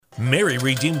Mary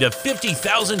redeemed a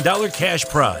 $50,000 cash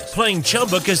prize playing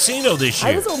Chumba Casino this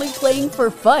year. I was only playing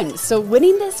for fun, so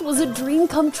winning this was a dream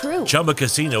come true. Chumba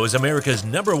Casino is America's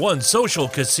 #1 social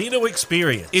casino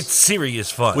experience. It's serious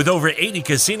fun. With over 80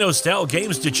 casino-style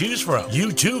games to choose from,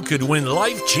 you too could win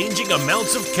life-changing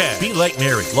amounts of cash. Be like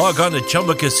Mary. Log on to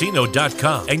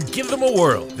ChumbaCasino.com and give them a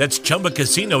whirl. That's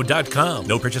ChumbaCasino.com.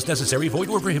 No purchase necessary. Void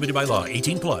where prohibited by law.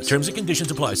 18+. Terms and conditions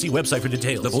apply. See website for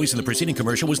details. The voice in the preceding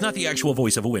commercial was not the actual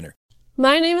voice of a winner.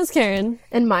 My name is Karen.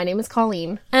 And my name is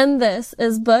Colleen. And this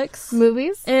is Books,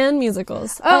 Movies, and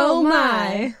Musicals. Oh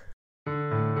my!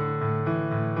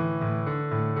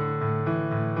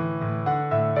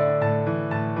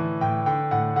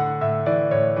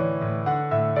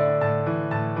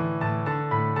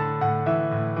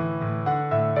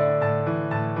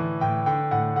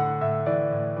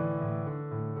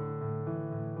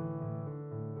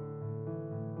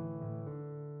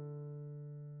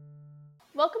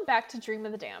 Welcome back to Dream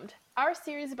of the Damned, our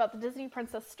series about the Disney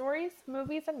princess stories,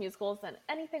 movies, and musicals, and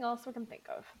anything else we can think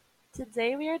of.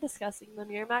 Today we are discussing the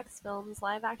Miramax Films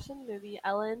live-action movie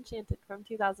Ella Enchanted from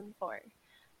 2004.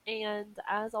 And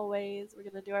as always, we're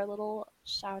going to do our little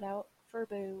shout-out for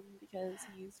Boom because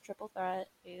he's triple threat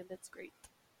and it's great.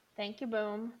 Thank you,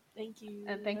 Boom. Thank you.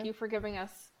 And thank you for giving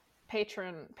us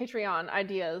Patreon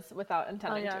ideas without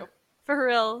intending to. For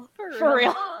real. For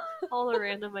real. All the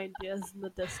random ideas in the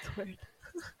Discord.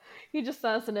 He just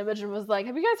sent us an image and was like,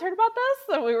 have you guys heard about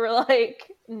this? And we were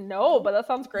like, no, but that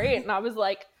sounds great. And I was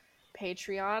like,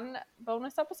 Patreon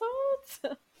bonus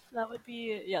episodes? That would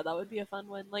be a fun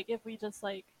one. Like, if we just,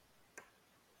 like...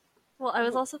 Well, I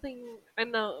was also thinking... I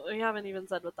know we haven't even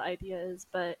said what the idea is,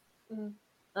 but...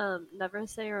 Never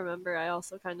Say Remember, I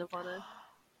also kind of want to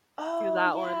do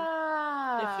that one.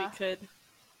 If we could.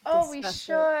 Oh, we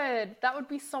should. That would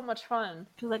be so much fun.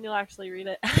 Because then you'll actually read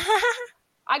it.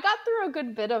 I got through a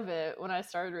good bit of it when I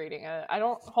started reading it.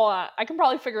 Hold on. I can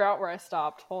probably figure out where I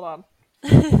stopped. Hold on.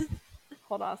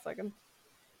 Hold on a second.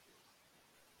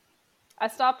 I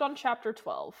stopped on chapter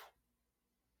 12.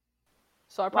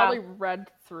 So I probably read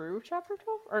through chapter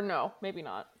 12? Or no, maybe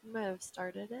not. You might have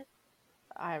started it.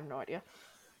 I have no idea.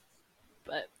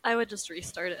 But I would just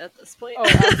restart it at this point. Oh,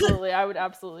 absolutely. I would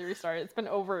absolutely restart it. It's been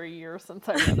over a year since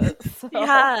I read it. So.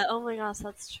 Yeah. Oh my gosh,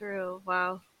 that's true.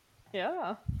 Wow.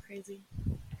 Yeah. Crazy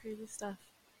stuff.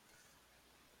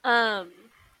 But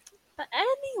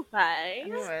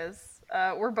anyways,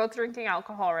 we're both drinking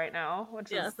alcohol right now,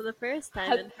 which is for the first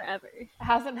time in forever.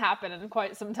 Hasn't happened in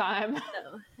quite some time.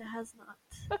 No, it has not.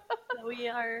 We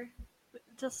are it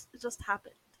just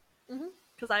happened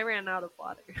because I ran out of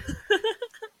water.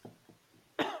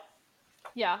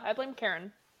 Yeah, I blame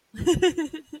Karen.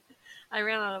 I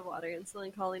ran out of water, and so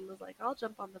then Colleen was like, I'll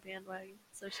jump on the bandwagon.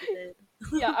 So she did.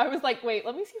 Yeah, I was like, wait,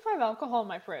 let me see if I have alcohol in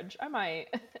my fridge. I might.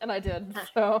 And I did,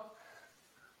 so.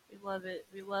 We love it.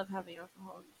 We love having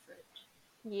alcohol in the fridge.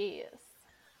 Yes.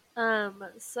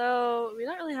 So we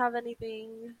don't really have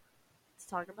anything to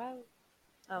talk about.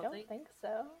 I don't think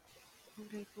so.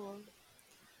 Okay, cool.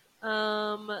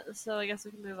 So I guess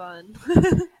we can move on.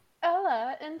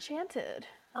 Ella Enchanted.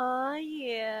 Oh,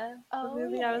 yeah. Oh, the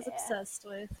movie I was obsessed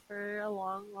with for a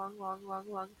long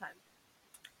time.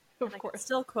 Of and course. I can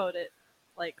still quote it,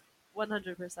 like,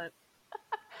 100%.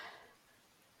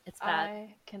 It's bad.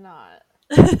 I cannot.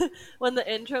 When the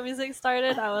intro music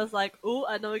started, I was like, ooh,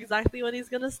 I know exactly when he's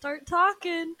gonna start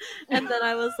talking. And then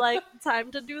I was like,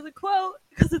 time to do the quote,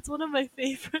 because it's one of my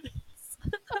favorites.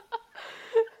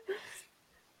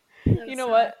 You know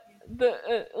what?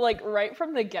 The right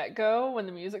from the get-go, when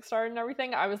the music started and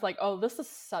everything, I was like, oh, this is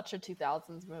such a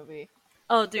 2000s movie.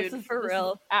 Oh, dude, for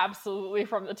real. This is absolutely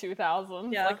from the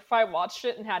 2000s. Yeah. Like, if I watched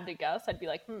it and had to guess, I'd be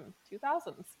like,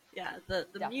 2000s. Yeah, the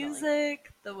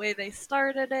music, the way they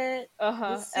started it,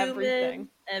 everything.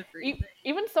 Everything.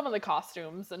 Even some of the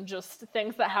costumes and just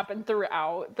things that happen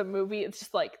throughout the movie, it's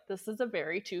just like, this is a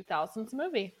very 2000s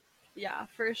movie. Yeah,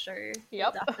 for sure.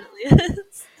 Yep. It definitely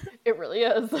is. It really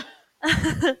is.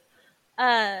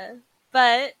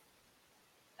 But,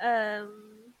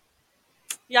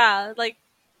 yeah, like,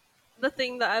 the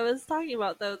thing that I was talking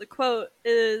about, though, the quote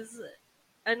is,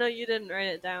 I know you didn't write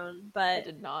it down, but... I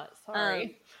did not,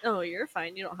 sorry. Oh, you're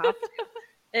fine, you don't have to.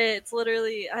 It's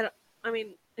literally, I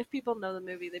mean, if people know the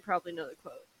movie, they probably know the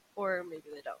quote, or maybe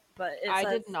they don't, but I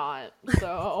did not,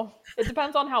 so it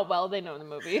depends on how well they know the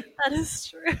movie. That is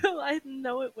true. I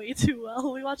know it way too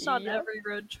well. We watched on every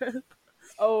road trip.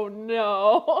 Oh,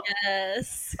 no.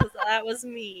 Yes, because that was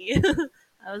me.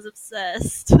 I was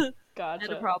obsessed. Gotcha. I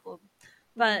had a problem.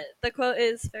 But the quote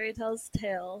is, fairy tale's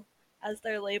tale as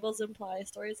their labels imply,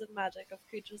 stories of magic of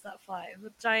creatures that fly,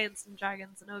 with giants and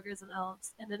dragons and ogres and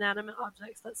elves, and inanimate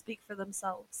objects that speak for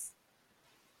themselves.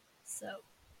 So,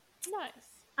 Nice.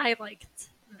 I liked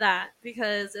that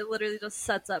because it literally just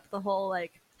sets up the whole,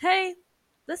 like, hey,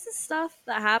 this is stuff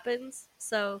that happens,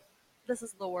 so this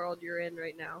is the world you're in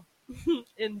right now.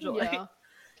 Enjoy. Yeah.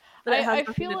 But it has I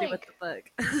nothing feel to do like- with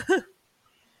the book.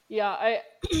 Yeah,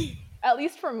 at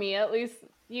least for me,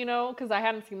 you know, because I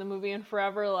hadn't seen the movie in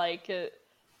forever, like, it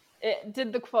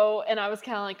did the quote, and I was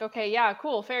kind of like, okay, yeah,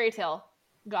 cool, fairy tale.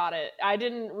 Got it. I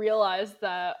didn't realize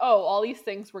that, all these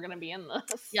things were going to be in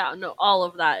this. Yeah, no, all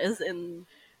of that is in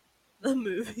the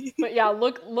movie. But yeah,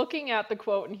 looking at the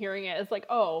quote and hearing it, it's like,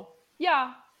 oh,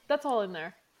 yeah, that's all in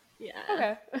there. Yeah.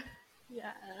 Okay.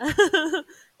 Yeah.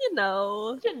 You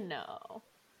know. You know.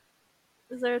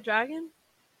 Is there a dragon?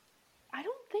 I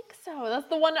don't think so. That's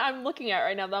the one I'm looking at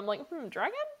right now that I'm like,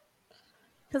 dragon?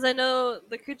 Because I know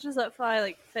the creatures that fly,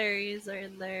 like fairies, are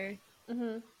in there.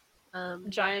 Mm-hmm.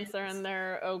 Giants Giants are in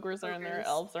there, ogres are in there, Ogres.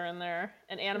 elves are in there,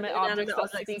 and animate Inanimate objects that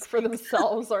objects speak that for speak.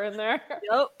 themselves are in there.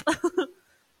 Yup.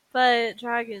 But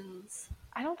dragons.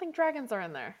 I don't think dragons are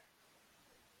in there.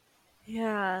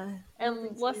 Yeah. I don't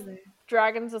think so Unless either.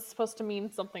 dragons is supposed to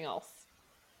mean something else.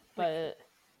 But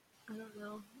I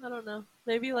don't know.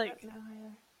 Maybe like no,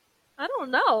 I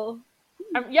don't know.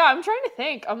 I'm trying to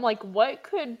think. I'm like, what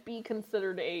could be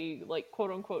considered a like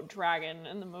quote unquote dragon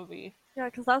in the movie? Yeah,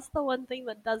 because that's the one thing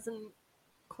that doesn't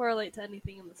correlate to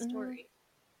anything in the story.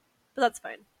 But that's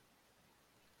fine.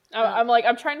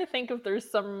 I'm trying to think if there's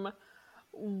some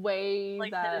way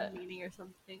Like that hidden meaning or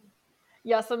something.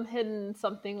 yeah, some hidden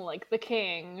something like the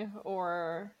king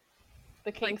or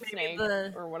the king Like maybe snake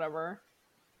the- or whatever.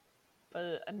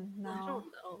 But no, I don't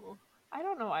know. I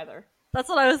don't know either. That's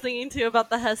what I was thinking too about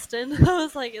the Heston. I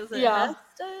was like, is it Yeah.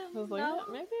 Heston? I was like, No?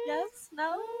 maybe. Yes?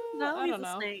 No? No, I he's don't a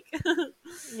know. snake.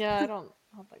 Yeah, I don't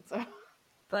think so.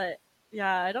 But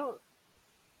yeah,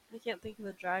 I can't think of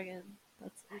a dragon.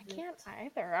 That's I can't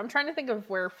either. I'm trying to think of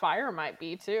where fire might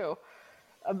be too.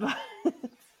 But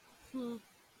Oh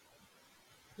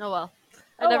well.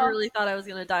 I Oh, never well. really thought I was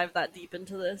gonna dive that deep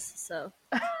into this, so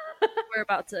we're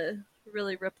about to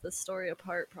really rip this story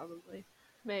apart probably.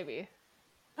 maybe.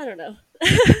 I don't know.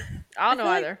 I don't know feel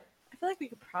like- either. I feel like we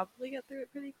could probably get through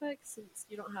it pretty quick since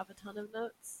you don't have a ton of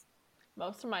notes.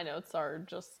 Most of my notes are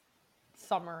just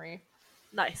summary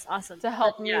Nice, awesome. to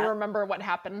help But me yeah, remember what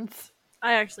happens.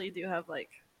 I actually do have like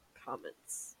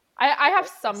comments. I have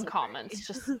some Summary. comments,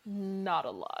 just not a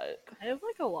lot. I have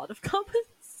like a lot of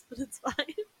comments, but it's fine.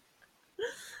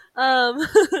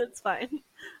 It's fine.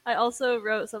 I also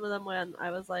wrote some of them when I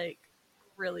was like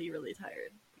really, really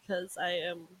tired because I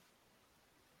am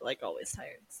like always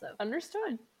tired. So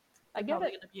Understood. I it's get probably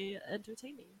it. gonna be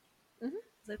entertaining Mhm.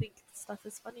 because I think stuff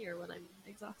is funnier when I'm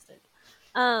exhausted.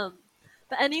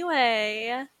 But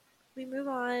anyway, we move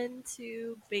on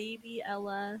to baby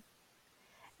Ella.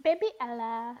 Baby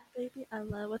Ella. Baby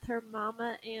Ella with her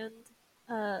mama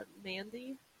and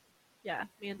Mandy. Yeah,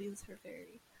 Mandy's her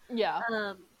fairy. Yeah.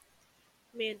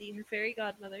 Mandy, her fairy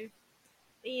godmother.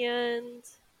 And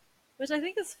which I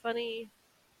think is funny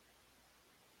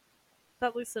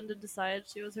that Lucinda decided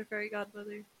she was her fairy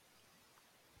godmother.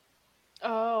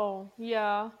 Oh,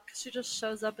 yeah. 'Cause she just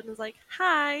shows up and is like,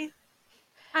 "Hi,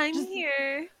 I'm Just-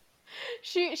 here."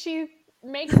 She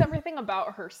makes everything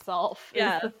about herself.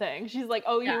 Yeah. Is the thing. She's like,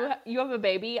 "Oh, Yeah. you have a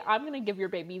baby. I'm gonna give your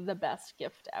baby the best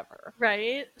gift ever."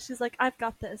 Right? She's like, "I've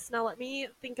got this. Now let me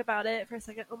think about it for a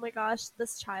second. Oh my gosh,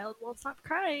 this child won't stop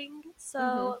crying.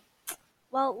 So,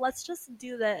 well, let's just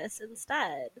do this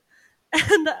instead."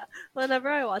 And whenever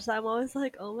I watch that, I'm always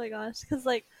like, "Oh my gosh," because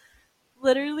like,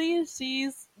 literally,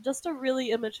 she's just a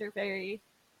really immature fairy,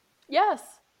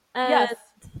 Yes. and Yes.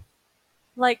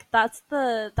 like that's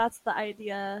the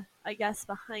idea, I guess,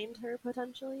 behind her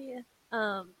potentially.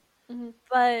 Mhm.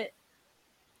 But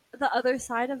the other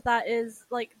side of that is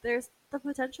like there's the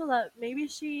potential that maybe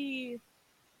she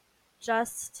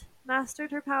just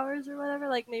mastered her powers or whatever.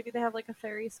 Like maybe they have like a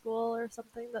fairy school or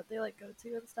something that they like go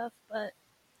to and stuff, but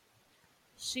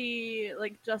she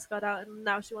like just got out and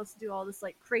now she wants to do all this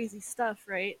like crazy stuff,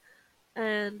 right?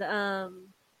 And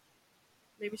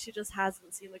maybe she just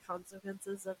hasn't seen the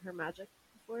consequences of her magic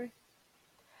before.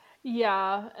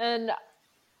 Yeah, and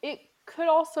it could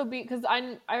also be because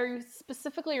I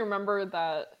specifically remember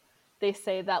that they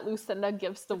say that Lucinda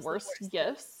gives the Gives the worst worst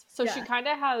gifts, so she Yeah. kind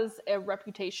of has a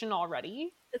reputation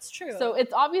already. It's true. So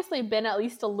it's obviously been at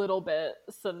least a little bit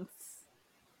since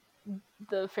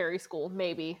the fairy school.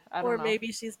 Maybe. I don't Or know.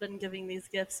 maybe she's been giving these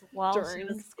gifts while she During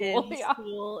was school, in yeah.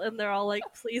 school, and they're all like,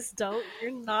 "Please don't.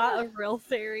 You're not a real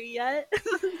fairy yet."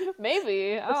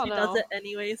 Maybe. I But don't she know. does it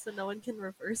anyway, so no one can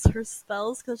reverse her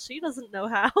spells because she doesn't know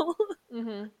how.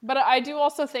 But I do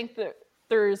also think that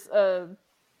there's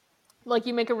like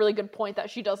you make a really good point that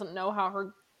she doesn't know how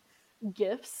her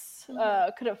gifts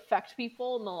could affect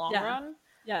people in the long Yeah. run.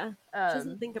 Yeah, she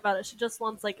doesn't think about it. She just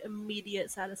wants like immediate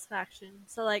satisfaction.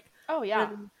 So like, Oh yeah.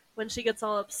 when she gets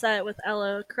all upset with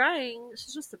Ella crying,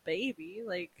 she's just a baby.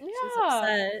 Like she's Yeah.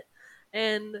 upset,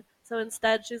 and so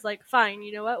instead she's like, "Fine,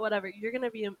 you know what? Whatever. You're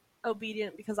gonna be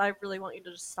obedient because I really want you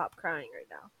to just stop crying right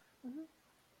now."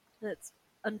 And it's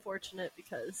unfortunate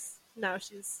because now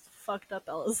she's fucked up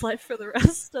Ella's life for the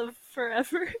rest of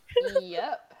forever.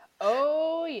 Yep.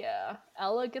 Oh yeah.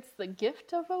 Ella gets the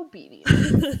gift of obedience.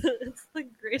 It's the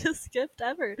greatest gift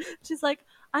ever. She's like,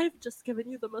 "I've just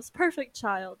given you the most perfect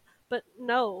child." But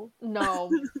no, No.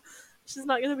 she's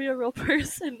not gonna be a real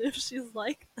person if she's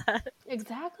like that.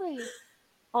 Exactly.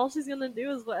 All she's gonna do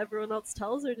is what everyone else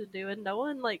tells her to do, and no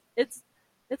one like it's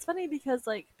funny because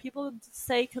like people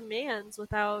say commands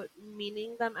without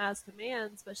meaning them as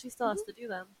commands, but she still has to do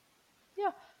them.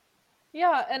 Yeah.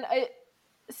 Yeah, and I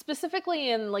specifically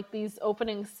in like these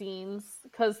opening scenes,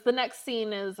 because the next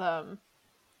scene is Her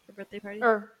birthday party.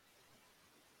 or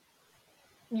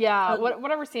yeah,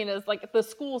 whatever scene is like the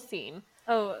school scene.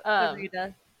 Oh,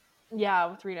 Rita. Yeah,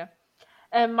 with Rita.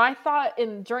 And my thought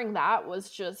during that was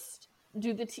just,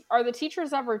 are the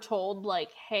teachers ever told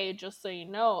like, hey, just so you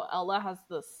know, Ella has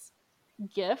this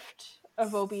gift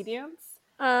of obedience,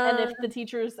 and if the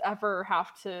teachers ever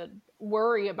have to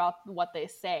worry about what they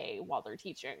say while they're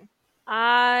teaching?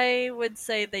 I would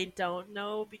say they don't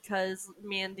know because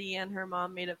Mandy and her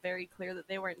mom made it very clear that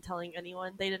they weren't telling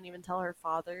anyone. They didn't even tell her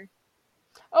father.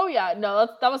 Oh yeah, no,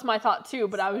 that was my thought too.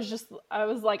 But I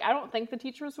was like, I don't think the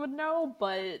teachers would know,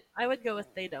 but I would go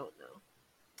with they don't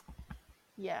know.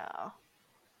 yeah.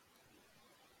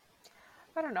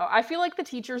 I don't know. I feel like the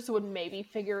teachers would maybe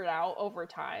figure it out over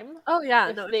time. Oh yeah,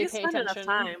 if no, if they you pay spend enough attention.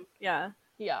 time, yeah.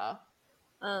 Yeah.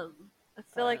 I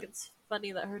feel like it's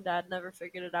funny that her dad never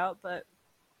figured it out, but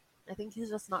I think he's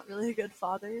just not really a good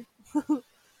father.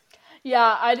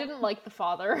 Yeah, I didn't like the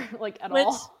father like at Which,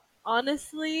 all.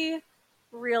 honestly,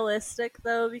 realistic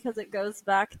though because it goes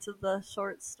back to the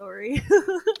short story.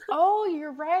 Oh,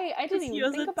 you're right. I didn't He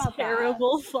even was think a about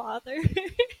terrible father.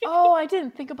 that. Oh, I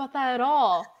didn't think about that at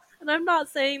all. And I'm not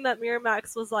saying that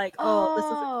Miramax was like, "Oh, this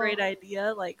is a great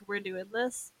idea. Like, we're doing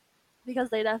this,"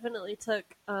 because they definitely took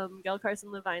Gail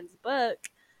Carson Levine's book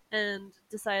and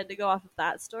decided to go off of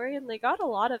that story, and they got a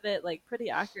lot of it like pretty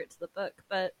accurate to the book.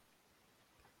 But,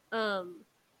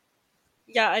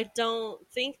 yeah, I don't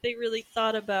think they really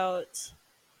thought about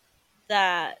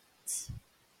that.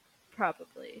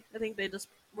 Probably, I think they just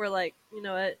were like, you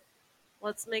know what?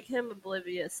 Let's make him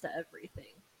oblivious to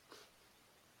everything.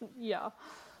 Yeah.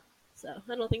 So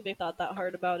I don't think they thought that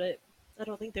hard about it. I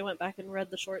don't think they went back and read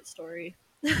the short story.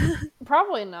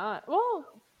 Probably not. Well,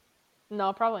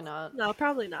 no, probably not. No,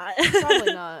 probably not.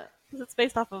 Probably not. Because it's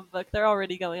based off of a book. They're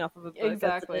already going off of a book.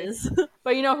 Exactly. As it is.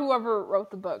 But you know, whoever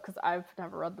wrote the book, because I've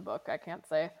never read the book, I can't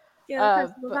say. Yeah,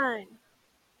 but- fine.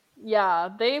 Yeah,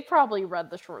 they probably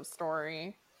read the short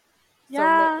story.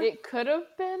 Yeah, So it could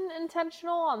have been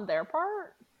intentional on their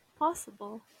part.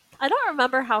 possible. I don't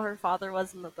remember how her father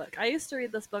was in the book. I used to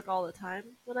read this book all the time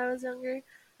when I was younger.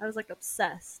 I was like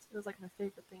obsessed. It was like my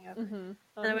favorite thing ever. Mm-hmm.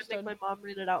 And I would make my mom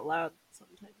read it out loud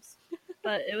sometimes.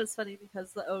 But it was funny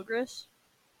because the Ogrish,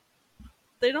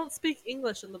 they don't speak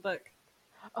English in the book.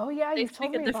 Oh yeah, They you've told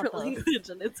speak me a about different those. language,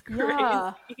 and it's crazy.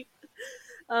 Yeah.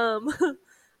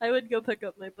 I would go pick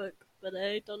up my book, but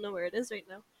I don't know where it is right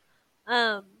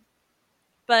now.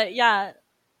 But yeah,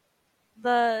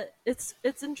 it's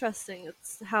interesting.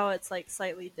 It's how it's like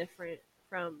slightly different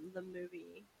from the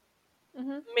movie,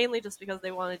 mainly just because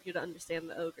they wanted you to understand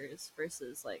the ogres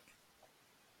versus like,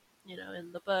 you know,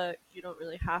 in the book you don't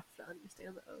really have to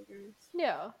understand the ogres.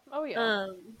 Yeah. Oh yeah.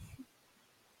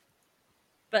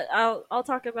 But I'll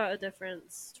talk about a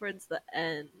difference towards the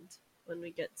end when we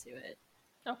get to it.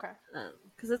 Okay.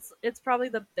 Because it's probably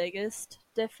the biggest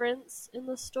difference in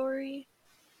the story.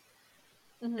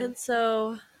 And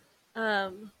so,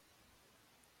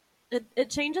 it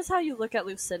changes how you look at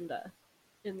Lucinda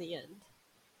in the end.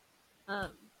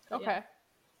 Okay. Yeah.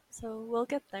 So we'll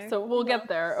get there. So we'll get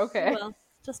there. Okay. Well,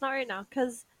 just not right now,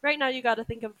 because right now you got to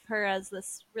think of her as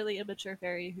this really immature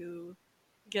fairy who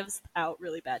gives out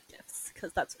really bad gifts,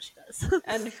 because that's what she does.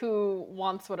 And who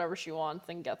wants whatever she wants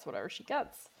and gets whatever she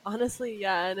gets. Honestly,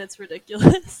 yeah, and it's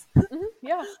ridiculous.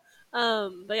 Yeah.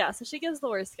 But yeah, so she gives the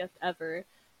worst gift ever.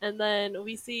 And then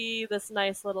we see this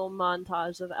nice little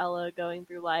montage of Ella going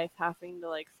through life, having to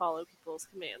like follow people's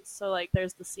commands. So like,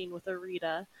 there's the scene with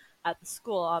Arita at the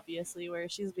school, obviously, where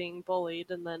she's being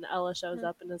bullied, and then Ella shows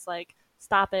up and is like,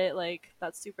 "Stop it! Like,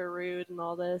 that's super rude," and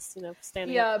all this,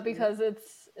 standing up. Yeah, because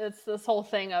it's this whole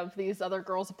thing of these other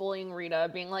girls bullying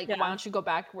Rita, being like, "Why don't you go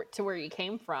back to where you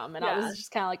came from?" And I was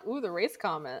just kind of like, "Ooh, the race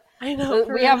comment." I know.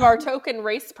 We have our token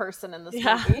race person in this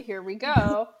movie. Here we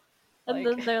go. And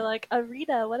then they're like,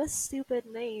 "Arita, what a stupid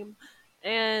name,"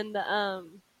 and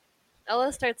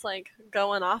Ella starts like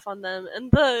going off on them,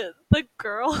 and the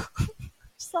girl.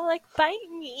 She's all like, "Bite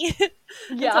me."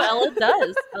 Yeah. So Ella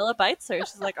does. Ella bites her.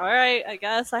 She's like, "All right, I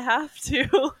guess I have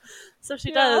to." So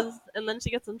she does, and then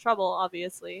she gets in trouble,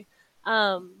 obviously.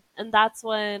 And that's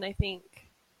when I think...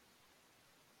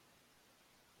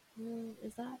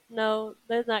 is that? No,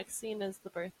 the next scene is the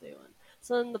birthday one.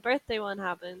 So then the birthday one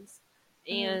happens,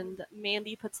 and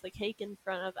Mandy puts the cake in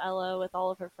front of Ella with all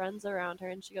of her friends around her,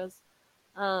 and she goes,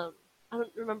 I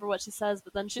don't remember what she says,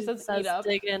 but then she says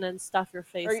 "dig in and stuff your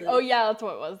faces." Oh yeah, that's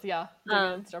what it was. Yeah, dig in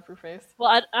and stuff your face.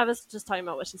 Well, I was just talking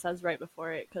about what she says right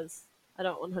before it because I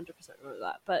don't 100% remember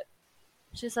that. But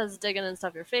she says "dig in and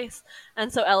stuff your face,"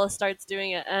 and so Ella starts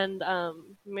doing it, and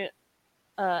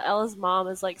Ella's mom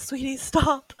is like, "Sweetie,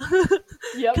 stop!"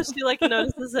 Because she like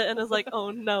notices it and is like,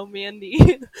 "Oh no,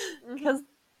 Mandy," because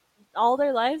all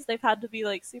their lives they've had to be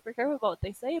like super careful about what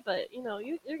they say, but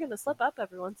you're gonna slip up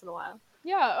every once in a while.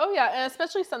 Yeah, oh yeah, and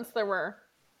especially since there were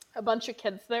a bunch of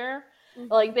kids there,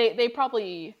 like they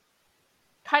probably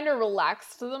kind of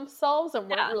relaxed themselves and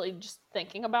weren't really just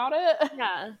thinking about it.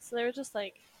 Yeah, so they were just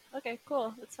like, "Okay,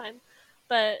 cool, it's fine,"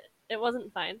 but it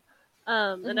wasn't fine.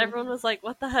 And everyone was like,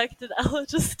 "What the heck did Ella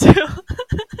just do?"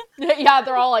 Yeah,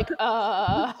 they're all like,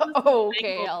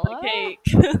 "Okay, Ella." Cake.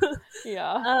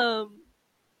 Yeah.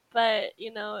 But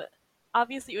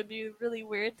obviously it would be really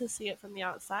weird to see it from the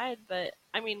outside, but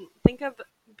I mean, think of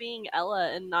being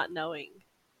Ella and not knowing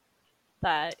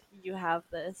that you have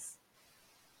this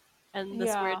and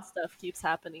this weird stuff keeps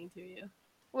happening to you.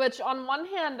 Which on one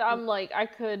hand, I'm like, I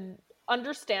could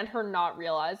understand her not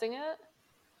realizing it,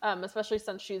 especially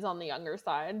since she's on the younger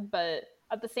side, but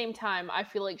at the same time, I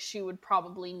feel like she would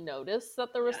probably notice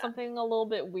that there was something a little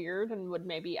bit weird and would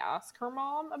maybe ask her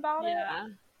mom about it.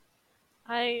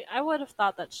 I would have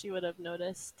thought that she would have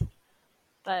noticed,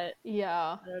 but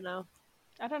I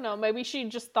don't know. Maybe she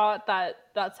just thought that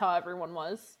that's how everyone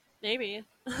was. Maybe.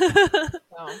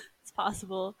 It's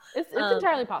possible. It's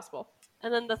entirely possible.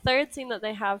 And then the third scene that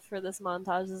they have for this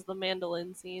montage is the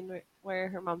mandolin scene where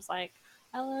her mom's like,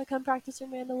 "Ella, come practice your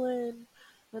mandolin,"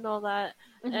 and all that.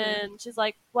 And she's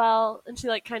like, "Well," and she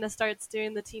like kind of starts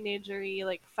doing the teenagery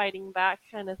like fighting back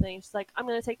kind of thing. She's like, "I'm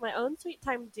gonna take my own sweet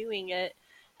time doing it."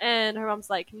 And her mom's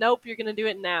like, "Nope, you're gonna do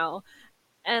it now."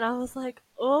 And I was like,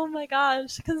 oh my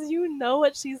gosh, because you know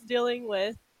what she's dealing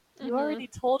with. You already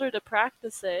told her to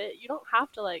practice it. You don't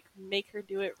have to like make her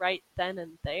do it right then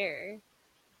and there.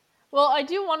 Well, I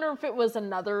do wonder if it was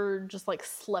another just like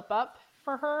slip up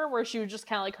for her where she was just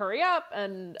kind of like, "Hurry up,"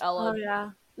 and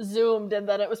Ella zoomed, and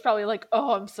then it was probably like,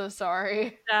 "Oh, I'm so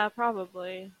sorry." Yeah,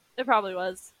 probably. It probably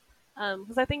was.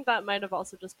 Because I think that might have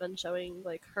also just been showing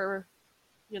like her,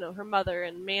 her mother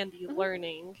and Mandy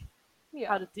learning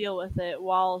how to deal with it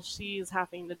while she's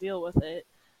having to deal with it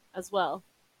as well.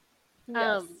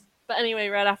 Yes. But anyway,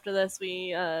 right after this,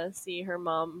 we see her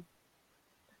mom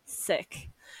sick,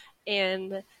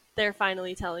 and they're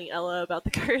finally telling Ella about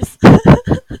the curse.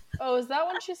 Oh, is that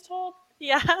when she's told?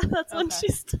 Yeah, that's when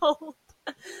she's told.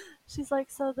 She's like,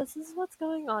 "So this is what's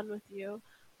going on with you.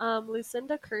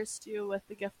 Lucinda cursed you with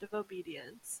the gift of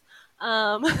obedience."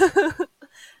 And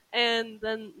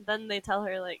then they tell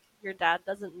her, like, "Your dad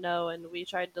doesn't know, and we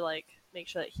tried to, like, make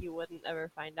sure that he wouldn't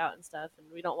ever find out and stuff, and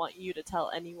we don't want you to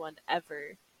tell anyone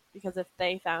ever, because if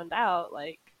they found out,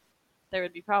 like, there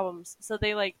would be problems." So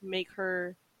they, like, make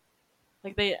her,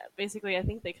 like, they, basically, I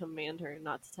think they command her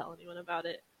not to tell anyone about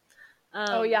it.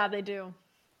 Oh, yeah, they do.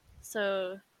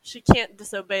 So she can't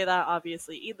disobey that,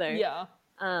 obviously, either. Yeah.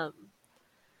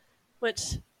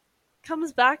 Which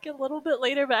comes back a little bit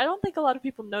later, but I don't think a lot of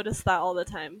people notice that all the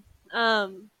time.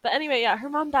 But anyway, yeah, her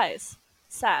mom dies.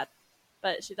 Sad,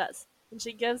 but she does. And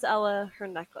she gives Ella her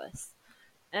necklace.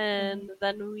 And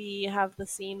then we have the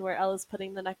scene where Ella's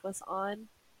putting the necklace on,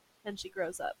 and she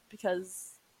grows up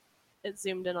because it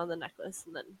zoomed in on the necklace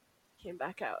and then came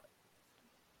back out.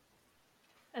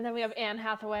 And then we have Anne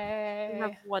Hathaway. We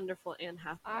have wonderful Anne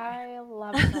Hathaway. I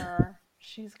love her.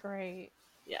 She's great.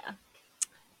 Yeah.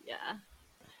 Yeah.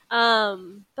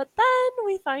 But then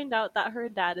we find out that her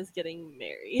dad is getting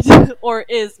married. Or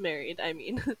is married, I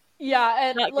mean. Yeah,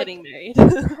 and not like, getting married.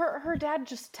 her dad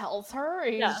just tells her.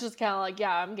 He's Yeah. just kind of like,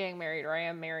 yeah, I'm getting married, or I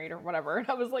am married, or whatever. And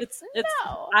I was like, It's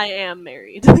no. I am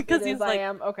married because It he's is, like, I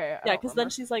am okay. I yeah, don't because then remember.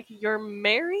 she's like, you're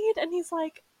married, and he's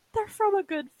like, they're from a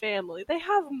good family, they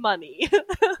have money.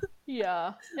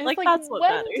 Yeah, and Like, it's that's what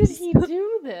when did matters. he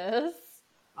do this?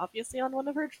 Obviously on one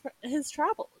of his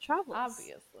travels.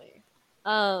 Obviously.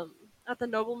 At the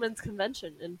nobleman's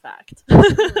convention, in fact.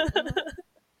 Mhm.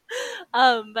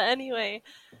 But anyway,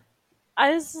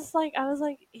 I was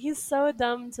like, he's so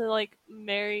dumb to like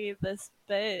marry this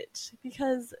bitch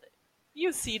because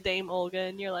you see Dame Olga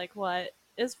and you're like, what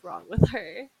is wrong with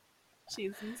her?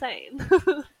 She's insane.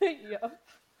 Yep.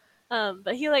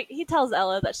 But he tells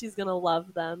Ella that she's gonna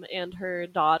love them and her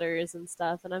daughters and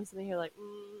stuff, and I'm sitting here like,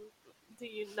 do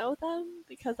you know them?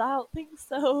 Because I don't think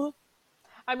so.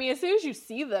 I mean, as soon as you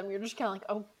see them, you're just kind of like,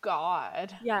 oh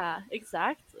god. Yeah,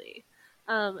 exactly.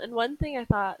 And one thing I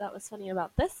thought that was funny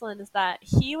about this one is that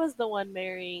he was the one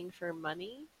marrying for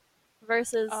money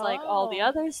versus like all the Oh.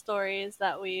 other stories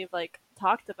that we've like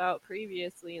talked about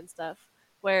previously and stuff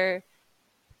where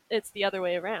it's the other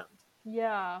way around.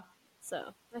 Yeah,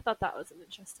 So I thought that was an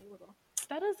interesting little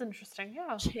that is interesting.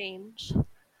 Yeah. change.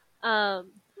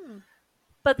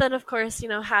 But then, of course,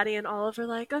 Hattie and Olive are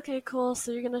like, okay, cool,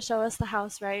 so you're going to show us the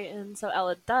house, right? And so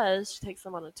Ella does. She takes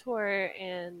them on a tour,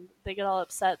 and they get all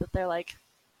upset that their, like,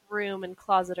 room and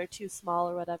closet are too small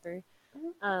or whatever.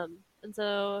 And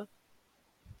so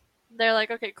they're like,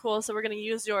 okay, cool, so we're going to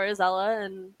use yours, Ella,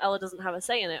 and Ella doesn't have a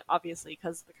say in it, obviously,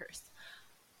 because of the curse.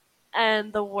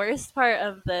 And the worst part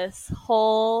of this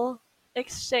whole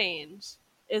exchange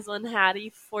is when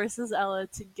Hattie forces Ella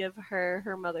to give her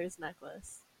her mother's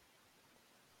necklace.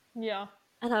 Yeah.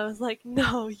 And I was like,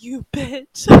 no, you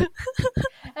bitch.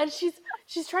 And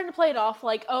she's trying to play it off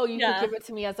like, oh, you Yeah. could give it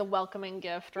to me as a welcoming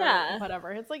gift or Yeah.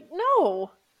 whatever. It's like,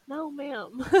 no, No,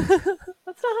 ma'am. that's not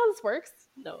how this works.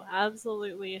 No,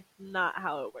 absolutely not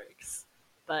how it works.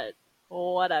 But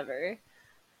whatever.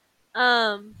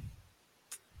 And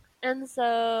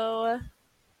so I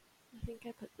think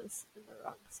I put this in the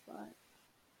wrong spot.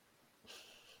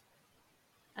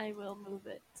 I will move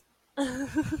it.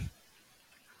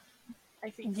 I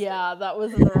fixed Yeah, that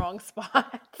was in the wrong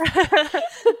spot.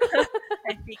 it.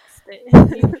 I fixed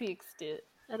You it. fixed it.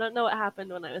 I don't know what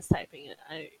happened when I was typing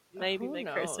it. Maybe Who my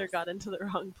cursor knows? got into the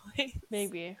wrong place.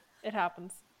 Maybe. It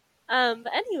happens.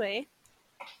 But anyway,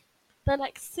 the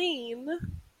next scene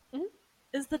Mhm.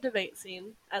 is the debate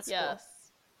scene at school. Yes.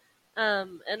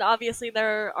 And obviously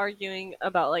they're arguing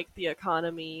about like the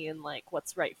economy and like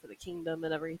what's right for the kingdom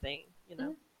and everything,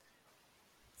 Mhm.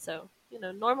 So,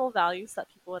 normal values that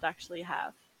people would actually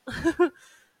have.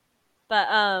 But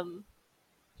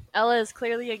Ella is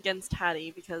clearly against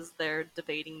Hattie because they're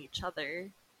debating each other.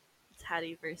 It's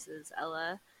Hattie versus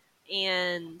Ella.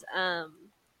 And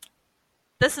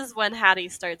this is when Hattie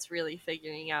starts really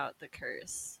figuring out the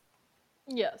curse.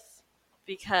 Yes.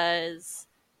 Because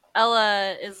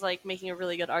Ella is like making a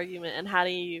really good argument, and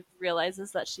Hattie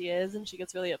realizes that she is, and she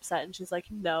gets really upset, and she's like,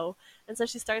 no. And so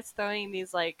she starts throwing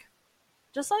these like,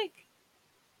 just like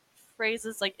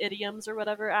phrases, like idioms or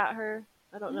whatever at her.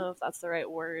 I don't know if that's the right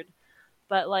word,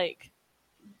 but like,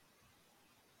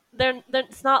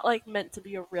 it's not like meant to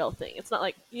be a real thing. It's not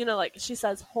like, like she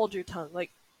says, hold your tongue.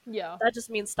 Like, Yeah. that just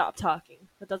means stop talking.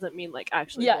 That doesn't mean like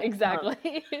actually. Yeah, hold your tongue.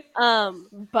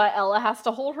 exactly. But Ella has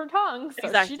to hold her tongue, so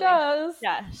Exactly. she does.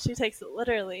 Yeah, she takes it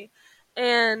literally.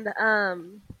 And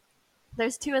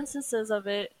there's two instances of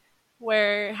it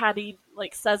where Hattie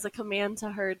like says a command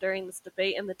to her during this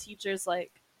debate, and the teacher's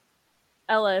like,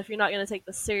 Ella, if you're not going to take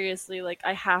this seriously, like,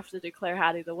 I have to declare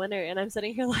Hattie the winner. And I'm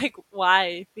sitting here like,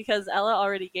 why? Because Ella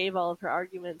already gave all of her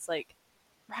arguments. Like,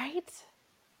 Right?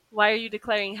 why are you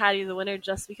declaring Hattie the winner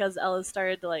just because Ella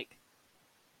started to like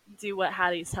do what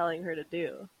Hattie's telling her to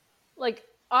do? Like,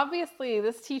 obviously,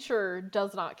 this teacher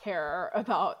does not care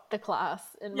about the class,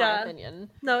 in my Yeah. opinion.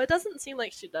 No, it doesn't seem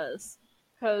like she does.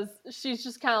 Because she's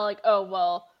just kind of like, oh,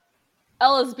 well,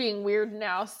 Ella's being weird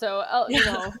now, so,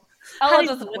 Ella Hattie's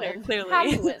doesn't the winner, win. clearly.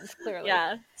 Hattie wins, clearly.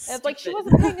 Yeah. And it's like she stupid.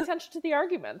 wasn't paying attention to the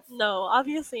arguments. No,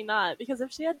 obviously not. Because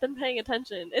if she had been paying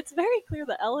attention, it's very clear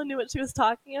that Ella knew what she was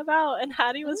talking about, and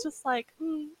Hattie was just like,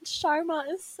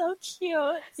 Sharma is so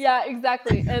cute. Yeah,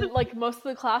 exactly. And like most of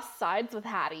the class sides with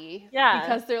Hattie. Yeah.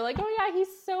 Because they're like, oh yeah, he's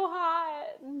so hot.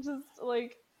 And just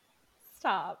like,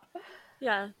 stop.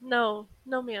 Yeah, no,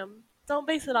 ma'am. Don't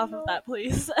base it off of that,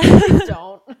 please. Please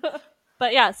don't.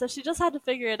 But yeah, so she just had to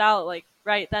figure it out, like,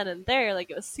 right then and there.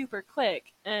 Like, it was super quick.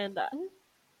 And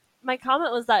my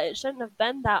comment was that it shouldn't have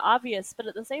been that obvious, but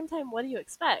at the same time, what do you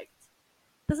expect?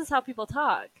 This is how people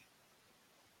talk.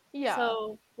 Yeah.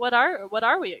 So what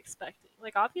are we expecting?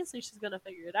 Like, obviously she's gonna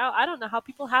figure it out. I don't know how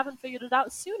people haven't figured it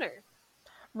out sooner.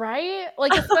 Right?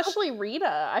 Like, especially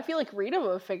Rita. I feel like Rita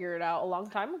would have figured it out a long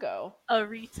time ago.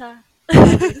 Arita.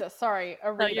 Arita, sorry,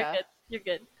 Arita. No, you're good. You're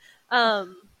good.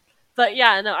 But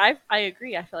yeah, no, I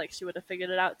agree. I feel like she would have figured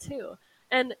it out too.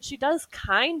 And she does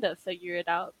kind of figure it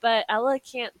out, but Ella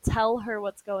can't tell her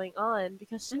what's going on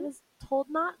because she was told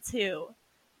not to.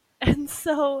 And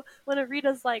so when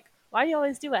Arita's like, why do you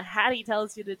always do what Hattie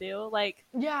tells you to do? Like,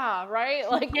 Yeah, right? you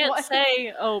Like, can't what?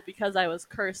 say, oh, because I was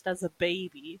cursed as a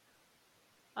baby.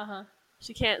 Uh-huh.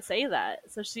 She can't say that.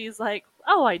 So she's like,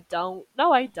 oh, I don't.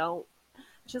 No, I don't.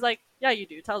 She's like, yeah, you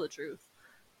do. Tell the truth.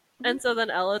 And so then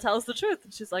Ella tells the truth.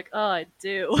 And she's like, oh, I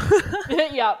do.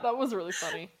 Yeah, that was really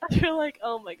funny. You're like,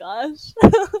 oh my gosh.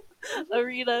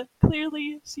 Arita,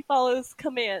 clearly she follows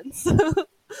commands.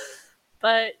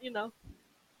 But, you know,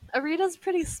 Arita's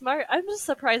pretty smart. I'm just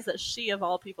surprised that she, of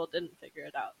all people, didn't figure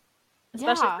it out.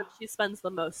 Especially Yeah. since she spends the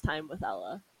most time with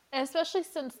Ella. And especially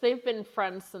since they've been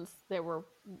friends since they were,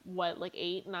 what, like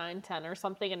 8, 9, 10 or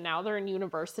something, and now they're in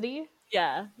university.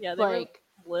 Yeah, they Like,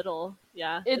 were little.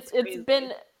 Yeah, it's crazy.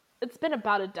 been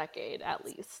about a decade at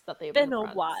least that they've been been a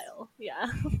friends. while. Yeah,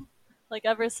 like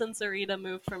ever since Arita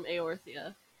moved from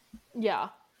Eorthia. Yeah.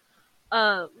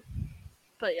 But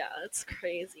yeah, it's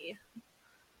crazy.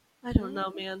 I don't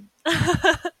know, man.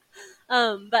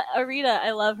 But Arita,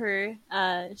 I love her.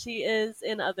 She is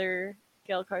in other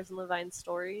Gail Carson Levine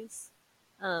stories,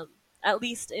 at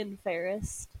least in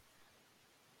Fairest.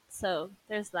 So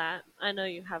there's that. I know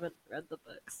you haven't read the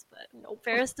books, but Nope.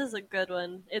 Fairest is a good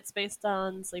one. It's based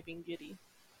on Sleeping Beauty,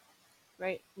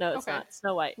 right? No, it's Okay. not.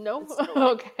 Snow White. No? It's Snow White.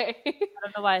 Okay. I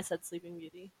don't know why I said Sleeping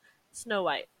Beauty. Snow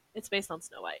White. It's based on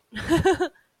Snow White.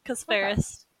 Because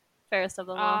Fairest of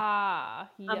them all. Ah,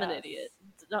 I'm an yes. idiot.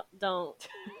 Don't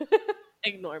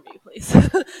ignore me, please.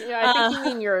 Yeah, I think you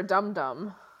mean you're a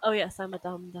dum-dum. Oh yes, I'm a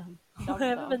dum-dum. I haven't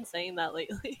Dum-dum. been saying that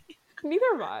lately. Neither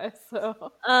am I,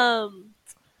 so...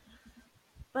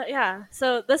 But yeah,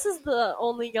 so this is the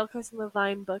only Gail Carson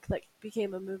Levine book that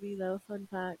became a movie, though. Fun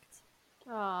fact.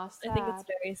 Aw, sad. I think it's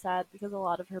very sad because a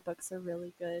lot of her books are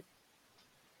really good.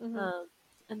 Mhm.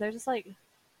 And they're just like,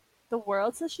 the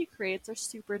worlds that she creates are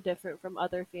super different from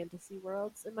other fantasy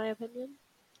worlds, in my opinion.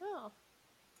 Oh.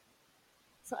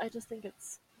 So I just think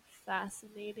it's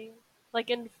fascinating. Like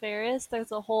in Ferris,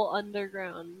 there's a whole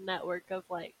underground network of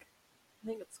like, I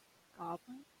think it's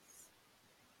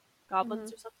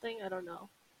goblins or something. I don't know,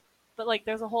 but like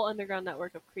there's a whole underground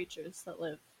network of creatures that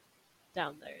live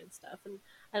down there and stuff. And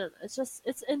I don't know.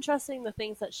 It's interesting the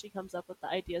things that she comes up with, the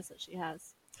ideas that she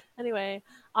has. Anyway,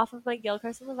 off of my Gail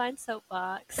Carson Levine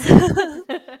soapbox.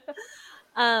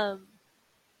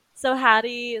 So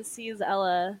Hattie sees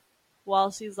Ella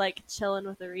while she's like chilling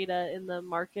with Arita in the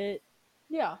market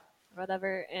Yeah. or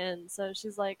whatever, and so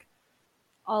she's like,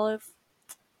 Olive,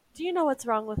 do you know what's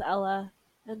wrong with Ella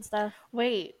and stuff?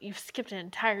 Wait, you've skipped an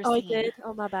entire Oh, I scene. did?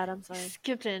 Oh, my bad, I'm You sorry.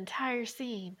 skipped an entire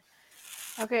scene.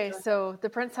 Okay, so the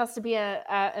prince has to be at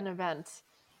an event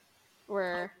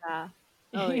where Yeah.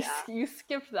 Oh, you, yeah. you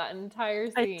skipped that entire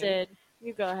I scene. did.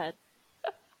 You go ahead.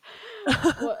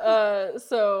 Well,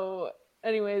 so,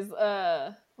 anyways,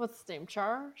 what's his name?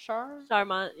 Char?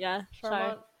 Charmant, yeah.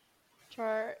 Charmant?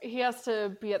 Char. He has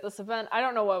to be at this event. I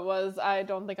don't know what it was. I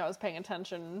don't think I was paying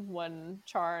attention when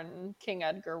Char and King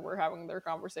Edgar were having their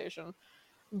conversation.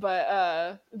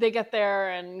 But they get there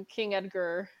and King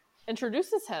Edgar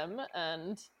introduces him,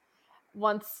 and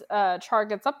once Char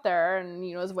gets up there and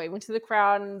is waving to the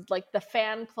crowd and like the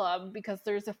fan club, because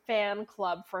there's a fan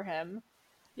club for him,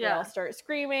 they all start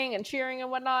screaming and cheering and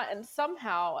whatnot, and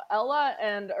somehow Ella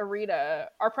and Arita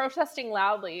are protesting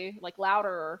loudly, like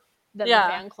louder than the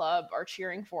fan club are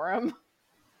cheering for him.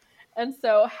 And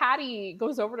so Hattie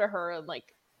goes over to her and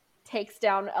like takes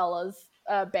down Ella's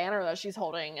banner that she's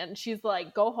holding, and she's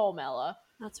like, "Go home, Ella."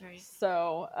 That's right.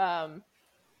 So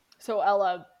so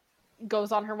Ella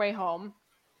goes on her way home,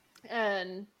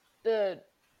 and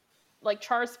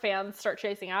Char's fans start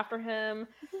chasing after him.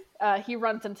 He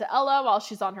runs into Ella while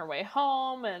she's on her way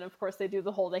home, and of course they do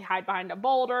the whole they hide behind a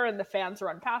boulder, and the fans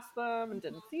run past them and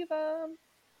didn't see them.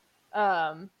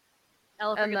 Ella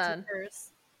and forgets then- her purse.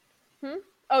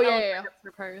 Oh Ella yeah. forgets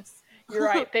her purse. You're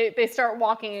right. They start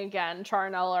walking again. Char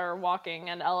and Ella are walking,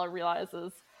 and Ella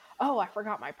realizes, "Oh, I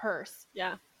forgot my purse."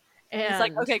 Yeah. And He's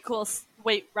like, okay, cool.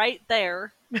 Wait right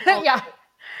there. Yeah.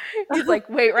 He's like,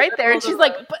 "Wait right there," and she's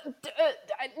like, "But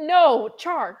no,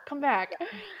 Char, come back."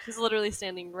 She's literally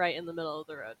standing right in the middle of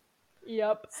the road.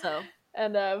 Yep. So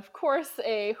And of course,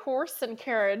 a horse and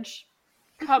carriage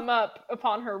come up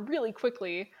upon her really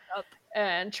quickly, Yep.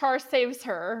 and Char saves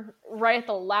her right at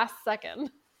the last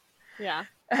second. Yeah.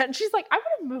 And she's like, I would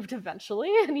have moved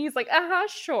eventually. And he's like,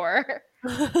 sure.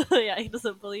 Yeah, he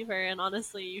doesn't believe her, and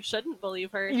honestly, you shouldn't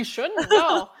believe her. You shouldn't,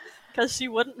 no. Because she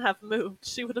wouldn't have moved.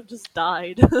 She would have just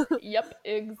died. Yep,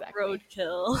 exactly.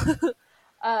 Roadkill.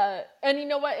 And you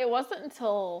know what? It wasn't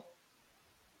until...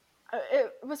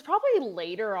 it was probably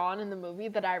later on in the movie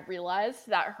that I realized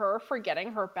that her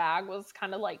forgetting her bag was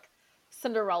kind of like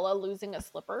Cinderella losing a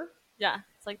slipper. Yeah,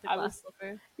 it's like the glass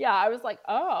slipper. Yeah, I was like,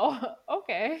 oh,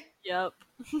 okay. Yep.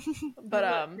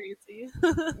 But crazy.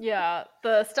 yeah,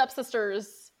 the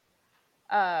stepsisters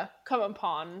come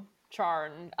upon Char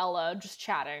and Ella just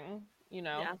chatting, you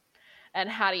know. Yeah. And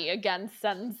Hattie again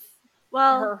sends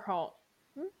Well, her home.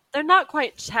 they're not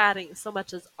quite chatting so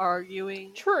much as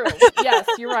arguing. True. Yes,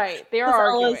 you're right. They are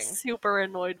arguing. Ella's super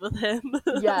annoyed with him.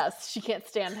 Yes, she can't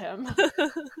stand him.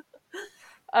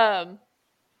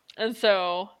 And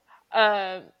so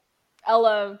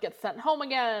Ella gets sent home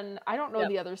again. I don't know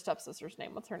the other stepsister's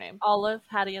name. What's her name? Olive,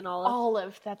 Hattie and Olive.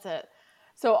 Olive, that's it.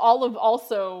 So Olive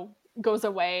also goes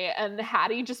away, and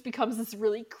Hattie just becomes this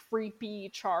really creepy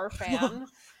Char fan.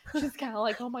 She's kind of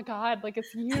like, oh my god, like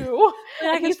it's you.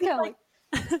 Yeah, and he's kind of like...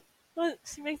 Well,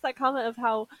 she makes that comment of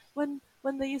how when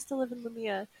they used to live in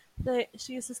Lamia,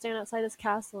 she used to stand outside his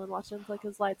castle and watch him flick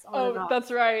his lights on and off.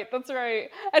 That's right.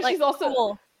 And like, she's also...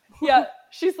 cool. Yeah,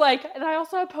 she's like, and I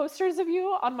also have posters of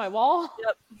you on my wall.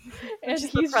 Yep. And she's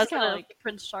he's the just president like, of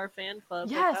Prince Char fan club.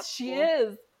 yes, like, she cool.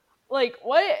 is. Like,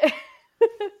 what?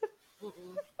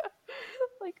 Mm-mm.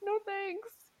 Like, no thanks.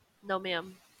 No,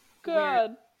 ma'am. God.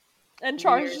 Weird. And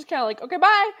Char's just kind of like, okay,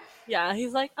 bye. Yeah,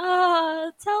 he's like,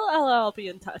 tell Ella I'll be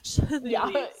in touch.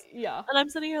 Yeah, yeah. And I'm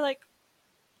sitting here like,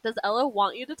 does Ella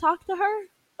want you to talk to her?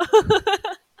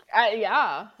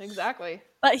 Yeah, exactly.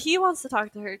 But he wants to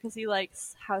talk to her because he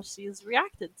likes how she's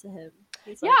reacted to him.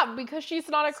 He's like, yeah, because she's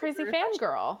not a crazy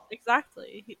fangirl.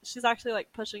 Exactly. She's actually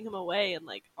like pushing him away and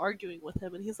like arguing with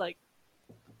him, and he's like,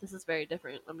 this is very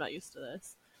different. I'm not used to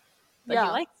this. But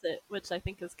he likes it, which I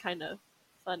think is kind of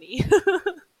funny.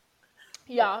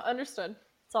 Yeah, understood.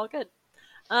 It's all good.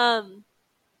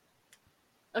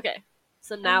 Okay,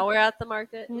 so now we're at the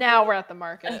market. Now we're at the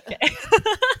market. Okay.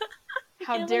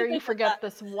 How dare you forget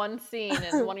this one scene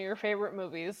in one of your favorite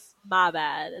movies? My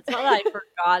bad. It's not that I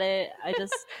forgot it. I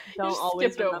just don't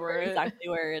always remember over it. exactly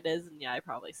where it is, and yeah, I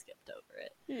probably skipped over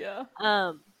it. Yeah.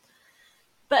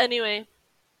 But anyway,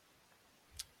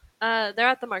 they're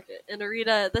at the market, and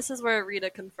this is where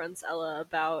Rita confronts Ella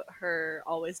about her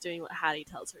always doing what Hattie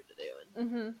tells her to do,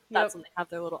 and that's when they have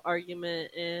their little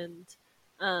argument. And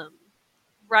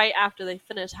right after they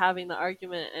finish having the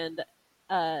argument, and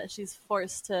she's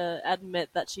forced to admit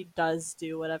that she does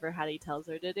do whatever Hattie tells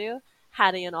her to do.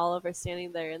 Hattie and Olive are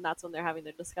standing there, and that's when they're having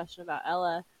their discussion about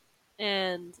Ella.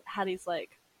 And Hattie's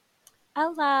like,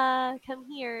 Ella, come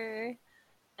here.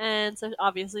 And so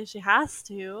obviously she has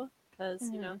to, because,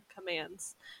 you know,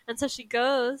 commands. And so she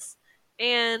goes,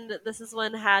 and this is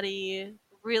when Hattie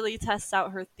really tests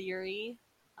out her theory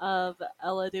of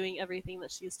Ella doing everything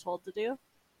that she's told to do.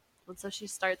 And so she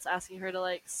starts asking her to,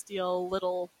 like, steal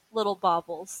little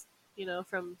baubles, you know,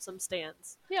 from some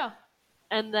stands. Yeah.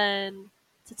 And then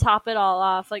to top it all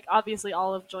off, like, obviously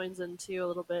Olive joins in too a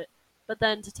little bit, but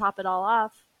then to top it all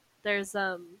off, there's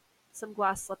some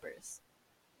glass slippers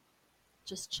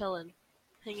just chilling,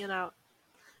 hanging out.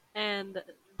 And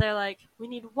they're like, we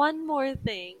need one more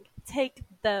thing. Take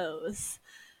those.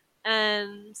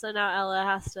 And so now Ella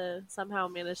has to somehow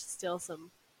manage to steal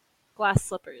some glass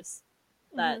slippers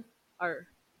that are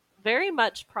very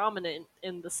much prominent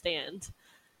in the stand.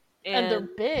 And they're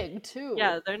big too.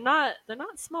 Yeah, they're not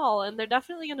small, and they're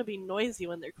definitely going to be noisy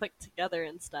when they're clicked together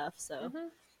and stuff. So,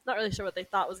 not really sure what they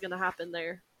thought was going to happen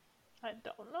there. I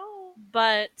don't know.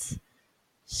 But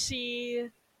she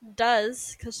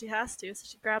does, because she has to, so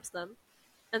she grabs them.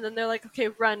 And then they're like, okay,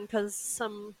 run, because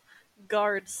some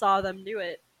guard saw them do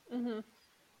it. And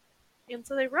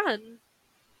so they run.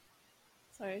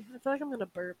 Sorry, I feel like I'm going to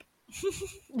burp.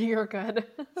 You're good.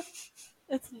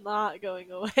 It's not going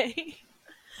away.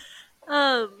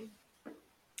 But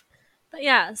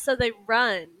yeah, so they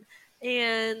run,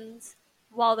 and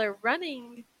while they're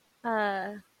running,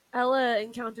 Ella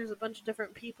encounters a bunch of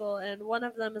different people, and one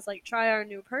of them is like, try our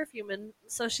new perfume, and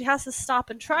so she has to stop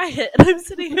and try it, and I'm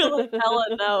sitting here like, Ella,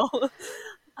 no.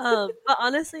 But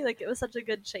honestly, like, it was such a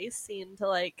good chase scene to,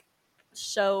 like,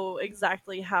 show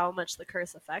exactly how much the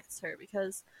curse affects her,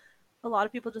 because a lot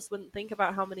of people just wouldn't think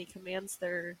about how many commands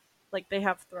they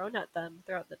have thrown at them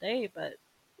throughout the day, but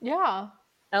yeah,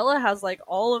 Ella has, like,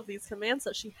 all of these commands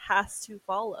that she has to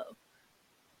follow.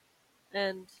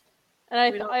 And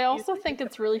I also think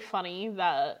it's really funny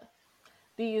that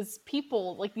these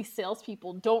people, like these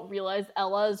salespeople, don't realize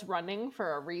Ella is running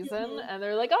for a reason, and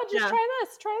they're like, "Oh, just try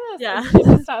this." Yeah. And she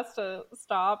just has to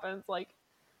stop, and it's like,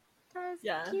 guys,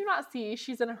 can you not see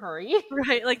she's in a hurry?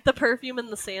 Right, like the perfume in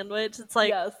the sandwich. It's like,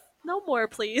 Yes. no more,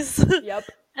 please. Yep.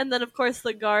 And then, of course,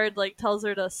 the guard like tells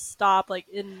her to stop, like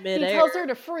in midair. He tells her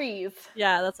to freeze.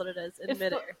 Yeah, that's what it is, in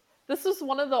midair. This was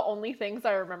one of the only things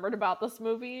I remembered about this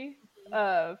movie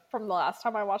from the last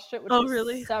time I watched it, which was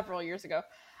really? several years ago.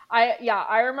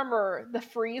 I remember the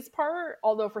freeze part,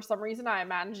 although for some reason I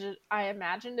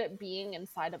imagined it being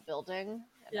inside a building,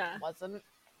 and it wasn't.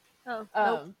 Oh,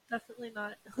 nope, definitely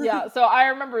not. Yeah, so I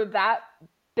remember that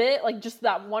bit, like just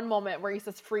that one moment where he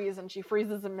says freeze and she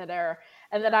freezes in midair.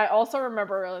 And then I also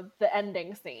remember the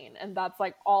ending scene, and that's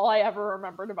like all I ever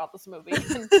remembered about this movie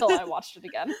until I watched it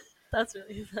again. That's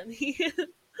really funny.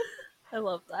 I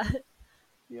love that.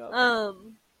 Yep.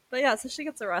 But yeah, so she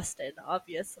gets arrested,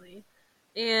 obviously.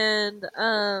 And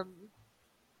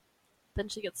then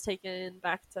she gets taken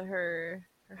back to her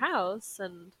house,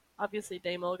 and obviously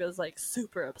Dame Olga's like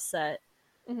super upset.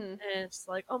 Mm-hmm. And she's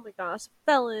like, oh my gosh,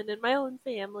 felon in my own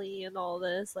family and all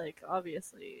this. Like,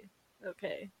 obviously,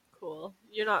 okay, cool.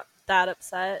 You're not that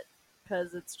upset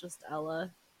because it's just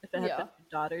Ella. If it had been your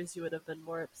daughters, you would have been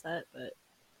more upset, but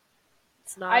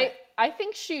it's not. I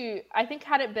think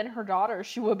had it been her daughter,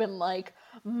 she would have been like,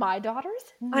 my daughters?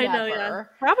 Never. I know, yeah.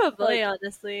 Probably, like,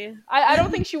 honestly. I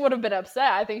don't think she would have been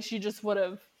upset. I think she just would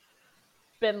have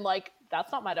been like,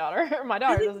 that's not my daughter. My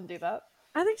daughter doesn't do that.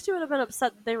 I think she would have been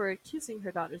upset that they were accusing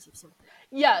her daughters of something.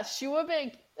 Yes, she would have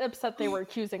been upset they were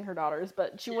accusing her daughters,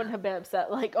 but she wouldn't have been upset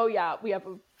like, oh yeah, we have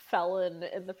a felon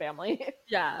in the family.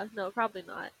 Yeah, no, probably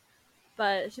not.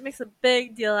 But she makes a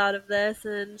big deal out of this,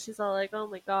 and she's all like, oh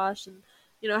my gosh. And,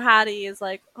 you know, Hattie is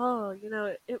like, oh, you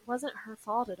know, it wasn't her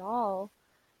fault at all.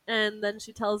 And then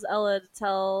she tells Ella to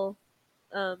tell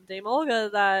Dame Olga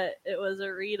that it was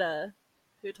Arita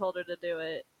who told her to do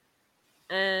it.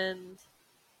 And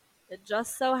it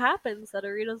just so happens that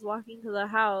Arita's walking to the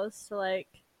house to, like,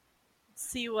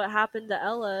 see what happened to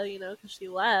Ella, you know, because she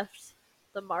left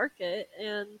the market.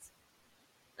 And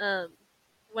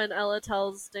when Ella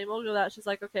tells Dame Olga that, she's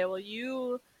like, okay, well,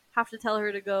 you have to tell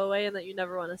her to go away and that you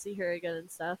never want to see her again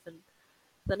and stuff. And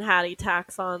then Hattie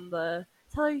tacks on the,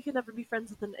 tell her you can never be friends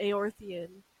with an Aorthian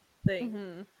thing.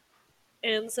 Mm-hmm.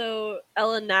 And so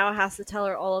Ella now has to tell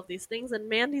her all of these things, and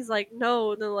Mandy's like, no,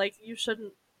 like, you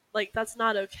shouldn't, like, that's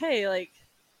not okay, like,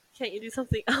 can't you do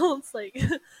something else, like,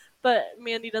 but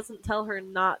Mandy doesn't tell her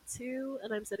not to,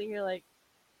 and I'm sitting here like,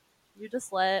 you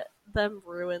just let them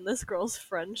ruin this girl's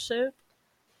friendship.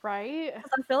 Right?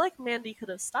 I feel like Mandy could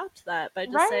have stopped that by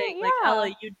just saying, like,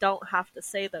 Ella, you don't have to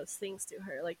say those things to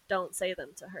her, like, don't say them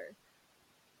to her.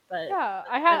 But yeah,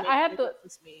 I had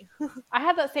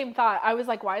that same thought. I was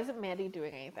like, why isn't Mandy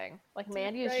doing anything? Like,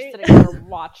 Mandy is just sitting there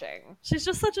watching. She's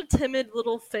just such a timid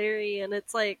little fairy, and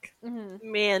it's like,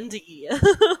 Mandy.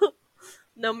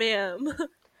 No, ma'am.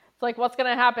 It's like, what's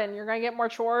gonna happen? You're gonna get more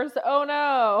chores? Oh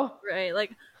no. Right,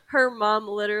 like, her mom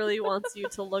literally wants you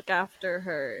to look after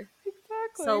her.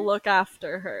 Exactly. So look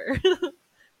after her.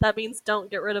 That means don't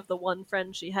get rid of the one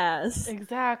friend she has.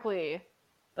 Exactly.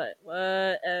 But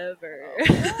whatever.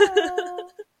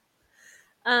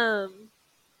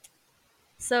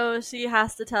 So she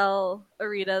has to tell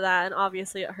Arita that, and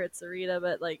obviously it hurts Arita,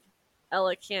 but like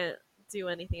Ella can't do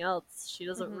anything else. She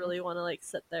doesn't really want to like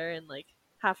sit there and like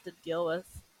have to deal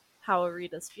with how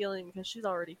Arita's feeling, because she's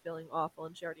already feeling awful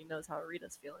and she already knows how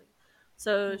Arita's feeling.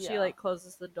 So she like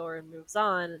closes the door and moves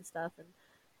on and stuff. And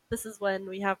this is when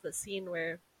we have the scene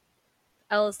where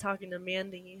Ella's talking to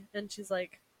Mandy and she's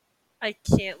like, I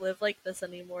can't live like this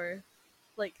anymore.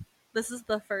 Like, this is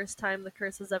the first time the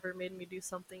curse has ever made me do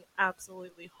something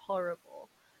absolutely horrible.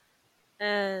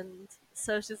 And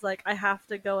so she's like, I have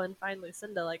to go and find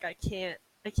Lucinda. Like, I can't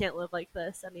live like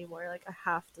this anymore. Like, I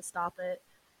have to stop it.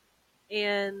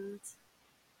 And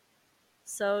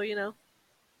so, you know,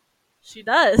 she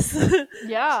does.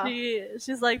 Yeah.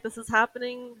 She's like, this is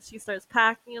happening. She starts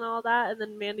packing and all that. And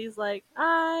then Mandy's like,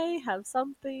 I have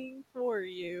something for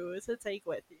you to take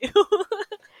with you.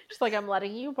 She's like, I'm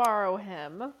letting you borrow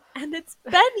him. And it's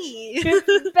Benny.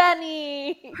 It's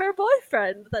Benny. Her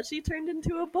boyfriend that she turned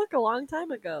into a book a long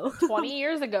time ago. 20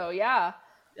 years ago, yeah.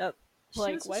 Yep. She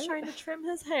Like, was just trying to trim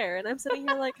his hair. And I'm sitting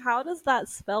here like, how does that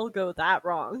spell go that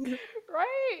wrong?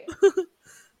 Right.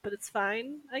 But it's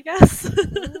fine, I guess.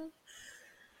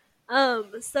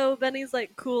 So Benny's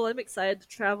like, cool, I'm excited to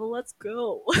travel, let's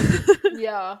go.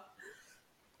 Yeah.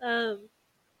 I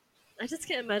just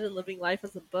can't imagine living life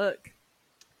as a book.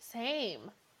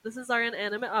 Same. This is our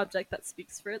inanimate object that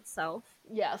speaks for itself.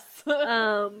 Yes.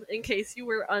 In case you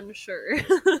were unsure.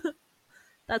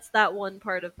 That's that one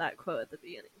part of that quote at the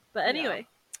beginning. But anyway,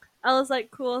 Ella's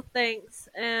like, cool, thanks.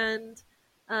 And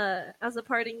as a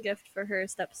parting gift for her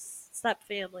step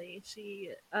family,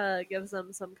 she gives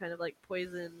them some kind of like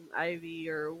poison ivy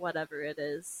or whatever it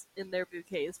is in their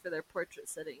bouquets for their portrait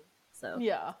sitting. So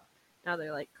Yeah. now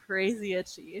they're like crazy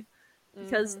itchy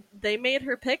because they made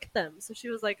her pick them. So she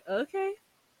was like, okay,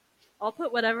 I'll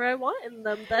put whatever I want in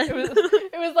them then.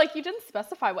 It was like you didn't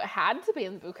specify what had to be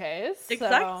in the bouquets. So.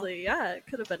 Exactly, yeah. It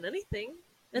could have been anything.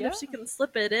 And if she can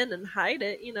slip it in and hide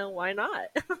it, why not?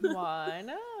 Why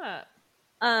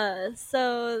not?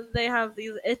 So they have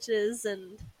these itches,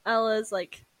 and Ella's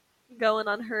like going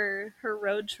on her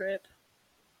road trip,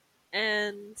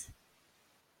 and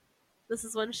this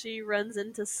is when she runs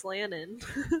into Slannon.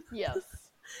 Yes.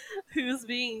 Who's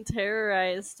being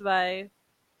terrorized by,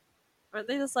 aren't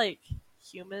they just like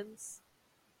humans?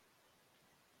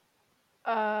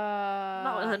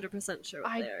 Not 100% sure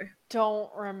what they are.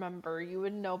 Don't remember. You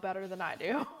would know better than I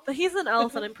do. But he's an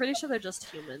elf, and I'm pretty sure they're just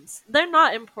humans. They're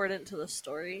not important to the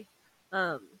story.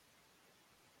 But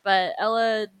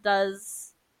Ella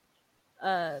does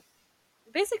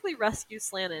basically rescue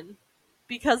Slannon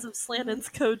because of Slannon's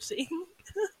coaching.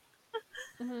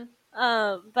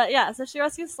 But yeah, so she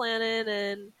rescues Slannon,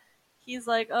 and he's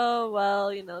like, oh,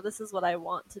 well, this is what I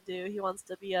want to do. He wants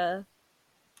to be a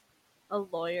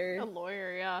lawyer. A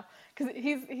lawyer, yeah. Because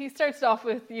he starts off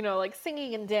with, like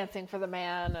singing and dancing for the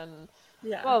man and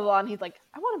blah, blah, blah. And he's like,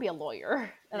 I want to be a lawyer.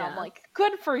 And I'm like,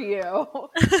 good for you.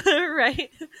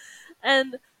 Right.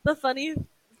 And the funny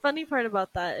part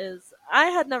about that is I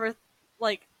had never,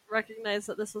 recognized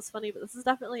that this was funny, but this is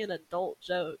definitely an adult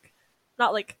joke.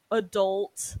 Not,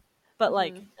 adult, but,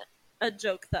 a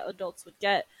joke that adults would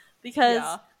get.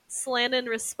 Because Slannon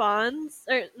responds,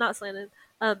 or not Slannon,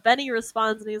 Benny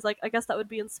responds, and he's like, I guess that would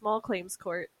be in small claims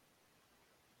court.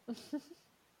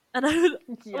 And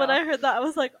when I heard that, I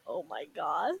was like, oh my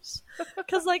gosh.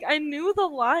 Because, I knew the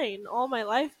line all my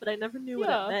life, but I never knew what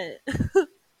it meant.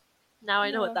 Now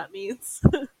I know what that means.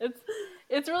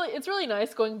 It's really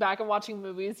nice going back and watching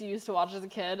movies you used to watch as a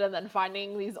kid, and then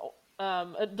finding these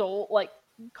adult,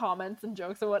 comments and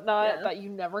jokes and whatnot that you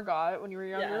never got when you were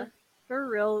younger. Yeah. For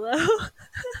real, though.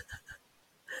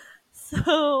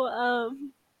 So,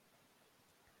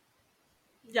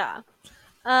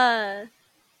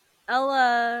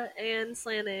 Ella and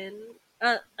Slannon,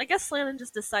 I guess Slannon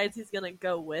just decides he's gonna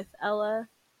go with Ella,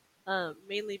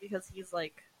 mainly because he's,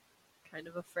 kind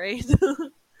of afraid.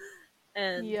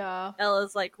 And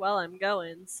Ella's like, well, I'm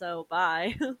going, so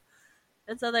bye.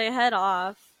 And so they head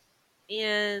off,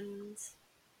 and,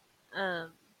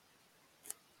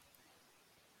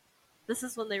 this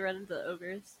is when they run into the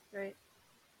ogres, right?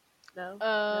 No?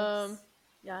 Yes.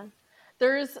 Yeah.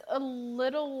 There's a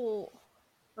little...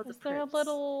 Is there a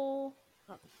little...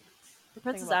 The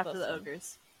prince is after the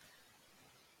ogres.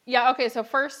 Yeah, okay, so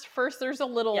first there's a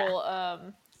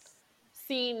little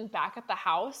scene back at the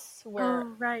house where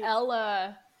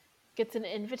Ella gets an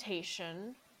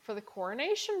invitation for the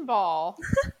coronation ball.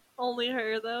 Only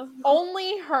her, though.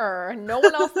 Only her. No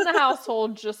one else in the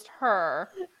household, just her.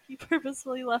 He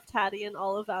purposefully left Hattie and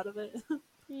Olive out of it.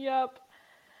 Yep.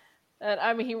 And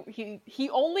I mean, he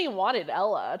only wanted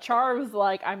Ella. Char was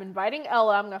like, I'm inviting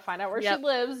Ella. I'm going to find out where she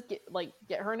lives,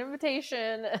 get her an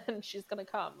invitation, and she's going to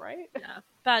come, right? Yeah.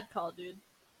 Bad call, dude.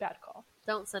 Bad call.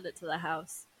 Don't send it to the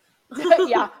house.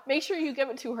 Yeah. Make sure you give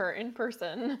it to her in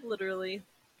person. Literally.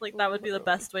 That would be the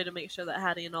best way to make sure that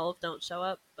Hattie and Olive don't show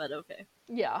up, but okay.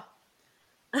 Yeah.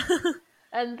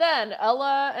 And then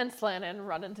Ella and Slannon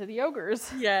run into the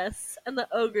ogres. Yes. And the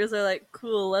ogres are like,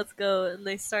 cool, let's go. And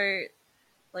they start,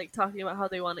 talking about how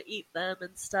they want to eat them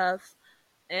and stuff.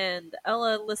 And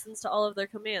Ella listens to all of their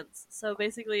commands. So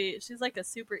basically, she's like a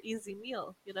super easy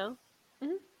meal,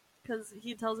 Because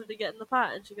he tells her to get in the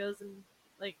pot, and she goes and,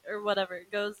 or whatever,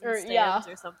 goes and stands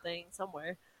or something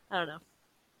somewhere. I don't know.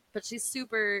 But she's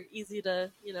super easy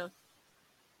to,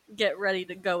 get ready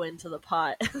to go into the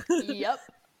pot. Yep.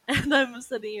 And I'm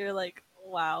sitting here like,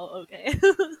 wow, okay.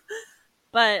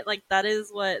 But, that is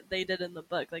what they did in the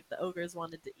book. The ogres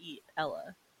wanted to eat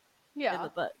Ella in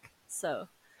the book. So,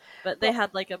 but they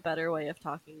had, a better way of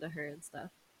talking to her and stuff.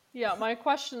 Yeah, my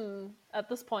question at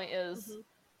this point is,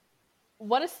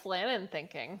 what is Slannon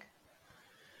thinking?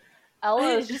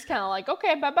 Ella is just kind of like,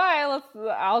 okay, bye-bye,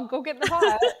 I'll go get in the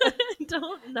pot. I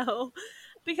don't know.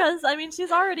 Because, I mean,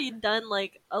 she's already done,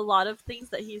 a lot of things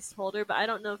that he's told her, but I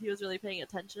don't know if he was really paying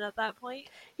attention at that point.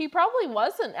 He probably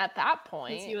wasn't at that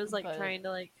point. Because he was, trying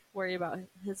to, worry about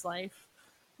his life.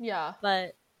 Yeah.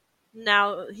 But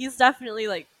now, he's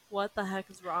definitely, what the heck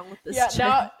is wrong with this Yeah,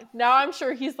 chick? now I'm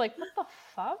sure he's like, what the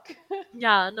fuck?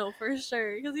 Yeah, no, for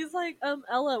sure. Because he's like,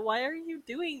 Ella, why are you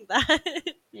doing that?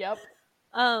 Yep.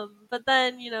 But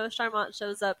then, Charmant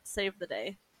shows up to save the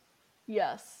day.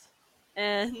 Yes.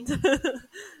 And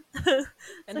And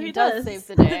so he does save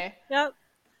the day. Yep.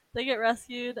 They get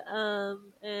rescued,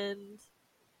 and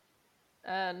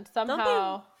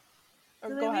somehow...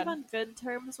 do they leave on good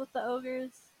terms with the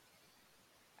ogres?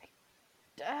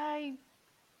 I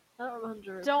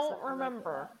don't don't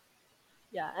remember.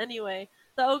 Yeah, anyway,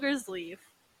 the ogres leave.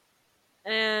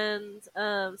 And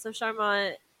so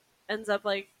Charmant ends up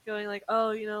like going like,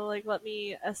 oh, like let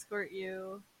me escort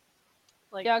you.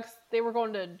 Like, yeah, 'cause they were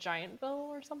going to Giantville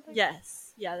or something.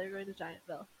 Yes, yeah, they're going to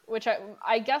Giantville, which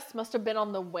I guess must have been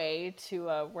on the way to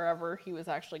wherever he was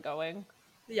actually going.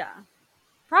 Yeah,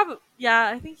 probably. Yeah,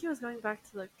 I think he was going back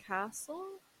to the castle.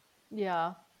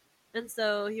 Yeah, and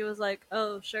so he was like,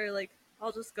 oh, sure, like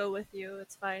I'll just go with you.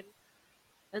 It's fine.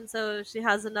 And so she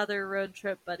has another road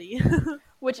trip buddy.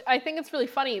 Which I think it's really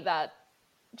funny that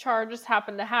Char just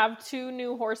happened to have 2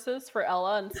 new horses for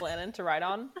Ella and Slannon to ride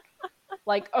on.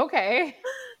 Like, okay.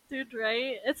 Dude,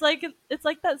 right? It's like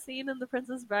that scene in The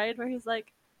Princess Bride where he's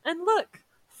like, and look,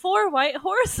 4 white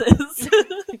horses.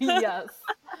 Yes.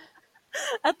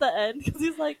 At the end, because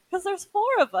he's like, because there's 4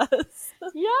 of us.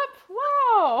 Yep.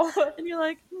 Wow. And you're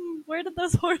like, where did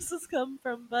those horses come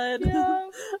from, bud? Yeah.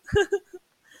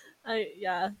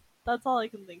 Yeah, that's all I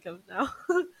can think of now.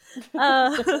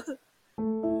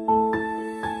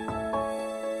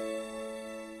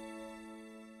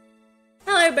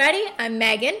 Hello, everybody. I'm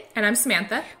Megan. And I'm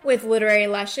Samantha. With Literary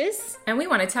Lushes. And we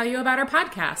want to tell you about our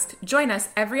podcast. Join us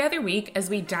every other week as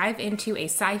we dive into a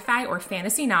sci-fi or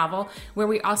fantasy novel where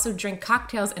we also drink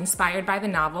cocktails inspired by the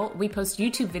novel. We post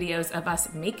YouTube videos of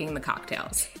us making the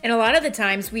cocktails. And a lot of the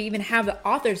times we even have the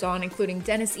authors on, including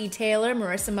Dennis E. Taylor,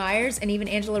 Marissa Myers, and even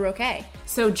Angela Roque.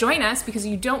 So join us because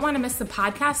you don't want to miss the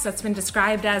podcast that's been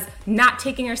described as not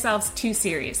taking ourselves too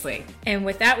seriously. And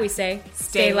with that we say,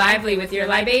 stay lively with your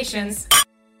libations.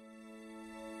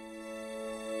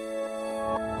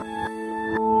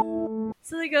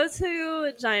 So they go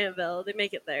to Giantville. They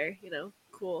make it there,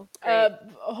 cool.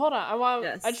 Hold on.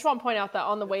 I just want to point out that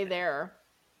on the way there,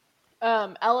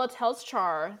 Ella tells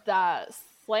Char that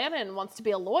Slannon wants to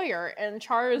be a lawyer, and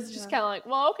Char is just kind of like,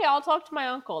 well, okay, I'll talk to my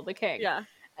uncle, the king. Yeah.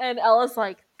 And Ella's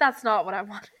like, that's not what I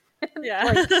wanted. Yeah.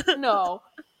 Like, no.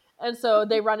 And so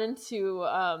they run into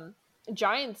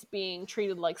giants being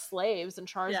treated like slaves, and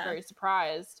Char's very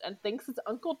surprised and thinks his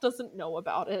uncle doesn't know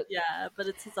about it. Yeah, but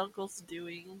it's his uncle's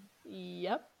doing.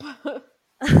 Yep.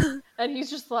 And he's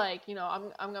just like,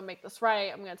 I'm gonna make this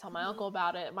right. I'm gonna tell my uncle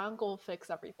about it. My uncle will fix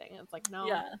everything. And it's like, no.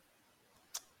 Yeah.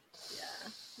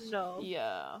 No.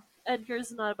 Yeah.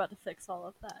 Edgar's not about to fix all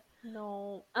of that.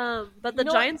 No. But the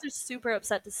giants are super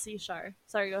upset to see Char.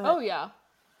 Sorry, go ahead. Oh yeah.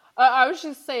 I was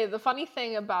just saying the funny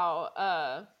thing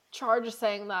about Char just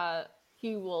saying that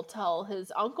he will tell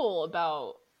his uncle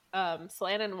about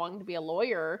Slannon wanting to be a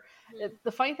lawyer.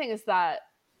 The funny thing is that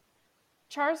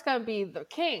Char's gonna be the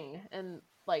king in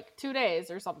like 2 days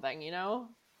or something,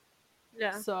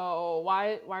 Yeah. So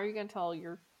why are you gonna tell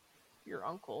your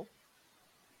uncle?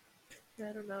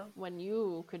 I don't know. When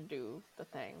you could do the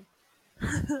thing.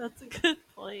 That's a good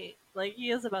point. Like,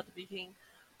 he is about to be king.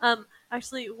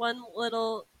 Actually, one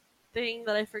little thing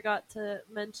that I forgot to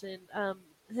mention.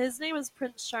 His name is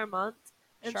Prince Charmant,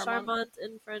 and Charmant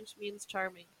in French means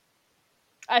charming.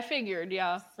 I figured,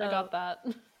 yeah. So, I got that.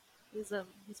 He's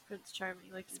Prince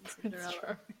Charming, like in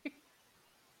Cinderella.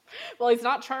 Well, he's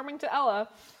not charming to Ella.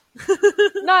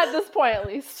 Not at this point, at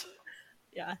least.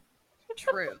 Yeah.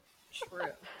 True.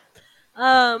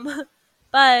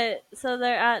 But so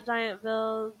they're at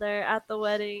Giantville, they're at the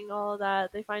wedding, all of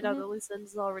that. They find out that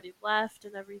Lucinda's already left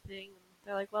and everything.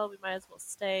 They're like, well, we might as well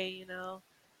stay,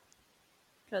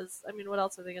 because what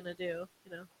else are they gonna do?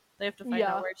 They have to find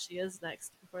out where she is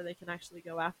next before they can actually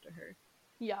go after her.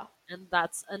 Yeah. And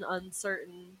that's an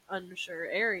unsure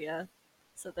area,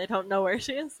 so they don't know where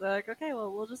she is. They're like, okay,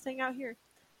 well, we'll just hang out here.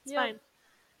 It's fine.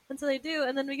 And so they do,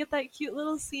 and then we get that cute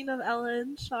little scene of Ella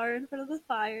and Char in front of the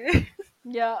fire.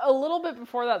 Yeah, a little bit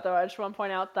before that, though, I just want to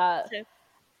point out that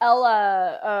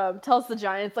Ella tells the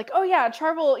giants, like, oh yeah,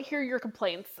 Char will hear your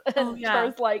complaints. And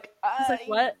Char's like, he's like,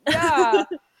 what? Yeah.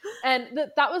 And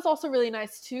that was also really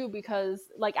nice, too, because,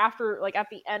 like, after, like, at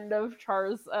the end of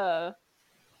Char's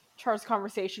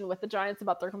conversation with the giants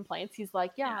about their complaints, he's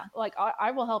like, like,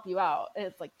 I will help you out. And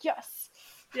it's like, yes.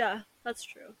 Yeah, that's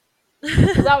true.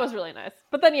 So that was really nice.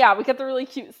 But then, we get the really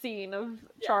cute scene of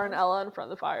Char and Ella in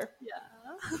front of the fire. Yeah.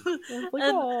 Like,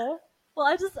 well,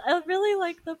 Well, I really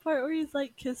like the part where he's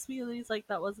like, "Kiss me," and he's like,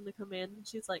 "That wasn't a command," and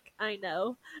she's like, "I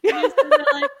know." And he's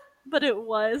like, "But it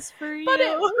was for you." But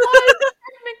it was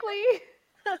technically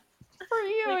for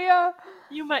you, yeah.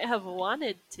 You might have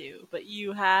wanted to, but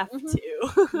you have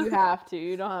to. You have to.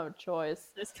 You don't have a choice.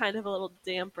 There's kind of a little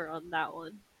damper on that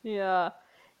one. Yeah.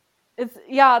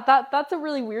 That's a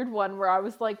really weird one where I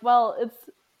was like, well,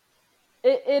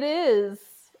 it is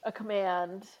a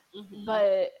command,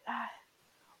 but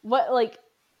what, like,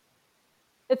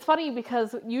 it's funny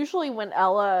because usually when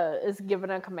Ella is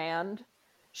given a command,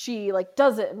 she like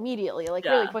does it immediately, like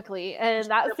really quickly, and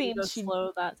that scene she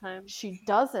slow that time. She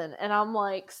doesn't, and I'm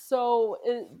like, so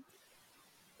it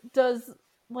does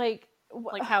like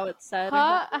how it's said.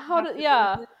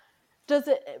 Does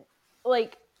it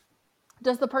like?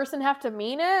 Does the person have to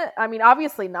mean it? I mean,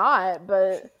 obviously not,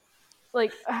 but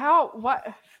like,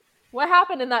 what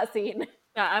happened in that scene?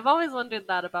 Yeah, I've always wondered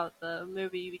that about the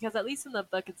movie, because at least in the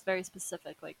book it's very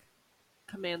specific, like,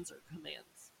 commands are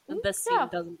commands. And this scene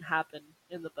doesn't happen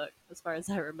in the book, as far as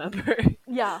I remember.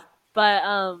 Yeah.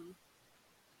 But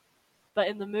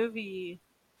in the movie,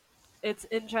 it's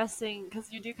interesting,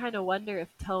 because you do kind of wonder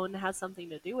if tone has something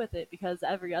to do with it, because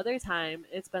every other time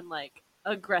it's been, like,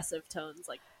 aggressive tones,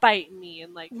 like, bite me,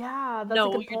 and, like, that's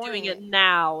no, you're doing it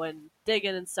now, and dig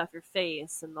in and stuff your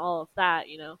face, and all of that,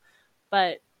 you know?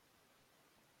 But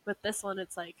with this one,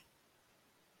 it's like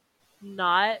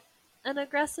not an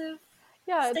aggressive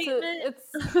statement. It's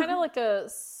kind of like a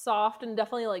soft and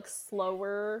definitely like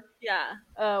slower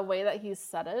way that he's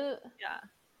said it. Yeah.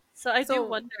 So I do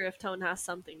wonder if tone has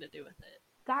something to do with it.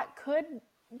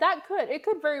 It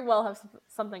could very well have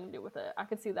something to do with it. I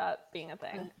could see that being a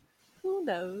thing. Who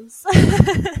knows?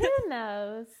 Who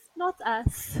knows? Not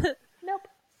us. Nope.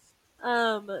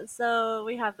 So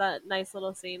we have that nice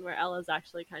little scene where Ella's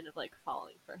actually kind of like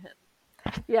falling for him.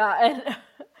 Yeah, and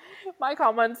my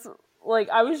comments, like,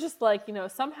 I was just like, you know,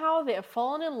 somehow they have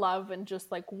fallen in love in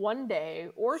just like one day,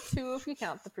 or two if you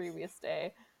count the previous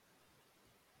day.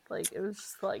 Like, it was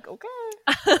just like, okay.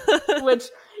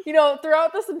 Which, you know,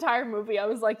 throughout this entire movie, I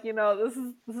was like, you know, this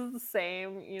is the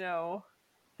same, you know,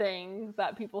 thing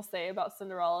that people say about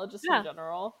Cinderella just in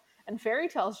general. And fairy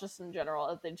tales just in general,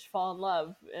 that they just fall in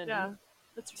love in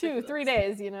 2-3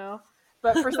 days, you know.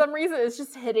 But for some reason, it's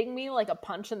just hitting me like a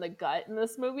punch in the gut in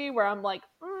this movie, where I'm like,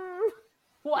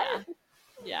 what?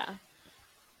 Yeah.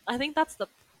 I think that's the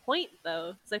point,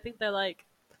 though, because I think they're like,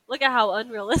 look at how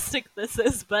unrealistic this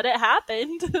is, but it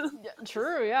happened.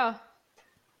 True, yeah.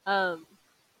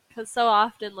 Because so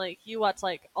often, like, you watch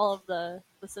like all of the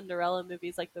Cinderella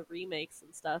movies, like the remakes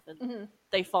and stuff, and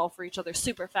they fall for each other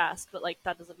super fast, but like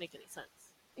that doesn't make any sense.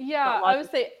 Yeah, I would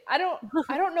say I don't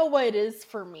know what it is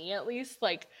for me, at least,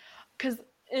 like, because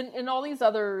in all these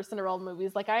other Cinderella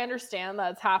movies, like, I understand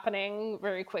that it's happening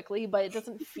very quickly, but it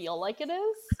doesn't feel like it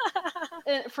is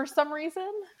for some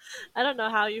reason. I don't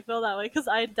know how you feel that way, because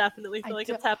I definitely feel like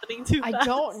it's happening too fast. I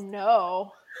don't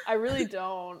know. I really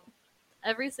don't.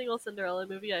 Every single Cinderella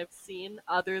movie I've seen,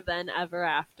 other than Ever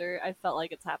After, I felt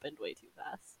like it's happened way too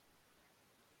fast.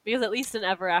 Because at least in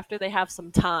Ever After, they have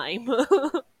some time.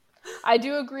 I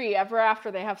do agree. Ever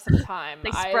After, they have some time. They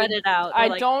spread it out.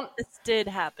 This did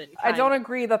happen. I don't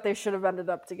agree that they should have ended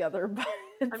up together. But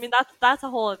I mean, that's a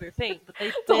whole other thing. But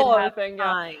they did have time.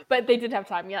 Yeah. But they did have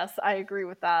time. Yes, I agree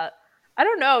with that. I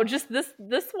don't know. Just this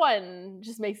one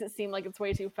just makes it seem like it's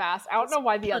way too fast. I don't know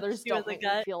why the others don't make me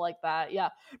feel like that.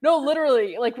 Yeah. No,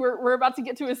 literally. Like, we're about to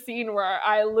get to a scene where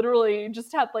I literally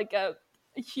just had like a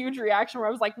huge reaction where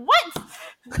I was like, "What?" I'm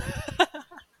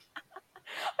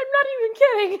not even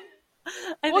kidding.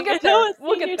 We'll get there.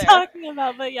 We'll get there. Talking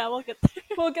about, but yeah, we'll get there.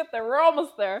 We'll get there. We're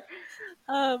almost there.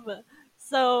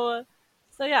 So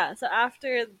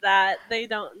after that, they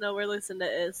don't know where Lucinda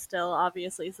is still,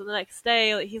 obviously. So the next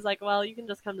day, he's like, well, you can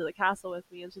just come to the castle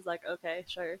with me. And she's like, okay,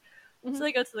 sure. Mm-hmm. So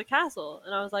they go to the castle.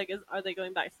 And I was like, are they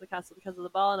going back to the castle because of the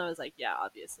ball? And I was like, yeah,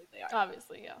 obviously they are.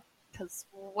 Obviously, yeah. Because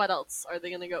what else are they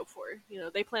going to go for? You know,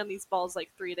 they plan these balls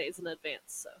like 3 days in advance.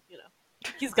 So, you know,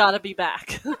 he's got to be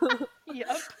back.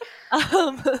 Yep.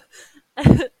 I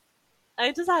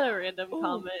just had a random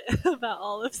comment about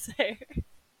Olive's hair.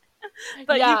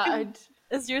 But yeah,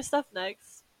 is your stuff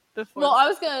next? Before I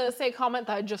was gonna say a comment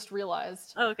that I just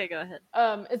realized. Oh, okay, go ahead.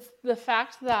 It's the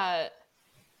fact that,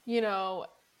 you know,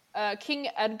 King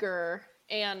Edgar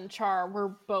and Char were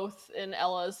both in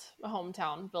Ella's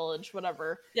hometown, village,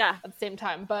 whatever. Yeah. At the same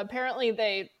time, but apparently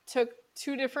they took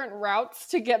 2 different routes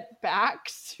to get back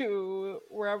to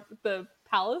wherever the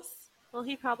palace. Well,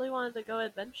 he probably wanted to go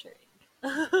adventuring.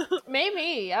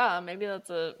 Maybe, yeah, maybe that's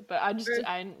it. But I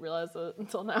didn't realize it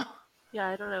until now. Yeah,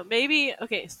 I don't know. Maybe,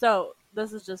 okay, so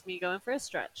this is just me going for a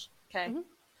stretch. Okay,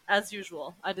 as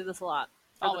usual, I do this a lot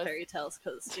for Always. the fairy tales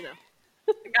because you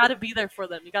got to be there for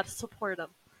them. You got to support them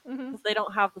because they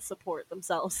don't have the support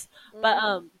themselves.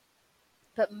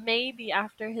 But maybe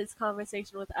after his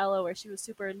conversation with Ella, where she was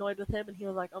super annoyed with him, and he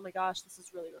was like, "Oh my gosh, this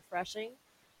is really refreshing,"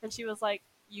 and she was like,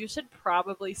 "You should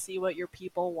probably see what your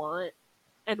people want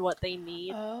and what they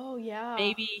need." Oh yeah.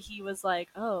 Maybe he was like,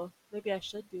 "Oh, maybe I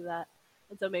should do that,"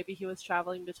 and so maybe he was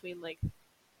traveling between like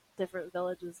different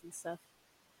villages and stuff.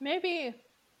 Maybe.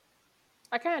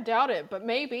 I kind of doubt it, but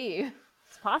maybe.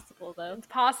 It's possible though. It's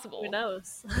possible. Who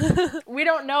knows? We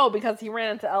don't know because he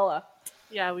ran into Ella.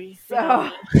 Yeah, we So. don't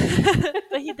know.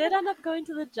 But he did end up going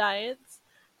to the Giants,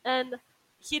 and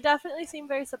he definitely seemed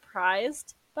very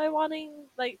surprised by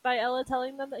by Ella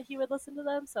telling them that he would listen to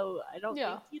them. So I don't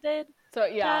think he did. So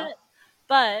yeah. That,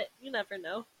 but you never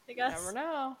know. I guess. Never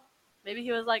know. Maybe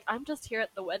he was like, "I'm just here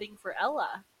at the wedding for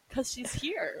Ella because she's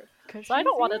here. So she's I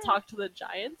don't want to here." talk to the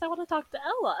Giants. I want to talk to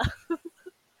Ella."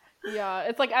 Yeah,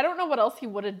 it's like I don't know what else he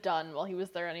would have done while he was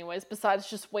there anyways, besides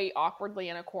just wait awkwardly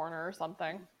in a corner or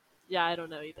something. Yeah, I don't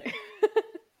know either.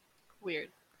 Weird.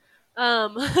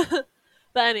 But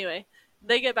anyway,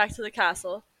 they get back to the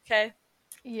castle, okay?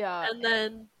 Yeah. And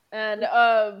then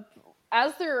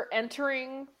as they're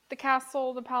entering the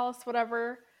castle, the palace,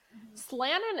 whatever,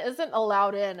 Slannon isn't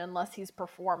allowed in unless he's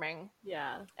performing.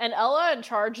 yeah. And Ella and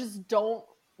Char just don't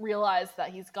realize that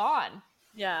he's gone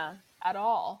Yeah. at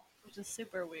all. Which is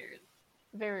super weird.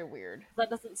 Very weird. That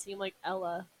doesn't seem like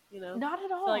Ella, Not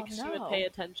at I all. feel like she no. would pay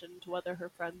attention to whether her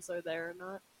friends are there or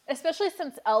not. Especially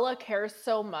since Ella cares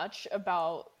so much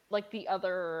about like the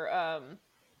other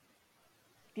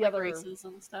Races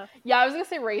and stuff. Yeah, I was gonna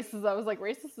say races. I was like,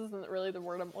 racist isn't really the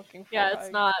word I'm looking for. Yeah, it's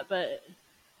not, but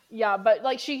Yeah, but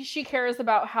like she cares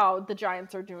about how the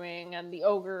giants are doing and the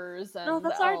ogres and no,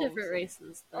 that's the our elves. different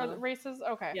races. Though. Are the races?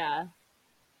 Okay. Yeah.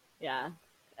 Yeah.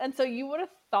 And so you would have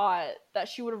thought that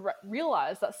she would have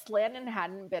realized that Slannon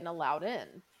hadn't been allowed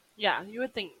in. Yeah, you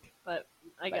would think, but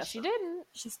I But guess she not. didn't.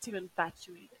 She's too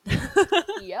infatuated.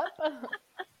 Yep.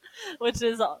 Which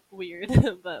is weird,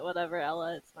 but whatever,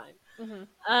 Ella, it's fine.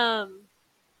 Mm-hmm.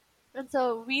 And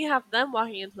so we have them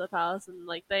walking into the palace, and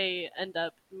like they end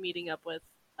up meeting up with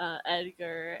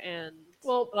Edgar and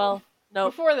no,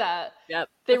 Before that, yep,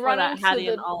 they before run that, into Hattie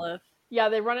the- and Olive. yeah,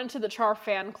 they run into the Char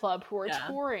fan club who are Yeah.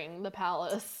 touring the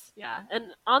palace. Yeah,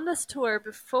 and on this tour,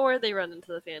 before they run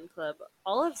into the fan club,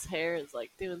 Olive's hair is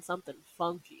like doing something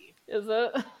funky. Is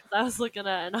it? I was looking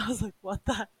at it and I was like, "What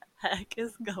the heck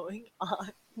is going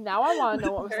on?" Now I want to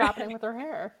know what was Her happening hair. with her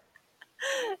hair.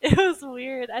 It was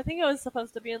weird. I think it was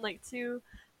supposed to be in like two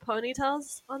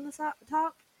ponytails on the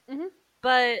top, Mhm.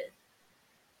 but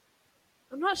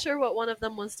I'm not sure what one of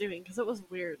them was doing because it was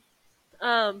weird.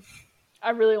 I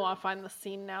really want to find the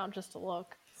scene now just to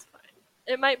look. It's fine.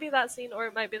 It might be that scene, or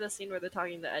it might be the scene where they're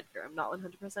talking to Edgar. I'm not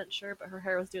 100% sure, but her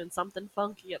hair was doing something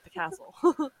funky at the castle.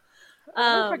 I wonder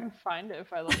if I can find it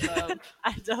if I look up.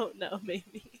 I don't know,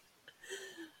 maybe.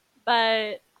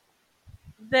 But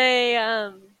they,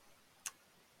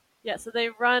 so they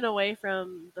run away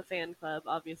from the fan club.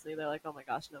 Obviously, they're like, "Oh my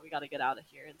gosh, no, we got to get out of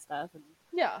here" and stuff. And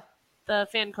Yeah. the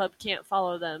fan club can't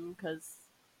follow them because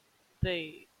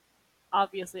they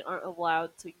obviously aren't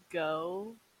allowed to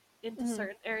go into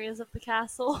certain areas of the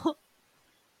castle.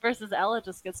 Versus Ella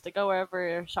just gets to go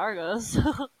wherever Char goes.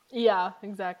 Yeah,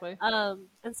 exactly. And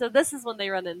so this is when they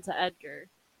run into Edgar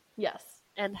Yes.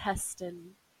 and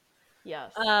Heston.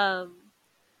 Yes.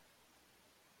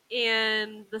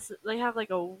 And they have like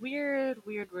a weird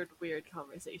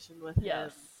conversation with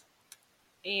yes.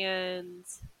 him. And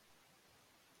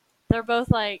they're both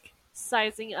like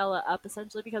sizing Ella up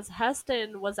essentially because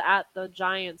Heston was at the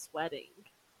Giants' wedding.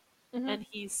 Mhm. And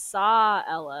he saw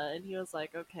Ella and he was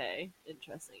like, "Okay,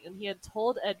 interesting." And he had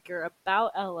told Edgar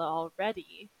about Ella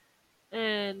already.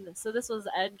 And so this was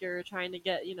Edgar trying to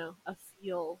get, a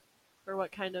feel for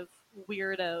what kind of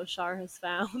weirdo Char has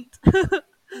found.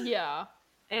 Yeah.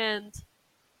 And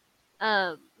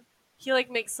he like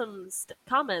makes some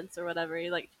comments or whatever. He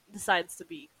like decides to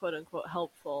be quote unquote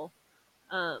helpful.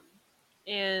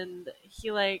 And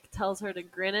he like tells her to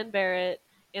grin and bear it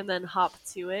and then hop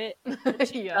to it. And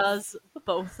she Yes. does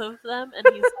both of them, and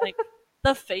he's like,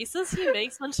 the faces he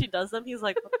makes when she does them, he's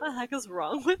like, "What the heck is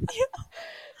wrong with you?"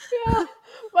 Yeah.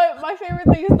 My favorite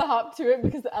thing is the hop to it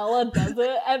because Ella does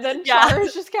it, and then Yeah. Char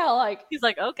is just kind of like, He's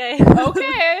like, "Okay,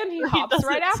 okay, and he He hops does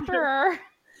right it after too. her.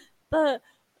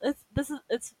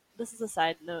 This is a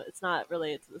side note. It's not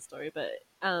related to the story, but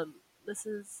this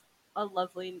is a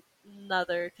lovely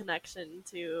another connection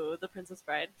to The Princess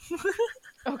Bride.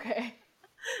 Okay.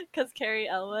 Because Cary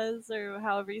Elwes, or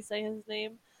however you say his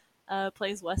name,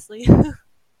 plays Wesley.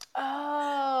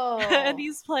 Oh. And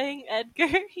he's playing Edgar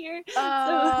here.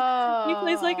 Oh. So he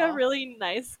plays like a really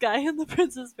nice guy in The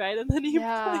Princess Bride, and then he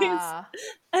plays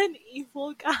an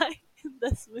evil guy in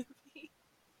this movie.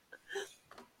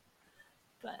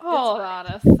 But Hold on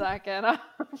a second.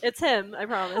 it's him, I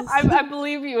promise. I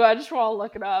believe you. I just want to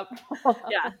look it up.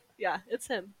 Yeah, it's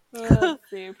him. Let's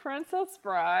see. Princess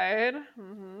Bride.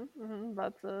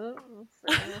 That's it.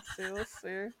 Let's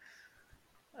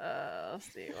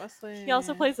see. Wesley. He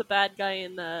also plays a bad guy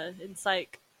in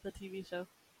Psych, the TV show.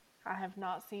 I have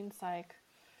not seen Psych.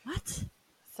 What?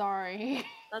 Sorry.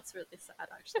 That's really sad,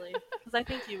 actually. Because I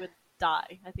think you would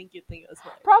die. I think you'd think it was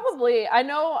hilarious. Probably.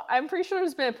 I'm pretty sure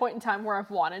there's been a point in time where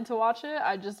I've wanted to watch it.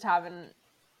 I just haven't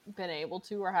been able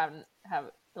to, or haven't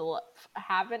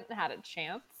had a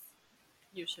chance.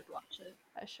 You should watch it.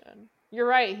 I should. You're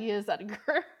right. He is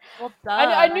Edgar. Well, duh.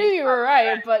 I knew you were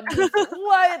right, but just,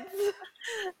 what?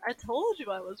 I told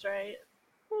you I was right.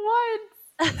 What?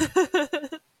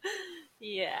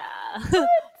 Yeah.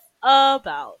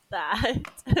 About that.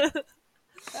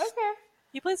 Okay.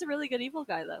 He plays a really good evil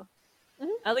guy, though. Mm-hmm.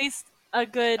 At least a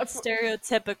good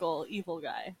stereotypical evil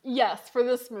guy. Yes, for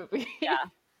this movie. Yeah.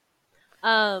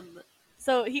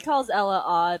 So he calls Ella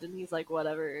odd, and he's like,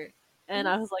 whatever. And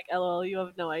I was like, LOL, you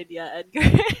have no idea,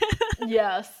 Edgar.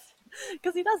 Yes.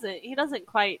 Because he doesn't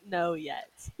quite know yet.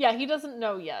 Yeah, he doesn't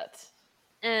know yet.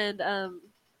 And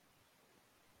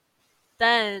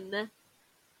then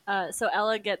so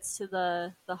Ella gets to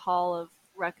the Hall of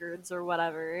Records or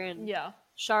whatever, and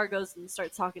Char goes and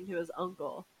starts talking to his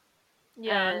uncle.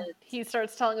 Yeah, and he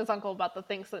starts telling his uncle about the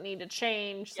things that need to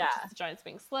change, such as the giants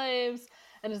being slaves,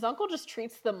 and his uncle just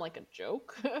treats them like a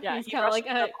joke. Yeah, he's he kind of like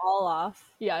them all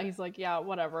off. Yeah, he's like, yeah,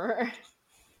 whatever.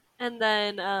 And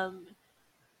then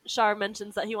Char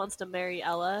mentions that he wants to marry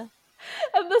Ella.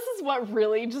 And this is what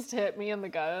really just hit me in the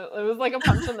gut. It was like a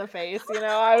punch in the face, you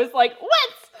know? I was like,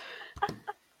 what?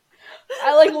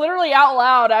 I like literally out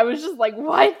loud, I was just like,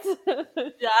 what?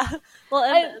 Yeah. Well,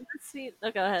 and this scene...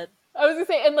 Oh, go ahead. I was gonna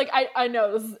say, and like, I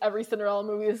know this is every Cinderella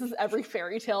movie, this is every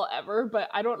fairy tale ever, but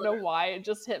I don't know why it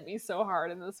just hit me so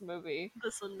hard in this movie.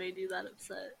 This one made you that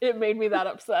upset. It made me that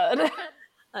upset.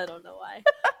 I don't know why.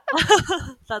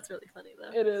 That's really funny,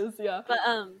 though. It is, yeah. But,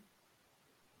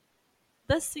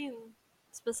 this scene,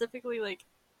 specifically, like,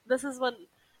 this is when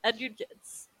Edgar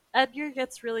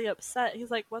gets really upset.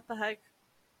 He's like, what the heck?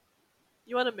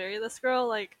 You want to marry this girl?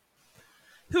 Like,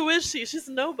 who is she? She's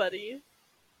nobody.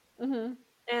 Mm-hmm.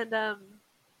 And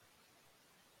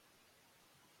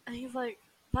he's like,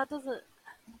 that doesn't...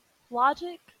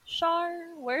 Logic, Char?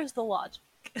 Where's the logic?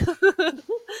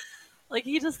 Like,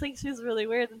 he just thinks she's really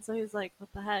weird, and so he's like,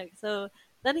 what the heck? So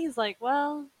then he's like,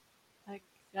 well, I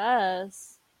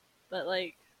guess. But,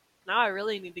 like, now I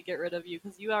really need to get rid of you,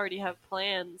 because you already have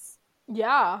plans.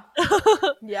 Yeah.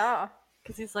 Yeah.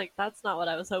 Because he's like, that's not what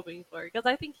I was hoping for. Because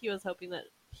I think he was hoping that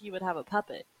he would have a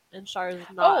puppet. And Char is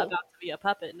not about to be a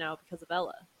puppet now because of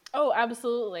Ella. Oh,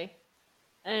 absolutely.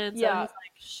 And so he's like,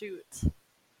 shoot,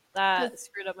 that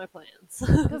screwed up my plans.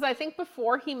 Because I think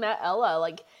before he met Ella,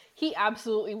 like, he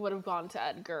absolutely would have gone to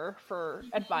Edgar for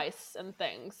advice and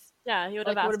things. Yeah, he would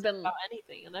have asked him about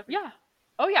anything and everything. Yeah.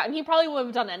 Oh, yeah, and he probably would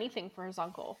have done anything for his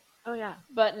uncle. Oh, yeah.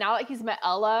 But now that he's met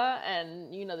Ella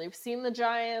and, you know, they've seen the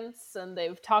giants and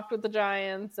they've talked with the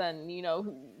giants and, you know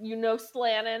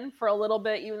Slannon for a little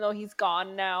bit, even though he's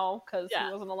gone now because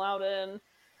he wasn't allowed in.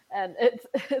 And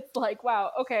it's like,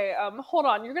 wow, okay, hold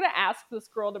on. You're going to ask this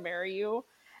girl to marry you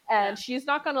and she's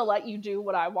not going to let you do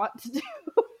what I want to do.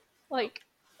 Like,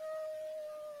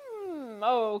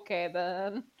 okay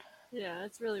then. Yeah,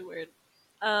 it's really weird.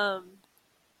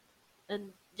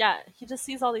 And yeah, he just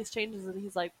sees all these changes and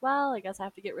he's like, well, I guess I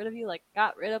have to get rid of you. Like,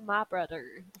 got rid of my brother.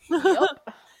 Yep.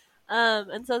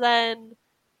 And so then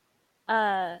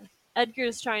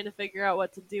Edgar's trying to figure out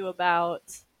what to do about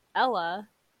Ella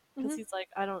because he's like,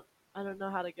 I don't know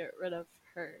how to get rid of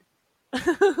her.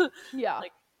 Yeah.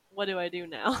 Like, what do I do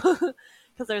now?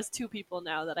 Because there's two people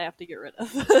now that I have to get rid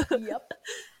of. Yep.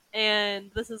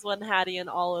 And this is when Hattie and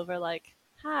Olive are like,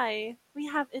 hi, we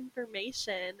have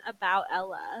information about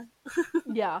Ella.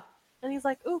 Yeah. And he's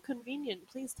like, ooh, convenient,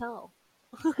 please tell.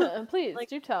 Please, like,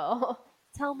 do tell.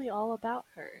 Tell me all about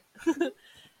her.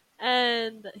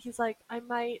 And he's like, I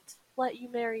might let you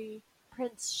marry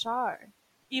Prince Char,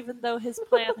 even though his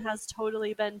plan has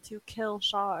totally been to kill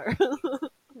Char.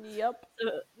 Yep.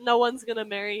 So no one's gonna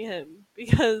marry him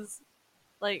because,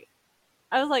 like,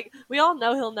 I was like, we all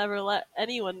know he'll never let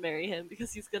anyone marry him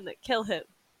because he's gonna kill him.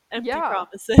 Empty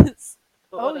promises.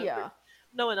 Oh, yeah.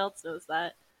 No one else knows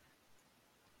that.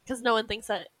 Because no one thinks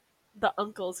that the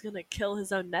uncle's gonna kill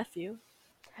his own nephew.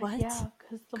 What? Yeah,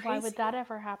 because why would that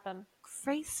ever happen?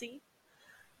 Tracy.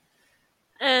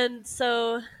 And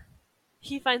so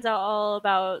he finds out all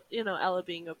about, Ella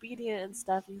being obedient and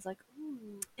stuff. And he's like,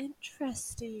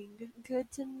 interesting.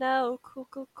 Good to know. Cool,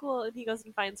 cool, cool. And he goes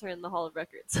and finds her in the Hall of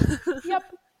Records.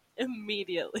 Yep.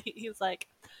 Immediately. He's like,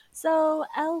 so,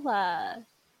 Ella,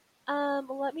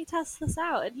 let me test this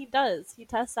out. And he does. He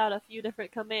tests out a few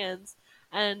different commands.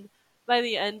 And by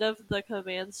the end of the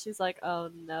commands, she's like,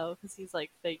 oh no, because he's like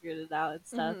figured it out and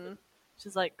stuff. Mhm. And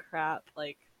she's like, crap,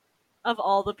 like, of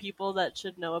all the people that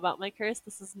should know about my curse,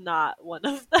 this is not one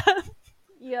of them.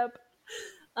 Yep.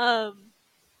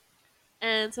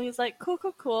 And so he's like, cool,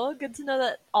 cool, cool. Good to know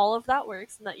that all of that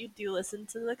works and that you do listen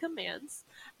to the commands.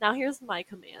 Now here's my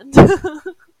command.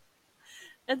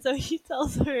 And so he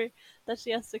tells her that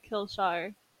she has to kill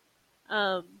Shar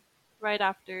right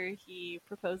after he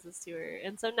proposes to her.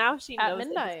 And so now she At knows that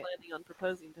midnight. he's planning on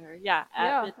proposing to her. Yeah,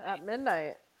 at midnight. At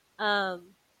midnight.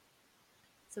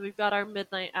 So we've got our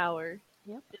midnight hour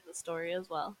Yep. in the story as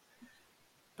well.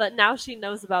 But now she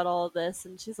knows about all of this,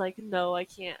 and she's like, no, I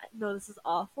can't. No, this is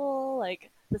awful.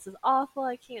 Like, this is awful.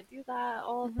 I can't do that.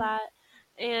 All of that.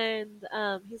 And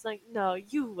he's like, no,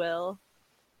 you will.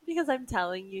 Because I'm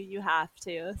telling you, you have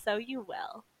to. So you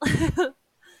will.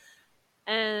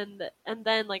 and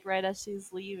then, like, right as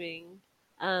she's leaving,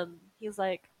 he's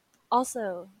like,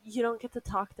 also, you don't get to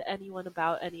talk to anyone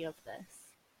about any of this.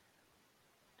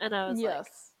 And I was like,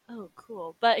 oh,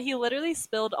 cool. But he literally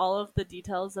spilled all of the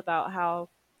details about how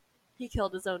he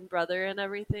killed his own brother and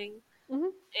everything.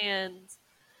 And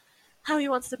how he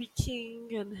wants to be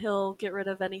king and he'll get rid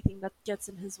of anything that gets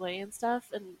in his way and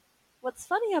stuff. And what's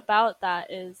funny about that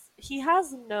is he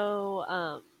has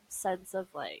no sense of,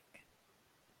 like,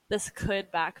 this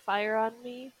could backfire on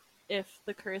me if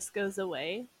the curse goes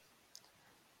away.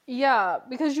 Yeah,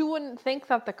 because you wouldn't think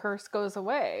that the curse goes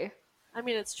away. I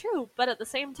mean, it's true, but at the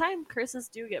same time, curses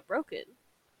do get broken.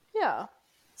 Yeah.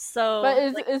 So, but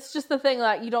it's just the thing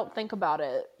that you don't think about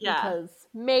it. Yeah. Because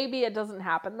maybe it doesn't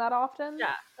happen that often.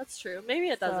 Yeah, that's true. Maybe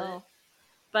it doesn't.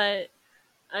 But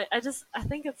I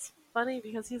think it's funny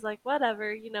because he's like,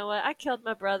 whatever, you know what? I killed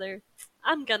my brother.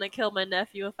 I'm gonna kill my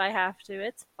nephew if I have to.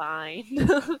 It's fine.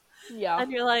 Yeah.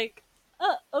 And you're like,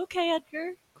 oh, okay,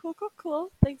 Edgar. Cool, cool,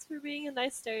 cool. Thanks for being a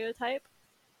nice stereotype.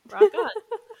 Rock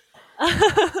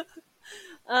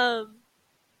on.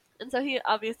 And so he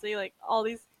obviously, like, all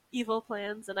these evil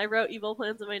plans, and I wrote evil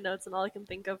plans in my notes, and all I can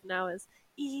think of now is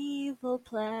evil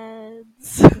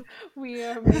plans. We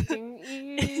are making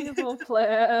evil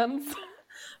plans.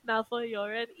 Malfoy,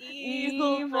 you're an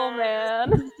evil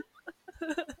man.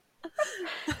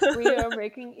 We are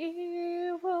making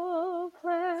evil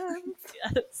plans.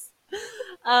 Yes.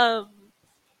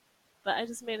 But I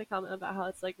just made a comment about how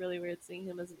it's, like, really weird seeing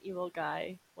him as an evil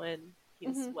guy when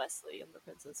he's Wesley in The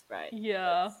Princess Bride.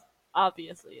 Yeah.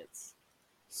 Obviously, it's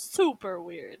super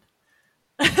weird.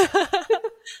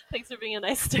 Thanks for being a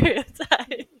nice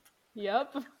stereotype.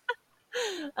 Yep.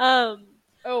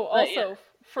 Also,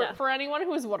 for anyone who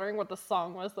was wondering what the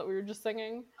song was that we were just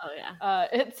singing,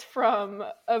 it's from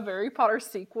a Harry Potter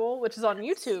sequel, which is on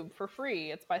YouTube for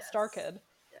free. It's by StarKid.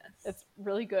 Yes. It's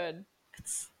really good.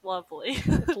 It's lovely.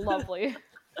 It's lovely.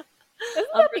 Isn't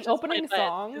that the opening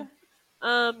song?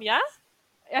 Yeah?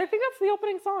 I think that's the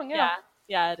opening song, yeah.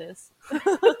 Yeah, it is.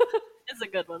 It's a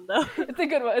good one, though. It's a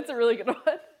good one. It's a really good one.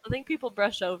 I think people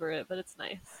brush over it, but it's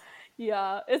nice.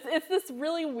 Yeah, it's this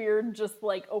really weird, just,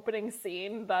 like, opening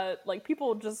scene that, like,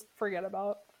 people just forget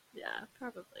about. Yeah,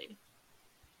 probably.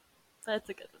 But it's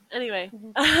a good one. Anyway.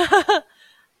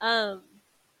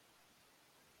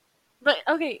 But,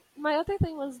 okay, my other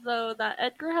thing was, though, that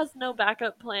Edgar has no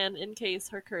backup plan in case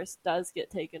her curse does get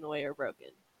taken away or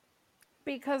broken.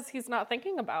 Because he's not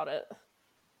thinking about it.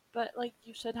 But, like,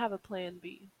 you should have a plan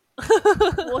B.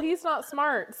 Well, he's not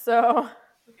smart, so...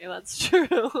 Okay, that's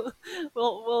true.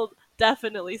 We'll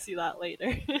definitely see that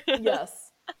later.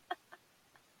 Yes.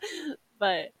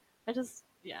 But,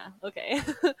 okay.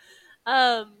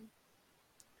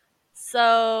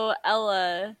 So,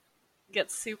 Ella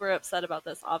gets super upset about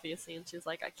this, obviously, and she's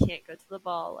like, I can't go to the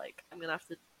ball, like, I'm gonna have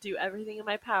to do everything in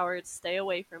my power to stay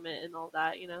away from it and all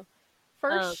that, you know?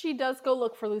 First, she does go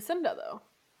look for Lucinda, though.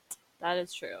 That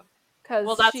is true.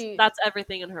 Well, that's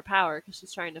everything in her power, because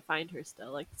she's trying to find her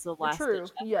still, like, it's the last True,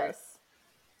 ditch effort. yes.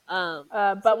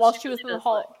 But so while she was in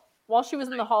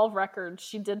the Hall of Records,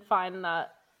 she did find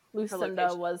that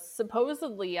Lucinda was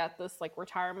supposedly at this, like,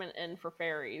 retirement inn for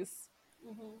fairies.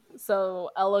 So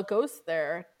Ella goes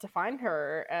there to find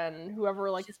her, and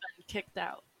whoever, like, she's been kicked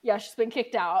out. Yeah, she's been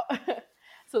kicked out.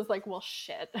 So it's like, well,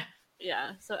 shit.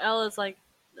 Yeah. So Ella's like,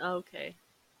 okay,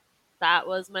 that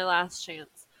was my last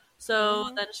chance. So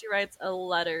then she writes a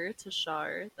letter to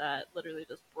Char that literally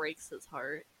just breaks his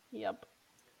heart. Yep.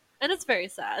 And it's very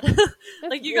sad.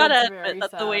 Like, you gotta admit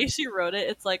that the way she wrote it,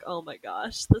 it's like, oh my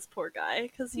gosh, this poor guy.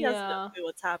 Because he has no clue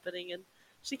what's happening, and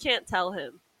she can't tell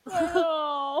him.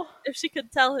 Oh. If she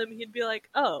could tell him, he'd be like,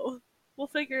 oh, we'll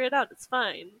figure it out, it's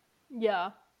fine. Yeah.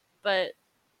 But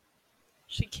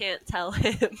she can't tell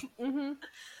him. Mm-hmm.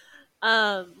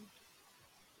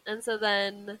 And so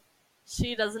then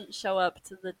she doesn't show up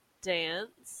to the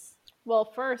dance. Well,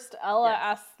 first, Ella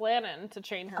asks Slannon to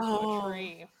chain her to a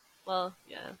tree. Well,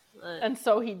 yeah. And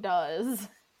so he does.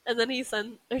 And then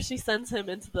she sends him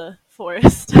into the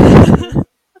forest. She's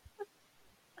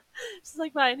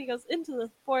like, bye, and he goes, into the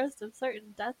forest of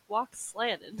certain death walks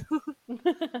Slannon.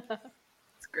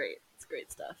 It's great. It's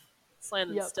great stuff.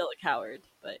 Slannon's still a coward,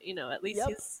 but, at least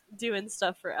he's doing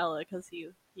stuff for Ella because he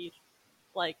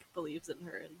believes in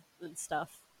her and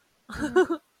stuff.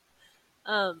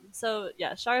 So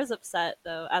yeah, Char's upset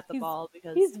though at the ball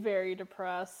because he's very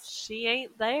depressed. She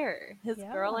ain't there. His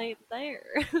girl ain't there.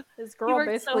 His girl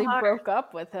basically broke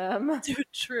up with him. Dude,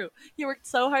 true. He worked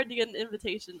so hard to get an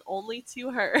invitation only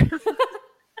to her.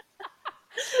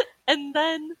 And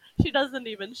then she doesn't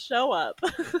even show up.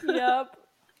 Yep.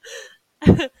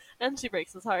 And she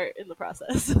breaks his heart in the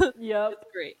process. Yep.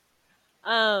 It's great.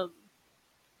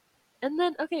 And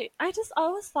then, okay, I just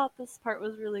always thought this part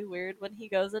was really weird when he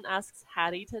goes and asks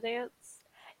Hattie to dance.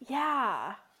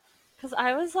 Yeah. Because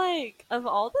I was like, of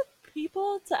all the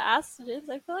people to ask to dance,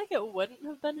 I feel like it wouldn't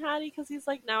have been Hattie, because he's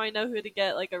like, now I know who to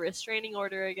get, like, a restraining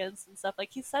order against and stuff. Like,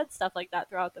 he said stuff like that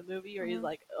throughout the movie, where he's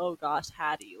like, oh gosh,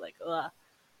 Hattie, like, ugh.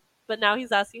 But now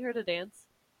he's asking her to dance.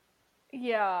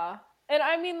 Yeah. And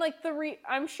I mean, like,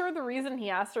 I'm sure the reason he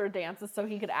asked her to dance is so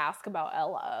he could ask about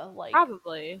Ella. Like,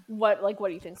 probably. What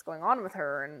he thinks going on with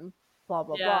her and blah,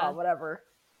 blah, blah, whatever.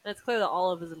 And it's clear that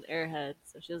Olive is an airhead,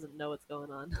 so she doesn't know what's going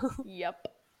on. Yep.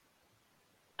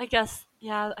 I guess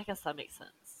that makes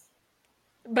sense.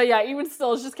 But yeah, even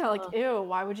still, it's just kind of like, ew,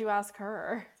 why would you ask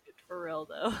her? For real,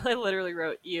 though. I literally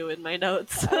wrote you in my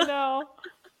notes. I know.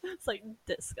 It's, like,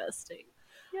 disgusting.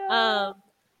 Yeah.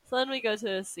 So then we go to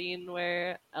a scene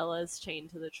where Ella's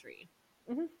chained to the tree.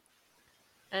 Mm-hmm.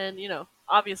 And,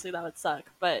 obviously that would suck,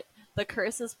 but the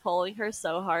curse is pulling her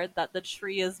so hard that the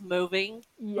tree is moving.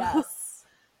 Yes.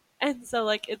 And so,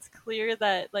 like, it's clear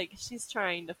that, like, she's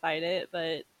trying to fight it,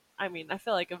 but, I mean, I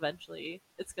feel like eventually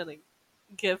it's gonna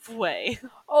give way.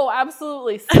 Oh,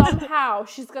 absolutely. Somehow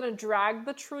she's gonna drag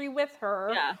the tree with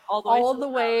her. Yeah, all the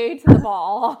way to the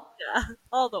ball. Yeah,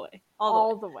 all the way.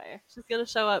 All the way. She's gonna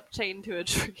show up chained to a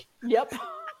tree. Yep.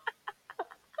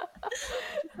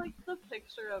 It's like the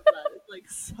picture of that is like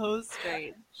so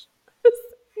strange.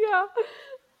 Yeah.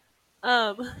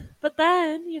 But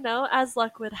then, as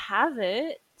luck would have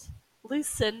it,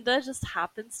 Lucinda just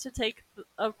happens to take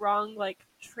a wrong, like,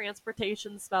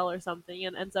 transportation spell or something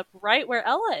and ends up right where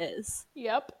Ella is.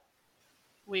 Yep.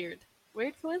 Weird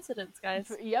coincidence,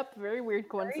 guys. Yep, very weird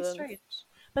coincidence. Very strange.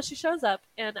 But she shows up,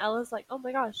 and Ella's like, oh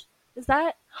my gosh,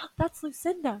 that's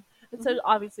Lucinda. And so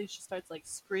obviously she starts, like,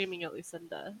 screaming at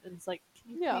Lucinda, and it's like,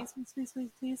 can you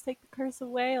please take the curse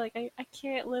away? Like, I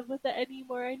can't live with it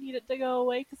anymore. I need it to go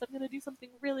away because I'm going to do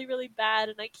something really, really bad,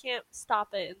 and I can't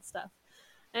stop it and stuff.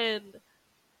 And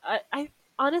I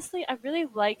honestly, I really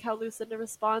like how Lucinda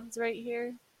responds right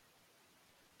here.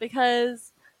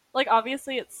 Because, like,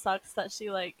 obviously it sucks that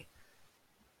she, like,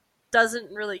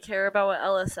 doesn't really care about what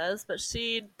Ella says, but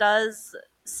she does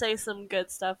say some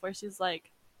good stuff where she's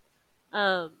like,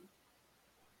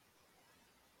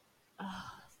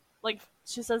 like,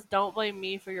 she says, don't blame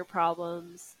me for your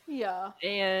problems. Yeah.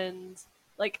 And,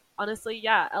 like, honestly,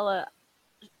 yeah, Ella,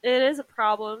 it is a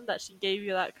problem that she gave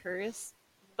you that curse,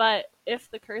 but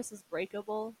if the curse is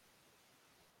breakable,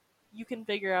 you can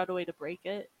figure out a way to break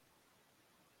it.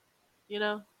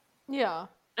 Yeah.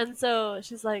 And so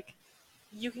she's like,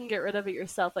 you can get rid of it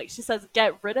yourself. Like, she says,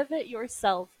 get rid of it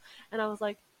yourself. And I was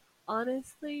like,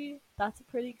 honestly, that's a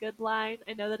pretty good line.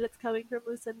 I know that it's coming from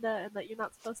Lucinda and that you're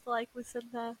not supposed to like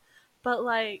Lucinda, but,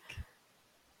 like,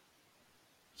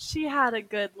 she had a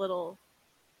good little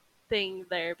thing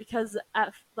there because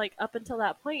up until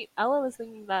that point, Ella was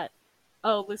thinking that,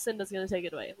 oh, Lucinda's going to take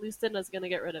it away. Lucinda's going to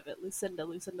get rid of it. Lucinda,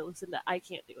 I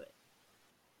can't do it.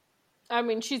 I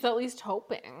mean, she's at least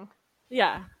hoping.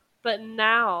 Yeah, but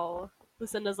now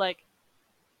Lucinda's like,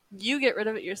 you get rid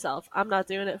of it yourself. I'm not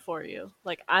doing it for you.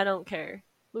 Like, I don't care.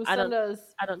 I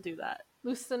don't do that.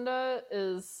 Lucinda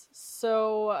is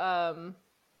so,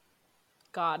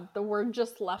 God, the word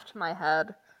just left my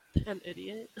head. An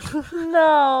idiot.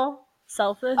 No.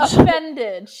 selfish.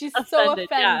 Offended. She's so Offended,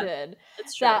 yeah. offended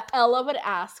It's true. that Ella would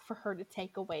ask for her to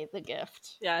take away the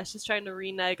gift. Yeah, she's trying to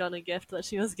renege on a gift that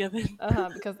she was given.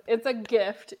 Because it's a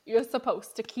gift. You're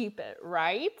supposed to keep it,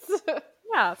 right?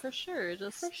 Yeah, for sure.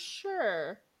 Just For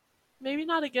sure. maybe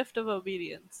not a gift of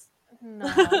obedience.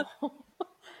 No.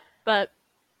 But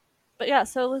yeah,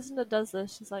 so Lucinda does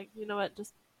this. She's like, you know what,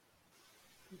 just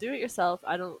do it yourself.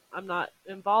 I'm not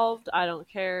involved. I don't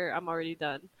care. I'm already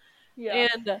done. Yeah.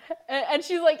 And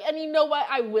she's like, and you know what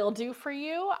I will do for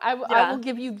you? I will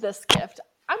give you this gift.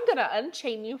 I'm gonna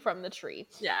unchain you from the tree.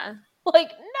 Yeah.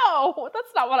 Like, no,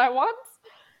 that's not what I want.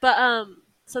 But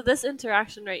so this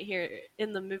interaction right here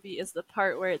in the movie is the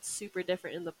part where it's super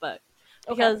different in the book.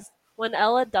 Because when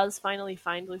Ella does finally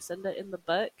find Lucinda in the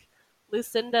book,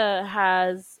 Lucinda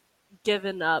has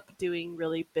given up doing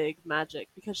really big magic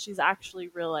because she's actually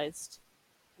realized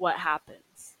what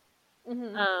happens.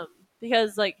 Mm-hmm.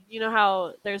 Because, like, you know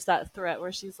how there's that threat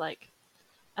where she's like,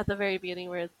 at the very beginning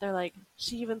where they're like,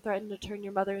 she even threatened to turn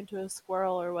your mother into a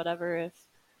squirrel or whatever if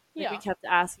we kept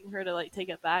asking her to, like, take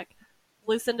it back.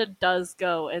 Lucinda does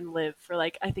go and live for,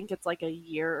 like, I think it's like a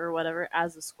year or whatever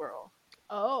as a squirrel.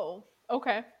 Oh,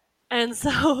 okay. And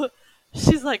so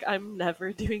she's like, I'm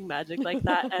never doing magic like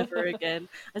that ever again.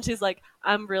 And she's like,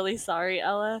 I'm really sorry,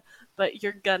 Ella, but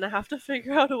you're gonna have to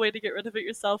figure out a way to get rid of it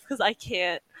yourself because I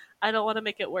can't. I don't want to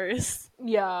make it worse.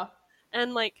 Yeah.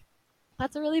 And, like,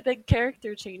 that's a really big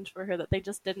character change for her that they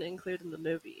just didn't include in the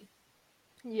movie.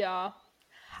 Yeah.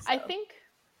 So. I think,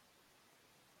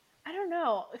 I don't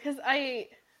know, because I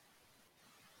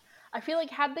feel like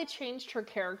had they changed her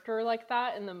character like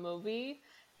that in the movie,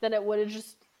 then it would have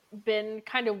just been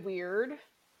kind of weird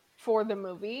for the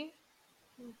movie.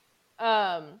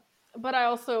 But I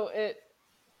also,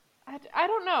 I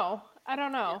don't know. I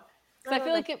don't know. Because I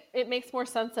feel like it makes more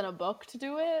sense in a book to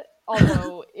do it,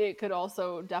 although it could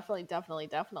also definitely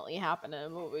happen in a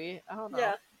movie. I don't know.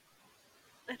 Yeah.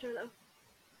 I don't know.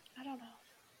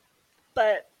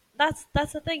 But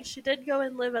that's the thing. She did go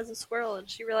and live as a squirrel, and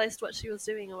she realized what she was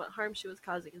doing and what harm she was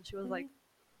causing, and she was like,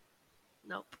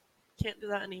 nope, can't do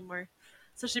that anymore.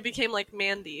 So she became like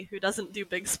Mandy, who doesn't do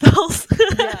big spells.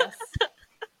 Yes.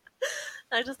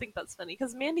 I just think that's funny,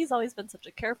 because Mandy's always been such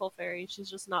a careful fairy. She's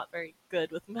just not very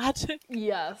good with magic.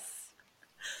 Yes.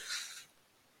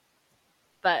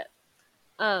 But,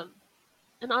 and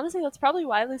honestly, that's probably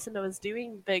why Lucinda was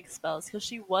doing big spells, because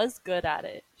she was good at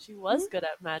it. She was good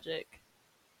at magic.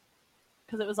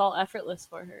 Because it was all effortless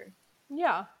for her.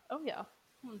 Yeah. Oh, yeah.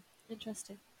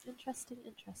 Interesting.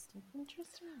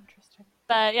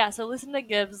 But yeah, so Lucinda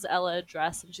gives Ella a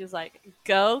dress, and she's like,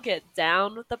 go get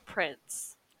down with the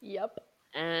prince. Yep.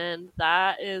 And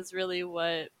that is really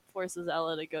what forces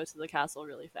Ella to go to the castle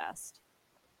really fast.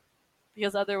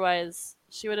 Because otherwise,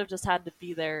 she would have just had to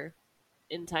be there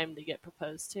in time to get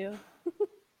proposed to.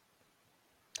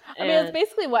 I mean, that's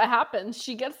basically what happens.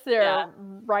 She gets there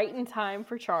right in time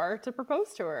for Char to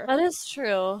propose to her. That is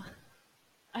true.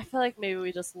 I feel like maybe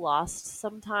we just lost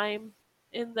some time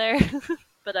in there,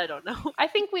 but I don't know. I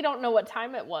think we don't know what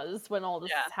time it was when all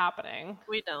this is happening.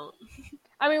 We don't.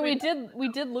 I mean, we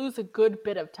did lose a good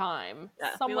bit of time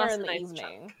somewhere in the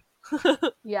evening.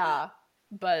 Yeah,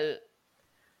 but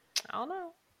I don't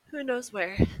know. Who knows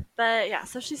where. But yeah,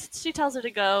 so she tells her to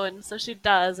go, and so she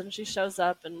does, and she shows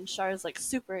up, and Char's like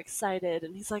super excited,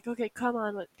 and he's like, okay, come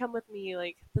on, come with me,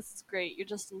 like, this is great, you're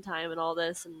just in time and all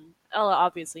this, and Ella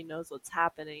obviously knows what's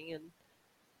happening, and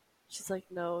she's like,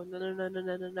 no,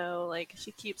 like,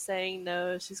 she keeps saying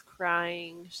no, she's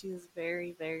crying, she's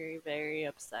very, very, very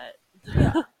upset.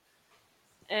 Yeah.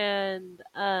 And,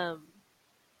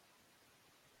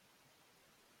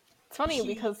 it's funny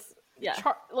because, yeah.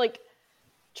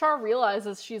 Char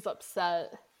realizes she's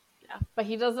upset, but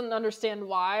he doesn't understand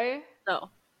why. No.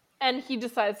 And he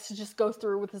decides to just go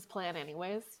through with his plan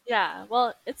anyways. Yeah,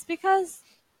 well, it's because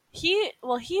he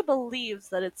believes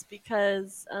that it's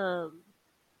because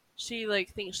she, like,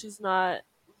 thinks she's not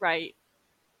right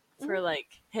for, like,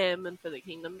 him and for the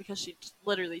kingdom, because she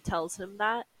literally tells him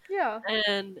that. Yeah.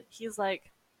 And he's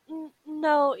like,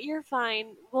 no, you're fine.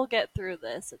 We'll get through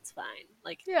this. It's fine.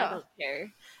 Like, I don't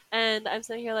care. And I'm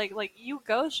sitting here like, you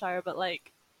go, Char, but,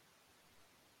 like,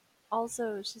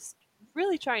 also, she's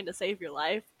really trying to save your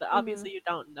life, but obviously you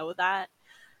don't know that.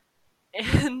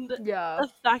 And the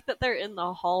fact that they're in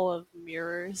the Hall of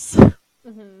Mirrors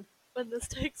when this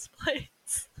takes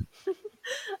place,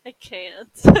 I can't.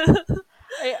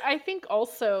 I think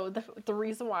also the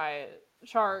reason why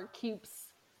Char keeps,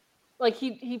 like,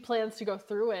 he plans to go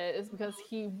through it is because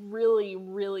he really,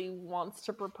 really wants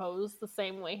to propose the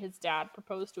same way his dad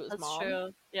proposed to his mom. That's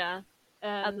true, yeah.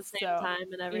 And at the same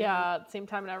time and everything. Yeah, at the same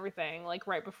time and everything, like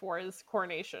right before his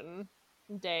coronation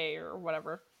day or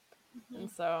whatever. And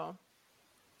so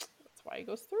that's why he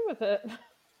goes through with it.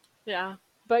 Yeah.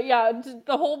 But yeah,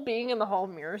 the whole being in the Hall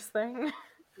of Mirrors thing.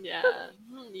 Yeah.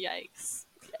 Yikes.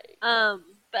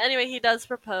 But anyway, he does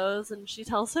propose, and she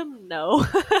tells him no.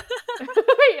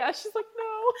 Yeah, she's like,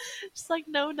 no. She's like,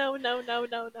 no, No,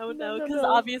 because no.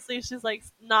 obviously she's like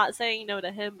not saying no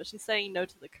to him, but she's saying no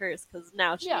to the curse, because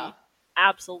now she Yeah.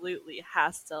 absolutely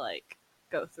has to like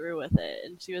go through with it,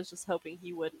 and she was just hoping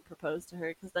he wouldn't propose to her,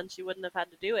 because then she wouldn't have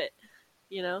had to do it,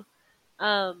 you know.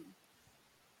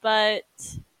 But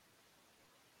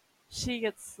she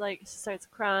gets like, she starts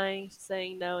crying, she's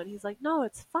saying no, and he's like, no,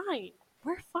 it's fine,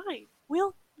 we're fine,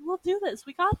 we'll do this,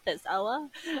 we got this, Ella.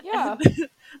 Yeah. And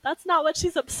that's not what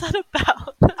she's upset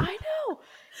about. I know.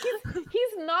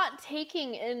 He's not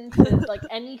taking into like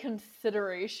any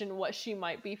consideration what she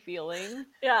might be feeling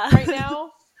Yeah. right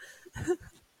now.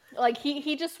 Like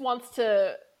he just wants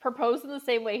to propose in the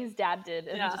same way his dad did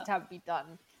and Yeah. just have it be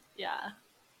done. Yeah.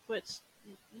 Which,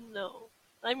 no.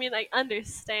 I mean, I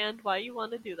understand why you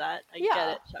want to do that. I Yeah, get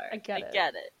it, Char. I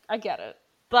get it. I I get it.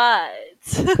 But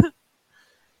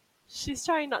she's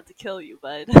trying not to kill you,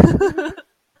 bud.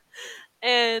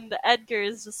 And Edgar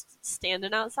is just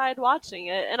standing outside watching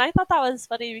it. And I thought that was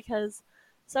funny because,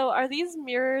 so are these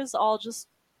mirrors all just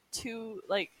two,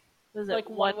 like, was it Like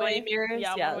one-way one-way? mirrors?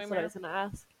 Yeah, Yeah, one-way that's what I mirror. was going to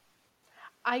ask.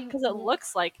 I Because it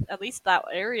looks like at least that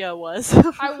area was.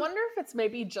 I wonder if it's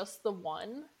maybe just the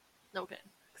one. Okay.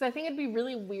 Because I think it'd be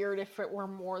really weird if it were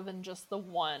more than just the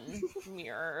one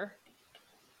mirror.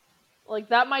 Like,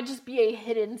 that might just be a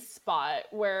hidden spot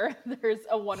where there's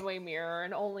a one-way mirror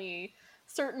and only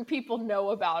certain people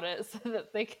know about it so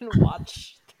that they can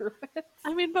watch through it.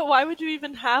 I mean, but why would you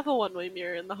even have a one-way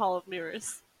mirror in the Hall of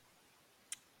Mirrors?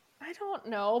 I don't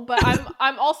know, but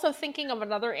I'm also thinking of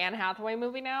another Anne Hathaway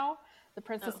movie now, The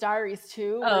Princess Diaries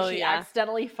 2, where Oh, she yeah.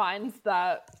 accidentally finds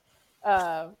that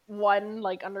one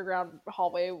like underground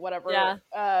hallway, whatever.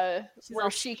 Yeah. She's where all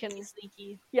she can,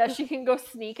 sneaky. yeah, she can go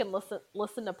sneak and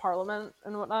listen to Parliament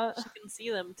and whatnot. She can see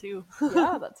them too.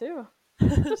 Yeah, that too. She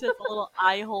has the little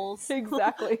eye holes.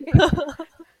 Exactly.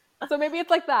 So maybe it's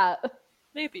like that.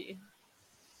 Maybe.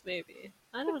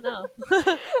 I don't know.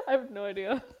 I have no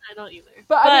idea. I don't either.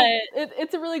 But I mean,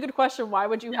 it's a really good question. Why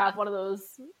would you have one of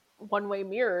those one-way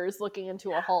mirrors looking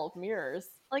into a hall of mirrors?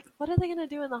 Like, what are they gonna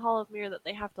do in the Hall of Mirror that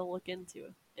they have to look into?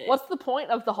 What's the point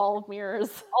of the hall of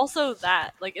mirrors? Also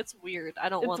that, like, it's weird. I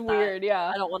don't It's want that. weird, yeah.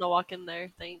 I don't want to walk in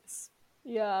there. Thanks.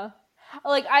 Yeah.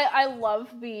 Like, I love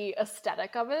the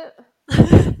aesthetic of it.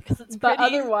 Because it's But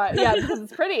pretty. otherwise, yeah, because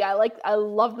it's pretty. I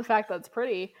love the fact that it's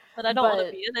pretty. But I don't want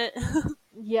to be in it.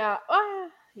 Yeah.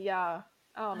 Yeah.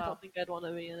 I don't I know. don't think I'd want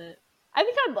to be in it. I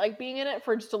think I'd like being in it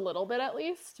for just a little bit at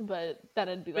least, but then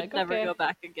it'd be We'd like, never okay, go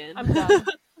back again. I'm done.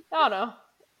 I don't know.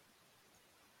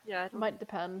 Yeah, I It don't. might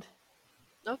depend.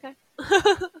 Okay.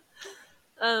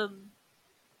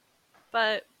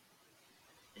 But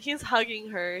he's hugging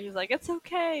her. He's like, "It's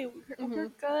okay. We're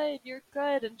good. You're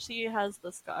good." And she has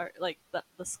the scar, like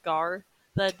the scar,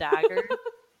 the dagger.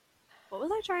 What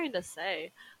was I trying to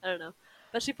say? I don't know.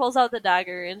 But she pulls out the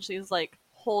dagger and she's like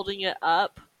holding it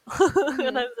up.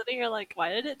 And I'm sitting here like, why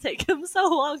did it take him so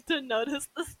long to notice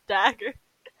this dagger?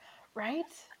 Right?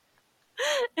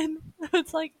 And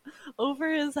it's like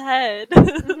over his head.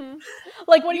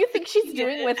 Like, what do you think she's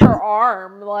doing with her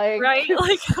arm? Like, Right?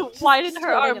 Like, why did just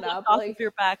her holding arm it lift up, off like- of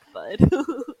your back, bud?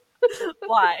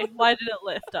 Why? Why did it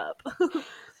lift up?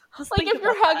 Just like think if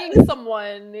you're about that. hugging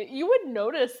someone, you would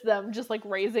notice them just like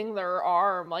raising their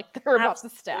arm, like they're about to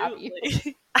stab you.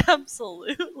 Absolutely.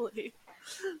 Absolutely.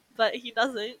 But he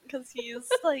doesn't, because he's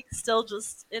like still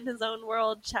just in his own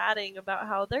world chatting about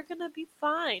how they're gonna be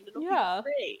fine. It'll Yeah.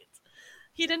 be great.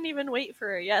 He didn't even wait for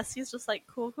her. Yes, he's just like,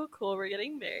 cool, we're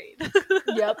getting married.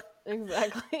 Yep,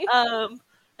 exactly. And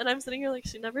I'm sitting here like,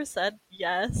 she never said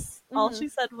yes. All she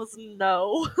said was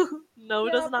no. No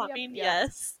does Yep, not yep, mean yep.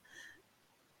 yes.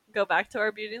 Go back to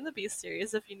our Beauty and the Beast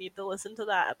series if you need to listen to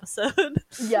that episode.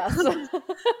 Yes.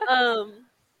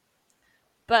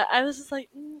 But I was just like,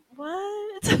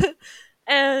 what?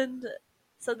 And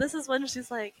so this is when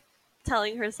she's like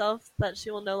telling herself that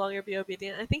she will no longer be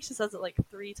obedient. I think she says it like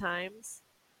 3 times.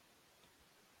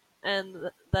 And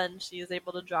then she is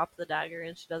able to drop the dagger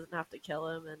and she doesn't have to kill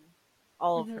him, and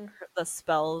all of the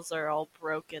spells are all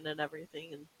broken and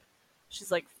everything, and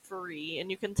she's like free,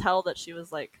 and you can tell that she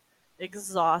was like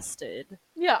exhausted.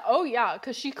 Yeah, oh yeah,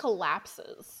 because she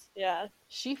collapses. Yeah.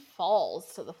 She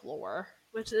falls to the floor.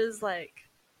 Which is like,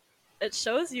 it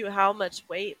shows you how much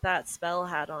weight that spell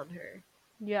had on her.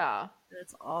 Yeah. And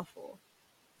it's awful.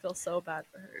 feel so bad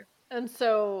for her. And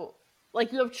so,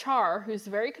 like, you have Char, who's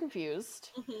very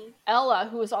confused. Mm-hmm. Ella,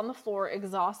 who is on the floor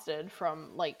exhausted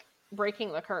from, like,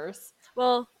 breaking the curse.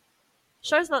 Well,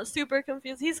 Char's not super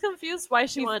confused. He's confused why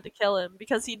she wanted to kill him,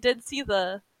 because he did see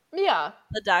the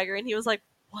dagger, and he was like,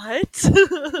 what?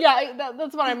 Yeah,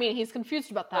 that's what I mean. He's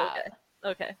confused about that.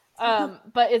 Okay.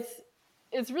 But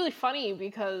it's really funny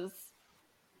because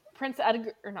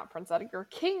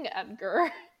King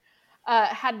Edgar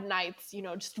had knights, you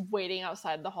know, just waiting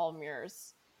outside the Hall of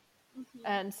Mirrors. Mm-hmm.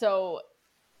 And so,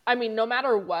 I mean, no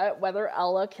matter what, whether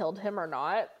Ella killed him or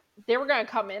not, they were going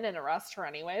to come in and arrest her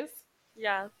anyways.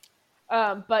 Yeah.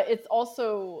 But it's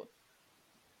also,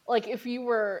 like, if you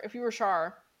were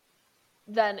Char,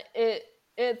 then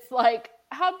it's like,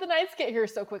 how'd the knights get here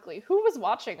so quickly? Who was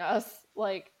watching us?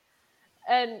 Like,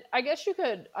 and I guess you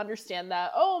could understand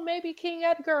that. Oh, maybe King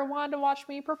Edgar wanted to watch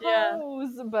me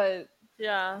propose, but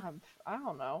yeah, I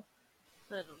don't know.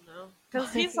 I don't know,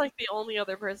 because he's like the only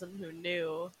other person who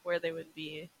knew where they would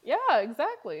be. Yeah,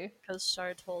 exactly. Because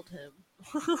Char told him.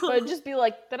 But it'd just be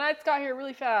like, the knights got here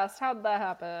really fast. How did that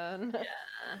happen?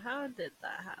 Yeah, how did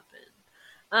that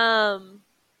happen?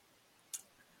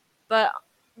 But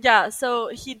yeah, so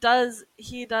he does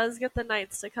get the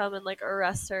knights to come and like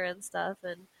arrest her and stuff,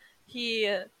 and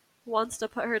he wants to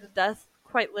put her to death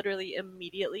quite literally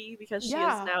immediately, because she is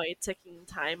now a ticking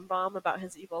time bomb about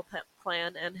his evil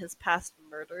plan and his past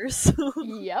murders.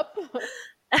 Yep.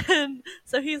 And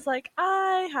so he's like,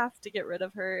 I have to get rid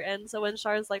of her. And so when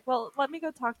Char's like, well, let me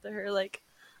go talk to her, like,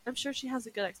 I'm sure she has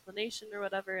a good explanation or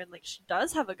whatever, and like she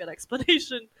does have a good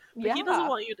explanation, but he doesn't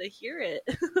want you to hear it.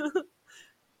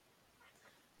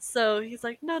 So he's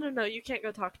like, no, you can't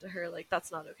go talk to her, like, that's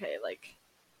not okay, like,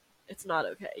 it's not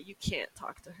okay. You can't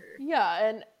talk to her.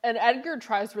 Yeah, and Edgar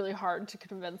tries really hard to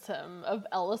convince him of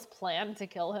Ella's plan to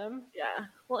kill him. Yeah.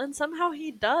 Well, and somehow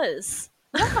he does.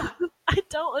 I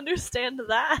don't understand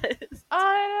that.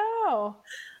 I know.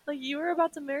 Like, you were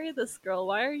about to marry this girl.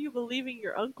 Why are you believing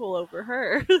your uncle over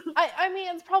her? I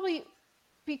mean, it's probably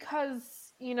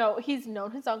because, you know, he's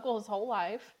known his uncle his whole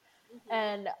life. Mm-hmm.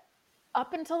 And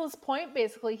up until this point,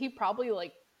 basically, he probably,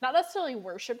 like, not necessarily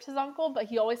worshipped his uncle, but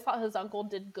he always thought his uncle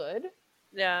did good.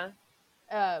 Yeah.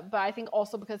 But I think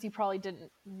also because he probably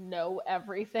didn't know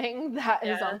everything that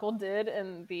his uncle did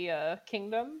in the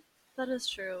kingdom. That is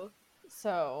true.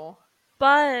 So.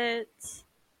 But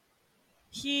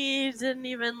he didn't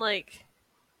even, like,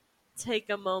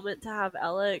 take a moment to have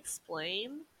Ella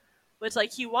explain, which,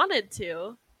 like, he wanted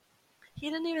to. He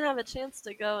didn't even have a chance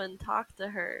to go and talk to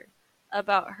her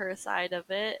about her side of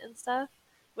it and stuff.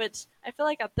 Which I feel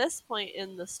like at this point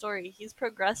in the story, he's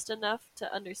progressed enough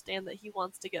to understand that he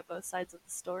wants to get both sides of the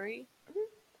story.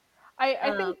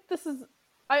 I think this is...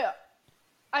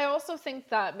 I also think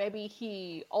that maybe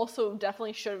he also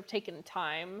definitely should have taken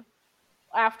time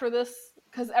after this,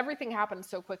 because everything happened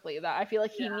so quickly that I feel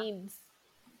like he needs,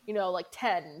 you know, like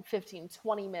 10, 15,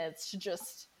 20 minutes to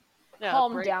just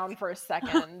calm down for a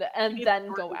second and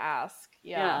then go ask.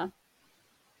 Yeah.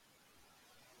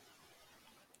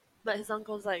 But his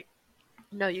uncle's like,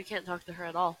 no, you can't talk to her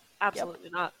at all.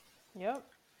 Absolutely not. Yep.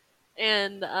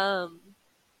 And,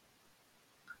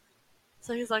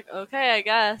 so he's like, okay, I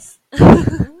guess.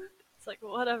 It's like,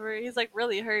 whatever. He's like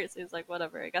really hurt, so he's like,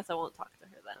 whatever, I guess I won't talk to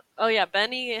her then. Oh yeah,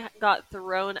 Benny got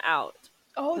thrown out.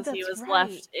 Oh, that's right. Because he was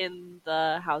left in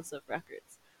the House of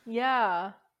Records.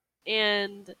 Yeah.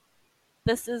 And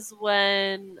this is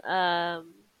when,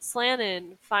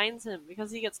 Slannon finds him,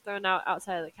 because he gets thrown out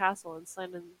outside of the castle, and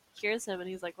Slannon hears him, and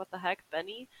he's like, what the heck,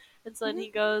 Benny? And so then he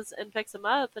goes and picks him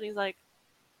up, and he's like,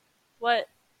 what?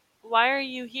 Why are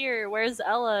you here? Where's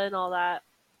Ella and all that?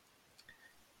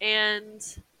 And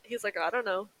he's like, I don't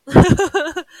know.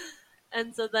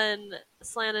 And so then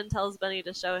Slannon tells Benny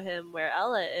to show him where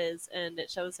Ella is, and it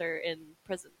shows her in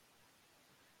prison.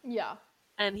 Yeah.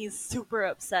 And he's super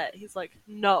upset. He's like,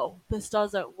 no, this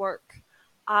doesn't work.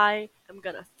 I am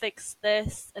gonna fix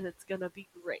this, and it's gonna be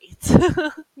great.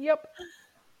 Yep.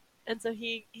 And so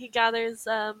he gathers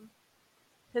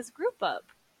his group up.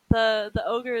 The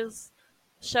ogres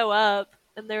show up,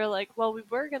 and they're like, well, we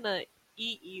were gonna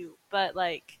eat you, but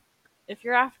like, if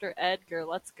you're after Edgar,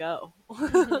 let's go.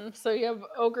 Mm-hmm. So you have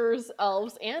ogres,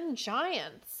 elves, and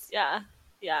giants. Yeah.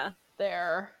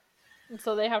 There. And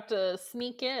so they have to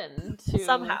sneak in to...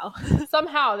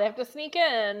 Somehow they have to sneak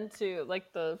in to,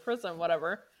 like, the prison,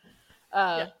 whatever.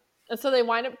 And so they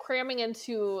wind up cramming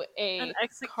into an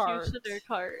executioner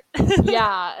cart.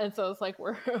 Yeah, and so it's like,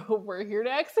 we're here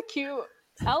to execute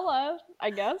Ella, I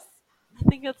guess. I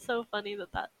think it's so funny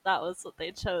that was what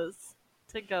they chose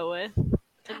to go with.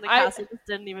 And the castle just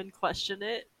didn't even question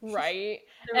it. Right.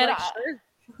 They were like,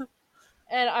 sure.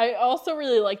 And I also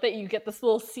really like that you get this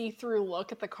little see-through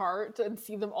look at the cart and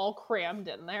see them all crammed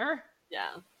in there. Yeah.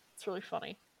 It's really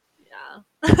funny. Yeah.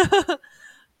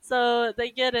 So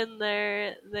they get in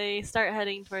there, they start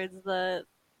heading towards the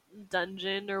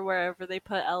dungeon or wherever they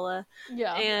put Ella.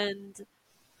 Yeah. And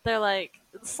they're like,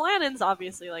 Slannon's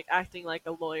obviously like acting like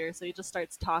a lawyer, so he just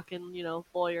starts talking,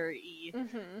 lawyer-y.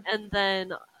 Mm-hmm. And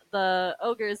then the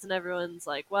ogres and everyone's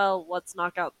like, well, let's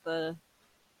knock out the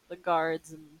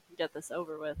guards and get this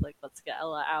over with. Like, let's get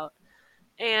Ella out.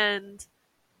 And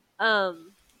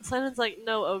Slannon's like,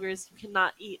 no, ogres, you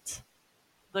cannot eat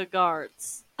the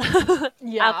guards.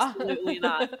 Yeah. Absolutely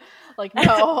not. Like,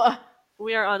 no.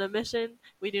 We are on a mission.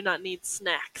 We do not need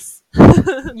snacks.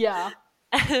 Yeah.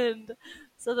 And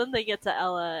so then they get to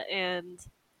Ella and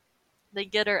they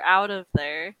get her out of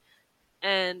there.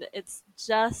 And it's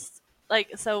just like,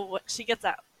 so what, she gets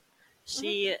out.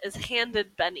 She is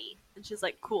handed Benny. And she's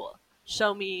like, cool,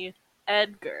 show me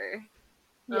Edgar.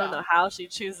 Yeah. I don't know how she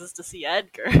chooses to see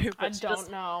Edgar. But I she don't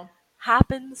just know.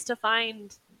 happens to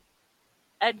find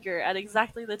Edgar at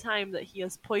exactly the time that he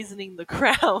is poisoning the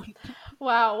crown.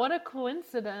 Wow, what a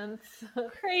coincidence.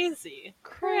 Crazy.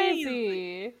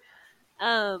 Crazy.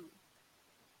 And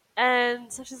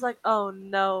so she's like, oh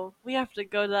no, we have to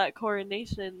go to that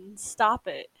coronation and stop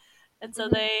it. And so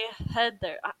they head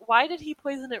there. Why did he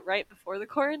poison it right before the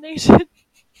coronation?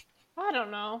 I don't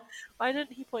know. Why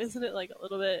didn't he poison it like a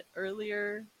little bit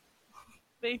earlier?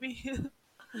 Maybe.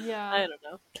 Yeah. I don't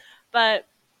know. But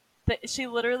she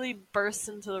literally bursts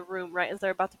into the room right as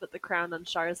they're about to put the crown on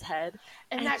Char's head.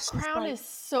 And that she's crown like, is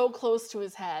so close to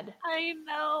his head. I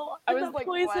know. I And was the like,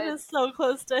 poison what? is so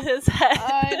close to his head.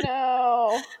 I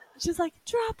know. She's like,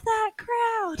 drop that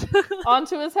crown.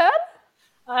 Onto his head?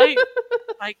 I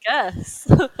guess.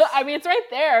 I mean, it's right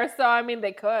there, so I mean,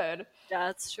 they could. Yeah,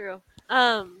 that's true.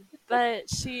 But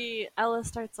Ella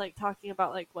starts like talking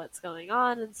about like what's going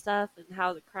on and stuff and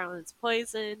how the crown is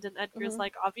poisoned, and Edgar's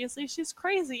like, obviously she's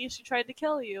crazy. She tried to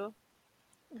kill you.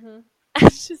 And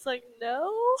she's like,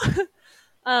 no.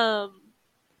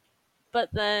 But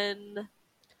then,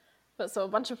 so a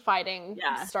bunch of fighting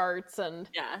starts, and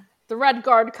the Red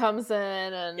Guard comes in,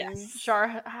 and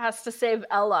Char has to save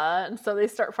Ella, and so they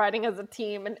start fighting as a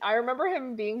team. And I remember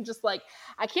him being just like,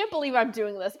 I can't believe I'm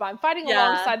doing this, but I'm fighting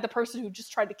alongside the person who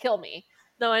just tried to kill me.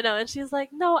 No, I know. And she's like,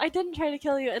 no, I didn't try to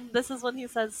kill you. And this is when he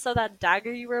says, so that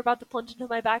dagger you were about to plunge into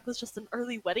my back was just an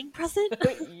early wedding present?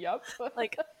 Yep.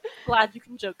 Like, glad you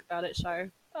can joke about it,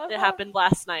 Char. It happened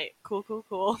last night.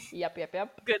 Cool. Yep.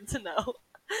 Good to know.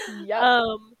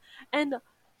 Yep. And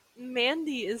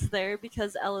Mandy is there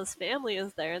because Ella's family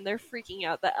is there, and they're freaking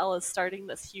out that Ella's starting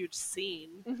this huge scene.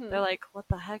 They're like, what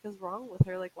the heck is wrong with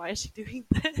her? Like, why is she doing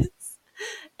this?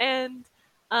 And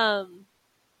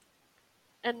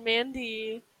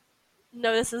Mandy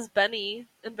notices Benny,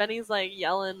 and Benny's like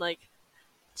yelling like,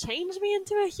 change me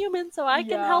into a human so I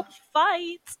can help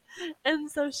fight.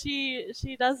 And so she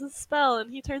does a spell,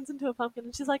 and he turns into a pumpkin,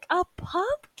 and she's like, a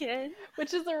pumpkin?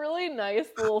 Which is a really nice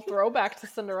little throwback to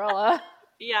Cinderella.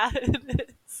 Yeah,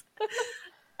 it is.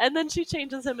 And then she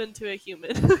changes him into a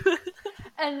human.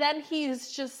 And then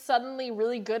he's just suddenly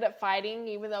really good at fighting,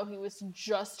 even though he was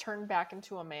just turned back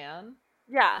into a man.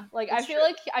 Yeah. Like I feel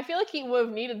like he would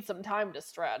have needed some time to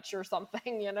stretch or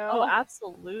something, you know? Oh,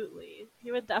 absolutely.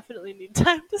 He would definitely need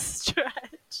time to stretch.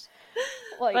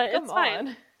 Like, but come it's on.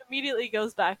 fine. Immediately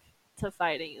goes back to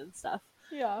fighting and stuff.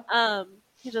 Yeah.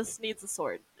 He just needs a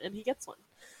sword, and he gets one.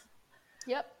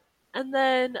 Yep. And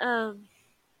then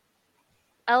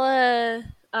Ella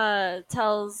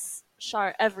tells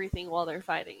Char everything while they're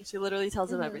fighting. She literally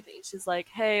tells him everything. She's like,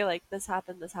 hey, like, this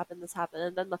happened.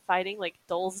 And then the fighting, like,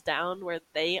 dulls down where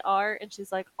they are. And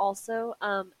she's like, also,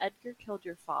 Edgar killed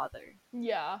your father.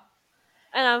 Yeah.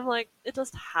 And I'm like, it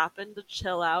just happened to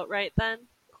chill out right then?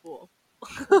 Cool.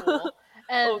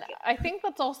 And Okay. I think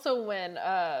that's also when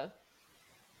the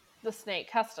snake,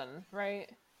 Heston, right?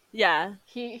 Yeah.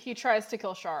 He tries to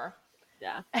kill Char.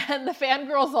 Yeah. And the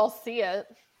fangirls all see it.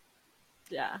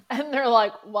 Yeah. And they're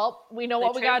like, well, we know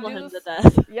what we gotta do. Him to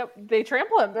death. Yep, they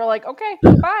trample him. They're like, okay,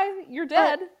 bye, you're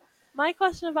dead. My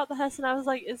question about the Heston, I was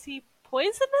like, is he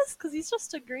poisonous? Because he's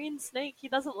just a green snake. He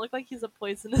doesn't look like he's a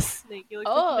poisonous snake. He looks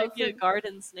like he might be a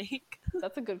garden snake.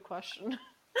 That's a good question.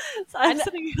 So I'm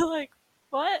sitting here like,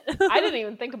 what? I didn't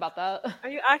even think about that. Are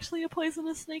you actually a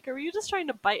poisonous snake, or were you just trying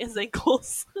to bite his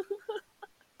ankles?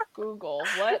 Google,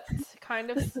 what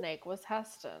kind of snake was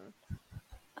Heston?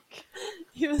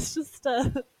 He was just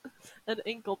an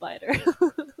ankle biter.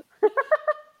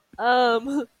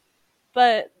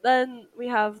 But then we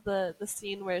have the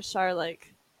scene where Char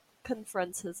like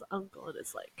confronts his uncle and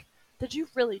is like, "Did you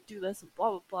really do this?" and blah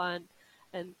blah blah.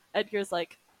 And Edgar's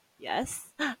like, yes,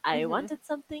 I wanted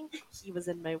something. He was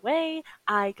in my way.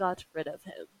 I got rid of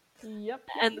him. Yep.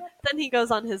 And then he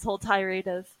goes on his whole tirade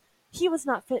of, he was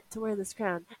not fit to wear this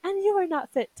crown, and you are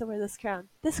not fit to wear this crown.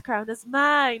 This crown is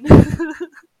mine.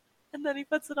 And then he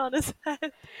puts it on his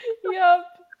head. Yep.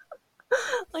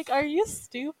 Like, are you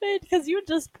stupid? Because you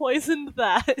just poisoned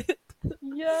that.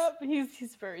 Yep.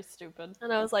 He's very stupid.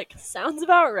 And I was like, sounds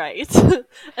about right.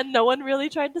 And no one really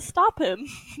tried to stop him.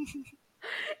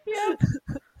 Yep.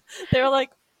 They were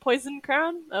like, poison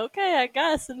crown? Okay, I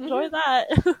guess. Enjoy that.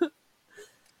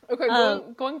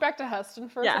 Okay, going back to Heston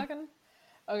for a second.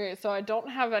 Okay, so I don't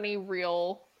have any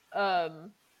real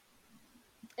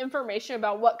information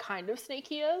about what kind of snake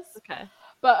he is. Okay.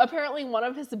 But apparently one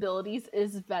of his abilities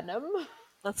is venom.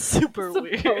 That's super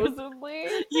weird. Supposedly.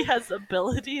 He has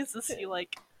abilities? Is he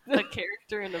like a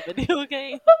character in a video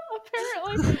game?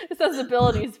 Apparently. It says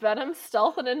abilities, venom,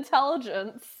 stealth, and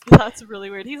intelligence. That's really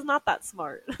weird. He's not that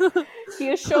smart. He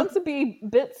is shown to be a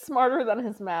bit smarter than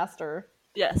his master.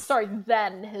 Yes. Sorry,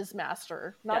 than his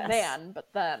master. Not than, but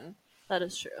then. That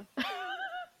is true.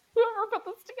 Whoever put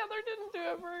this together didn't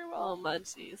do it very well. Oh my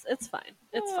jeez. It's fine.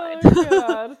 It's fine.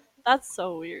 God. That's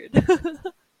so weird.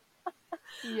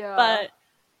 Yeah.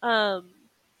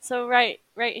 But so right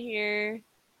here,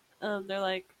 they're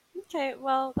like, okay,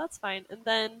 well, that's fine. And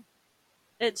then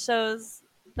it shows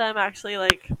them actually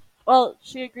like, well,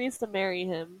 she agrees to marry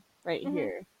him right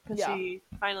here. Because she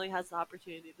finally has the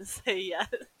opportunity to say yes.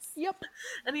 Yep.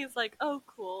 And he's like, oh,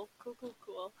 cool.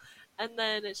 And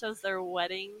then it shows their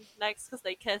wedding next because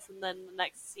they kiss, and then the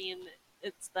next scene,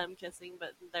 it's them kissing,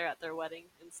 but they're at their wedding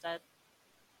instead.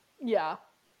 Yeah.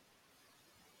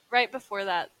 Right before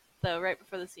that, though, right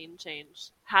before the scene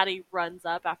changed, Hattie runs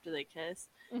up after they kiss,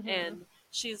 and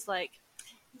she's like,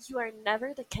 you are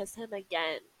never to kiss him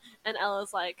again. And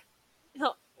Ella's like,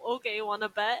 oh, okay, wanna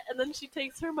bet? And then she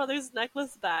takes her mother's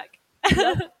necklace back.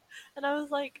 Yep. And I was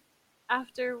like,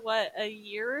 after what, a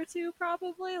year or two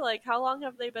probably? Like, how long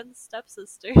have they been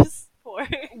stepsisters for?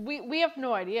 We have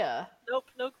no idea. Nope,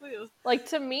 no clue. Like,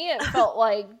 to me, it felt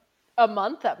like a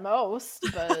month at most,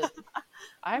 but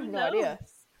I have no idea.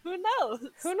 Who knows?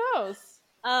 Who knows?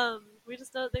 We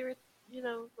just know they were,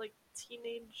 like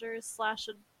teenagers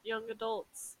 / young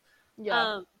adults.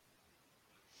 Yeah.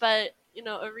 But,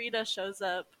 Arita shows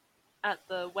up at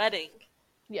the wedding.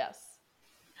 Yes.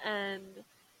 And,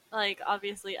 like,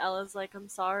 obviously Ella's like, I'm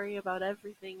sorry about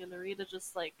everything, and Arita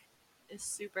just, like, is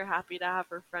super happy to have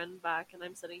her friend back, and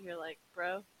I'm sitting here like,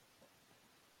 bro,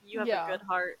 you have a good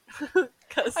heart.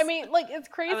 'Cause I mean, like, it's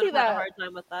I crazy would've had that... a hard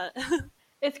time with that.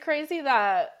 It's crazy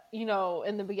that,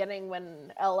 in the beginning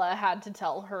when Ella had to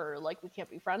tell her, like, we can't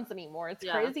be friends anymore, it's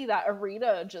crazy that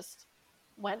Arita just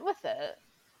went with it.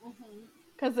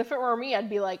 Because if it were me, I'd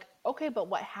be like, okay, but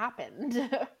what happened?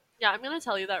 Yeah, I'm gonna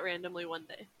tell you that randomly one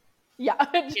day. Yeah.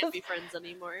 We can't be friends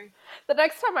anymore. The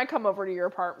next time I come over to your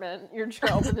apartment, you're just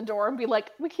gonna open the door and be like,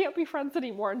 we can't be friends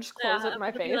anymore, and just close it in my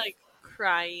I'm gonna face. be, like,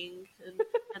 crying, and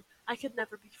I could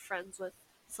never be friends with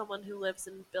someone who lives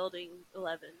in building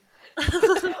 11.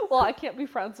 Well, I can't be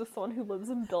friends with someone who lives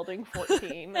in building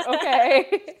 14.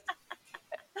 Okay.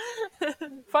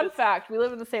 Fun fact, we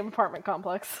live in the same apartment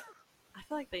complex. I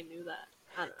feel like they knew that.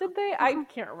 I don't know. Did they? I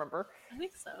can't remember. I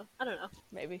think so. I don't know.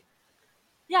 Maybe.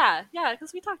 Yeah,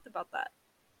 because we talked about that.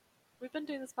 We've been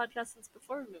doing this podcast since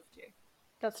before we moved here.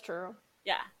 That's true.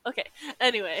 Yeah. Okay.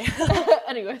 Anyway.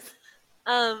 Anyways.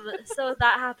 So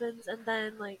that happens, and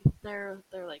then like they're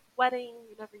like wedding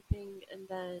and everything, and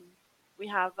then we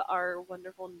have our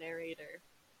wonderful narrator.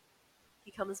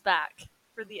 He comes back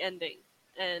for the ending,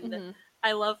 and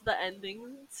I love the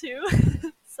ending too.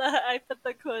 So I put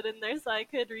the quote in there so I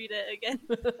could read it again.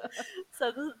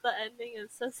 So the ending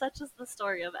is, so such is the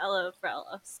story of Ella Frel,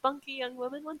 a spunky young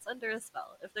woman once under a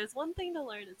spell. If there's one thing to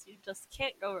learn, it's you just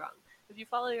can't go wrong if you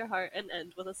follow your heart and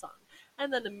end with a song.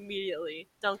 And then immediately,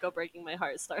 Don't Go Breaking My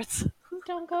Heart starts.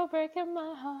 Don't go breaking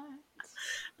my heart.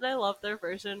 And I love their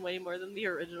version way more than the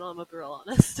original, I'm gonna be real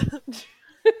honest.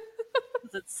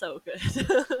 It's so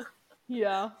good.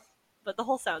 Yeah. But the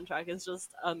whole soundtrack is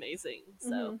just amazing,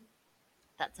 so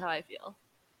that's how I feel.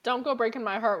 Don't Go Breaking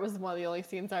My Heart was one of the only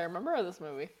scenes I remember of this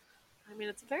movie. I mean,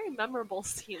 it's a very memorable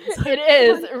scene. So it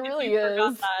is. It really if you is.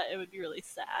 forgot that, it would be really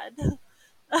sad.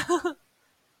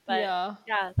 But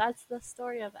yeah, that's the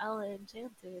story of Ella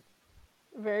Enchanted.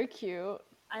 Very cute.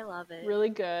 I love it. Really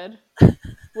good.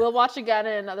 We'll watch again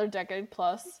in another decade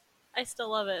plus. I still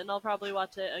love it, and I'll probably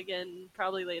watch it again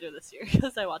probably later this year,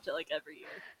 because I watch it like every year.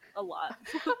 A lot.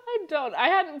 I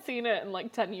hadn't seen it in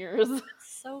like 10 years.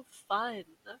 It's so fun.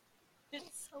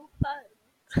 It's so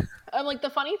fun. And like the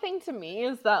funny thing to me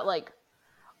is that like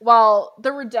while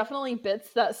there were definitely bits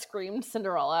that screamed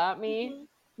Cinderella at me,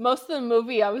 most of the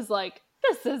movie I was like,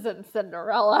 this isn't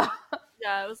Cinderella.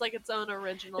 Yeah, it was like its own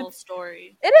original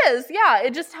story. It is, yeah.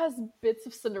 It just has bits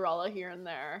of Cinderella here and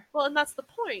there. Well, and that's the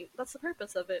point. That's the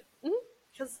purpose of it.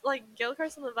 Because, like, Gail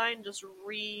Carson Levine just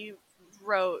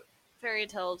rewrote fairy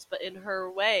tales, but in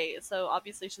her way. So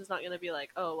obviously she's not going to be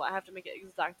like, oh, I have to make it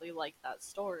exactly like that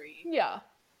story. Yeah.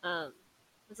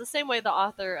 It's the same way the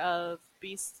author of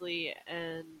Beastly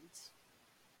and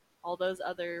all those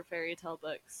other fairy tale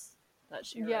books that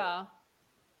she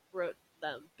wrote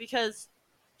them. Because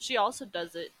she also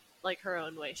does it like her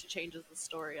own way. She changes the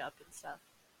story up and stuff.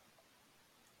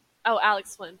 Oh,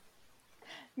 Alex Flynn.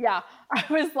 Yeah, I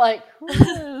was like, who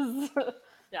is?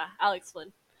 Yeah, Alex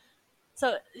Flynn.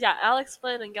 So, yeah, Alex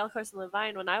Flynn and Gail Carson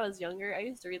Levine, when I was younger, I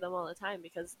used to read them all the time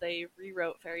because they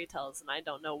rewrote fairy tales, and I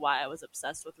don't know why I was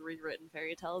obsessed with rewritten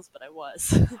fairy tales, but I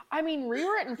was. I mean,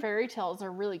 rewritten fairy tales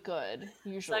are really good,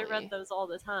 usually. So I read those all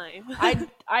the time.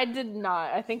 I did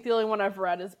not. I think the only one I've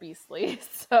read is Beastly,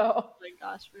 so... Oh my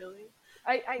gosh, really?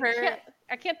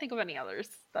 I can't think of any others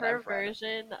that her I've read.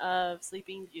 version of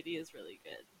Sleeping Beauty is really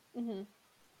good. Mm-hmm.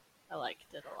 I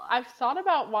liked it a lot. I've thought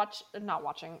about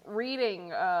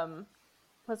reading,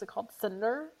 what's it called?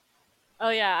 Cinder? Oh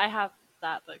yeah, I have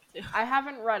that book too. I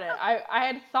haven't read it. I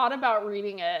had thought about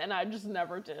reading it, and I just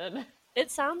never did.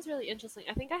 It sounds really interesting.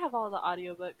 I think I have all the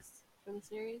audiobooks for the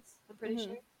series. I'm pretty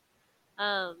sure.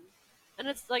 And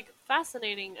it's like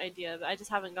fascinating idea, but I just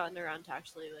haven't gotten around to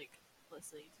actually like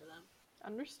listening to them.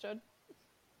 Understood.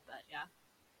 But yeah.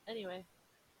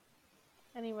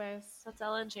 Anyways, that's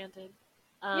Ella Enchanted.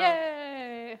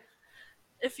 Yay!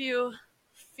 If you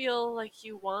feel like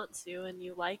you want to and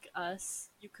you like us,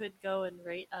 you could go and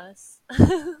rate us.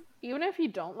 Even if you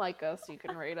don't like us, you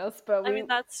can rate us. But I mean,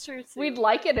 that's true too. We'd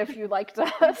like it if you liked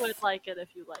us. We would like it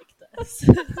if you liked us.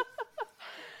 It'd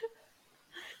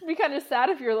be kind of sad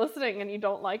if you're listening and you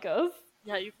don't like us.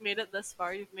 Yeah, you've made it this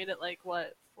far. You've made it like,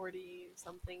 what,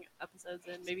 40-something episodes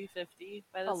in? Maybe 50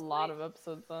 by this point? A lot of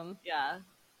episodes in. Yeah.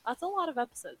 That's a lot of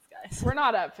episodes, guys. We're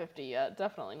not at 50 yet.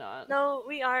 Definitely not. No,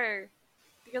 we are.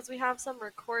 Because we have some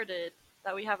recorded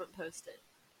that we haven't posted.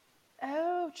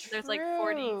 Oh, true. There's like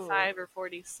 45 or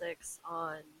 46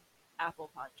 on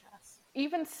Apple Podcasts.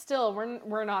 Even still,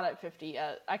 we're not at 50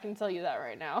 yet. I can tell you that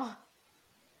right now.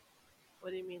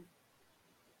 What do you mean?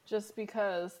 Just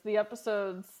because the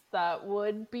episodes that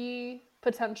would be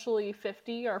potentially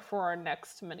 50 are for our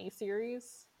next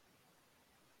mini-series.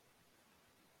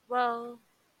 Well,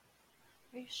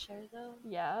 are you sure though?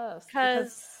 Yes.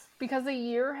 Because a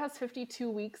year has 52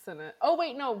 weeks in it. Oh,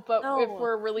 wait, no, but if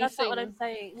we're releasing... That's not what I'm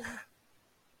saying.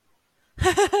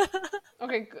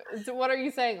 Okay, so what are you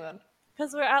saying then?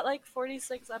 Because we're at like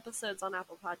 46 episodes on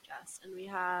Apple Podcasts, and we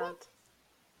have... What?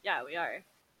 Yeah, we are.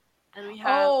 And we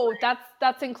have... Oh,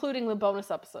 that's including the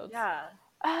bonus episodes. Yeah.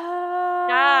 Oh.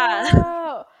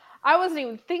 Yeah. I wasn't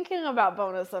even thinking about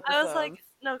bonus episodes. I was like,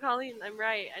 no, Colleen, I'm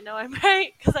right. I know I'm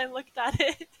right, because I looked at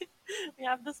it. We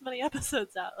have this many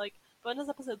episodes out. Like, bonus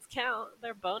episodes count.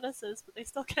 They're bonuses, but they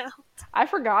still count. I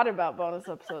forgot about bonus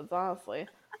episodes, honestly.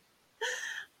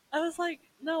 I was like,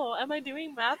 no, am I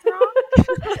doing math wrong?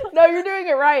 No, you're doing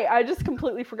it right. I just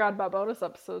completely forgot about bonus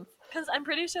episodes. Because I'm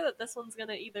pretty sure that this one's going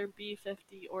to either be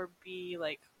 50 or be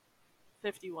like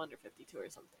 51 or 52 or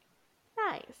something.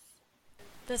 Nice.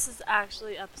 This is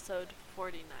actually episode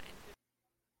 49.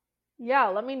 Yeah,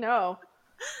 let me know.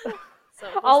 So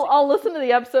I'll listen to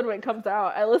the episode when it comes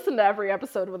out. I listen to every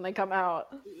episode when they come out.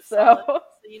 So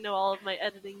you know all of my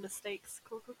editing mistakes.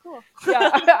 Cool. Yeah,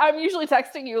 I'm usually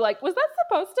texting you like, was that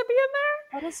supposed to be in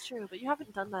there? That is true, but you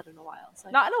haven't done that in a while.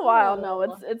 So Not in a while, no.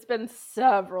 It's been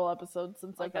several episodes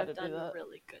since like I've had I've to do done that. a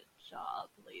really good job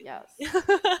lately. Yes.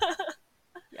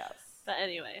 Yes. But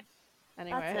anyway.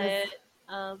 Anyways. That's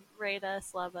it. Rate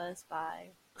us, love us, bye.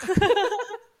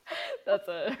 That's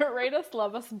it. Rate us,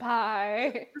 love us,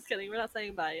 bye. Just kidding, we're not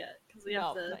saying bye yet. Because we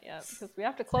have to... not yet, because we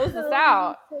have to close this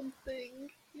out. Something.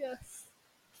 Yes.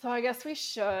 So I guess we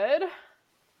should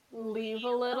leave a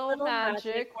little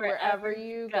magic wherever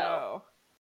you go.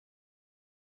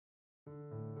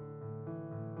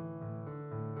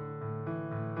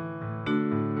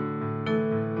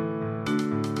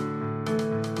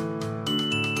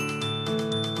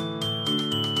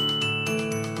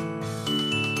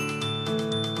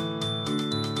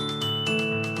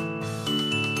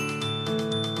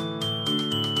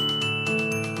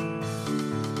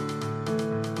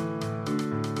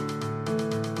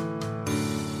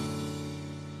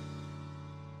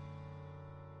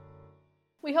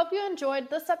 We hope you enjoyed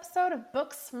this episode of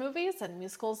Books, Movies, and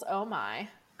Musicals Oh My.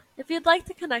 If you'd like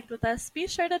to connect with us, be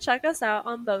sure to check us out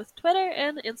on both Twitter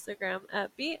and Instagram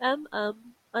at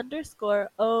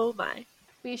BMM_ohmy.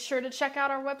 Be sure to check out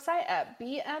our website at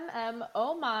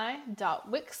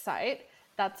bmmomy.wixsite.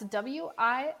 That's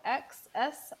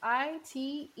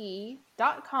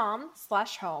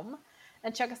wixsite.com/home.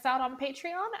 And check us out on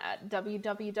Patreon at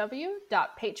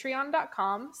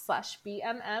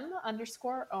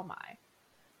www.patreon.com/bmm_ohmy.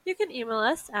 You can email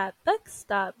us at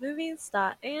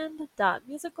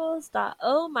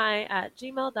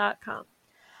books.movies.and.musicals.ohmy@gmail.com.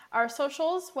 Our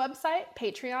socials, website,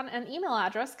 Patreon, and email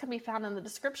address can be found in the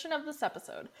description of this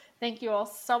episode. Thank you all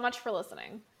so much for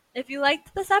listening. If you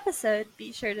liked this episode,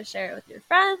 be sure to share it with your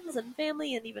friends and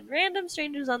family and even random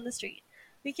strangers on the street.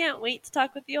 We can't wait to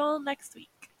talk with you all next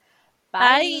week.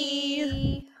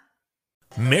 Bye!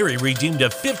 Mary redeemed a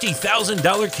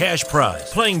 $50,000 cash prize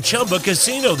playing Chumba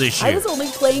Casino this year. I was only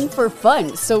playing for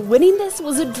fun, so winning this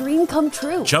was a dream come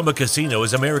true. Chumba Casino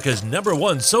is America's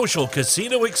 #1 social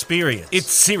casino experience.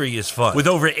 It's serious fun. With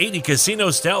over 80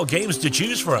 casino-style games to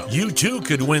choose from, you too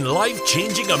could win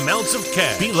life-changing amounts of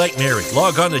cash. Be like Mary.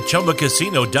 Log on to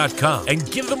ChumbaCasino.com and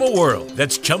give them a whirl.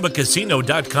 That's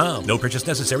ChumbaCasino.com. No purchase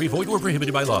necessary. Void or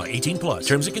prohibited by law. 18+.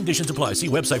 Terms and conditions apply. See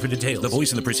website for details. The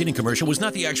voice in the preceding commercial was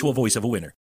not the actual voice of a winner.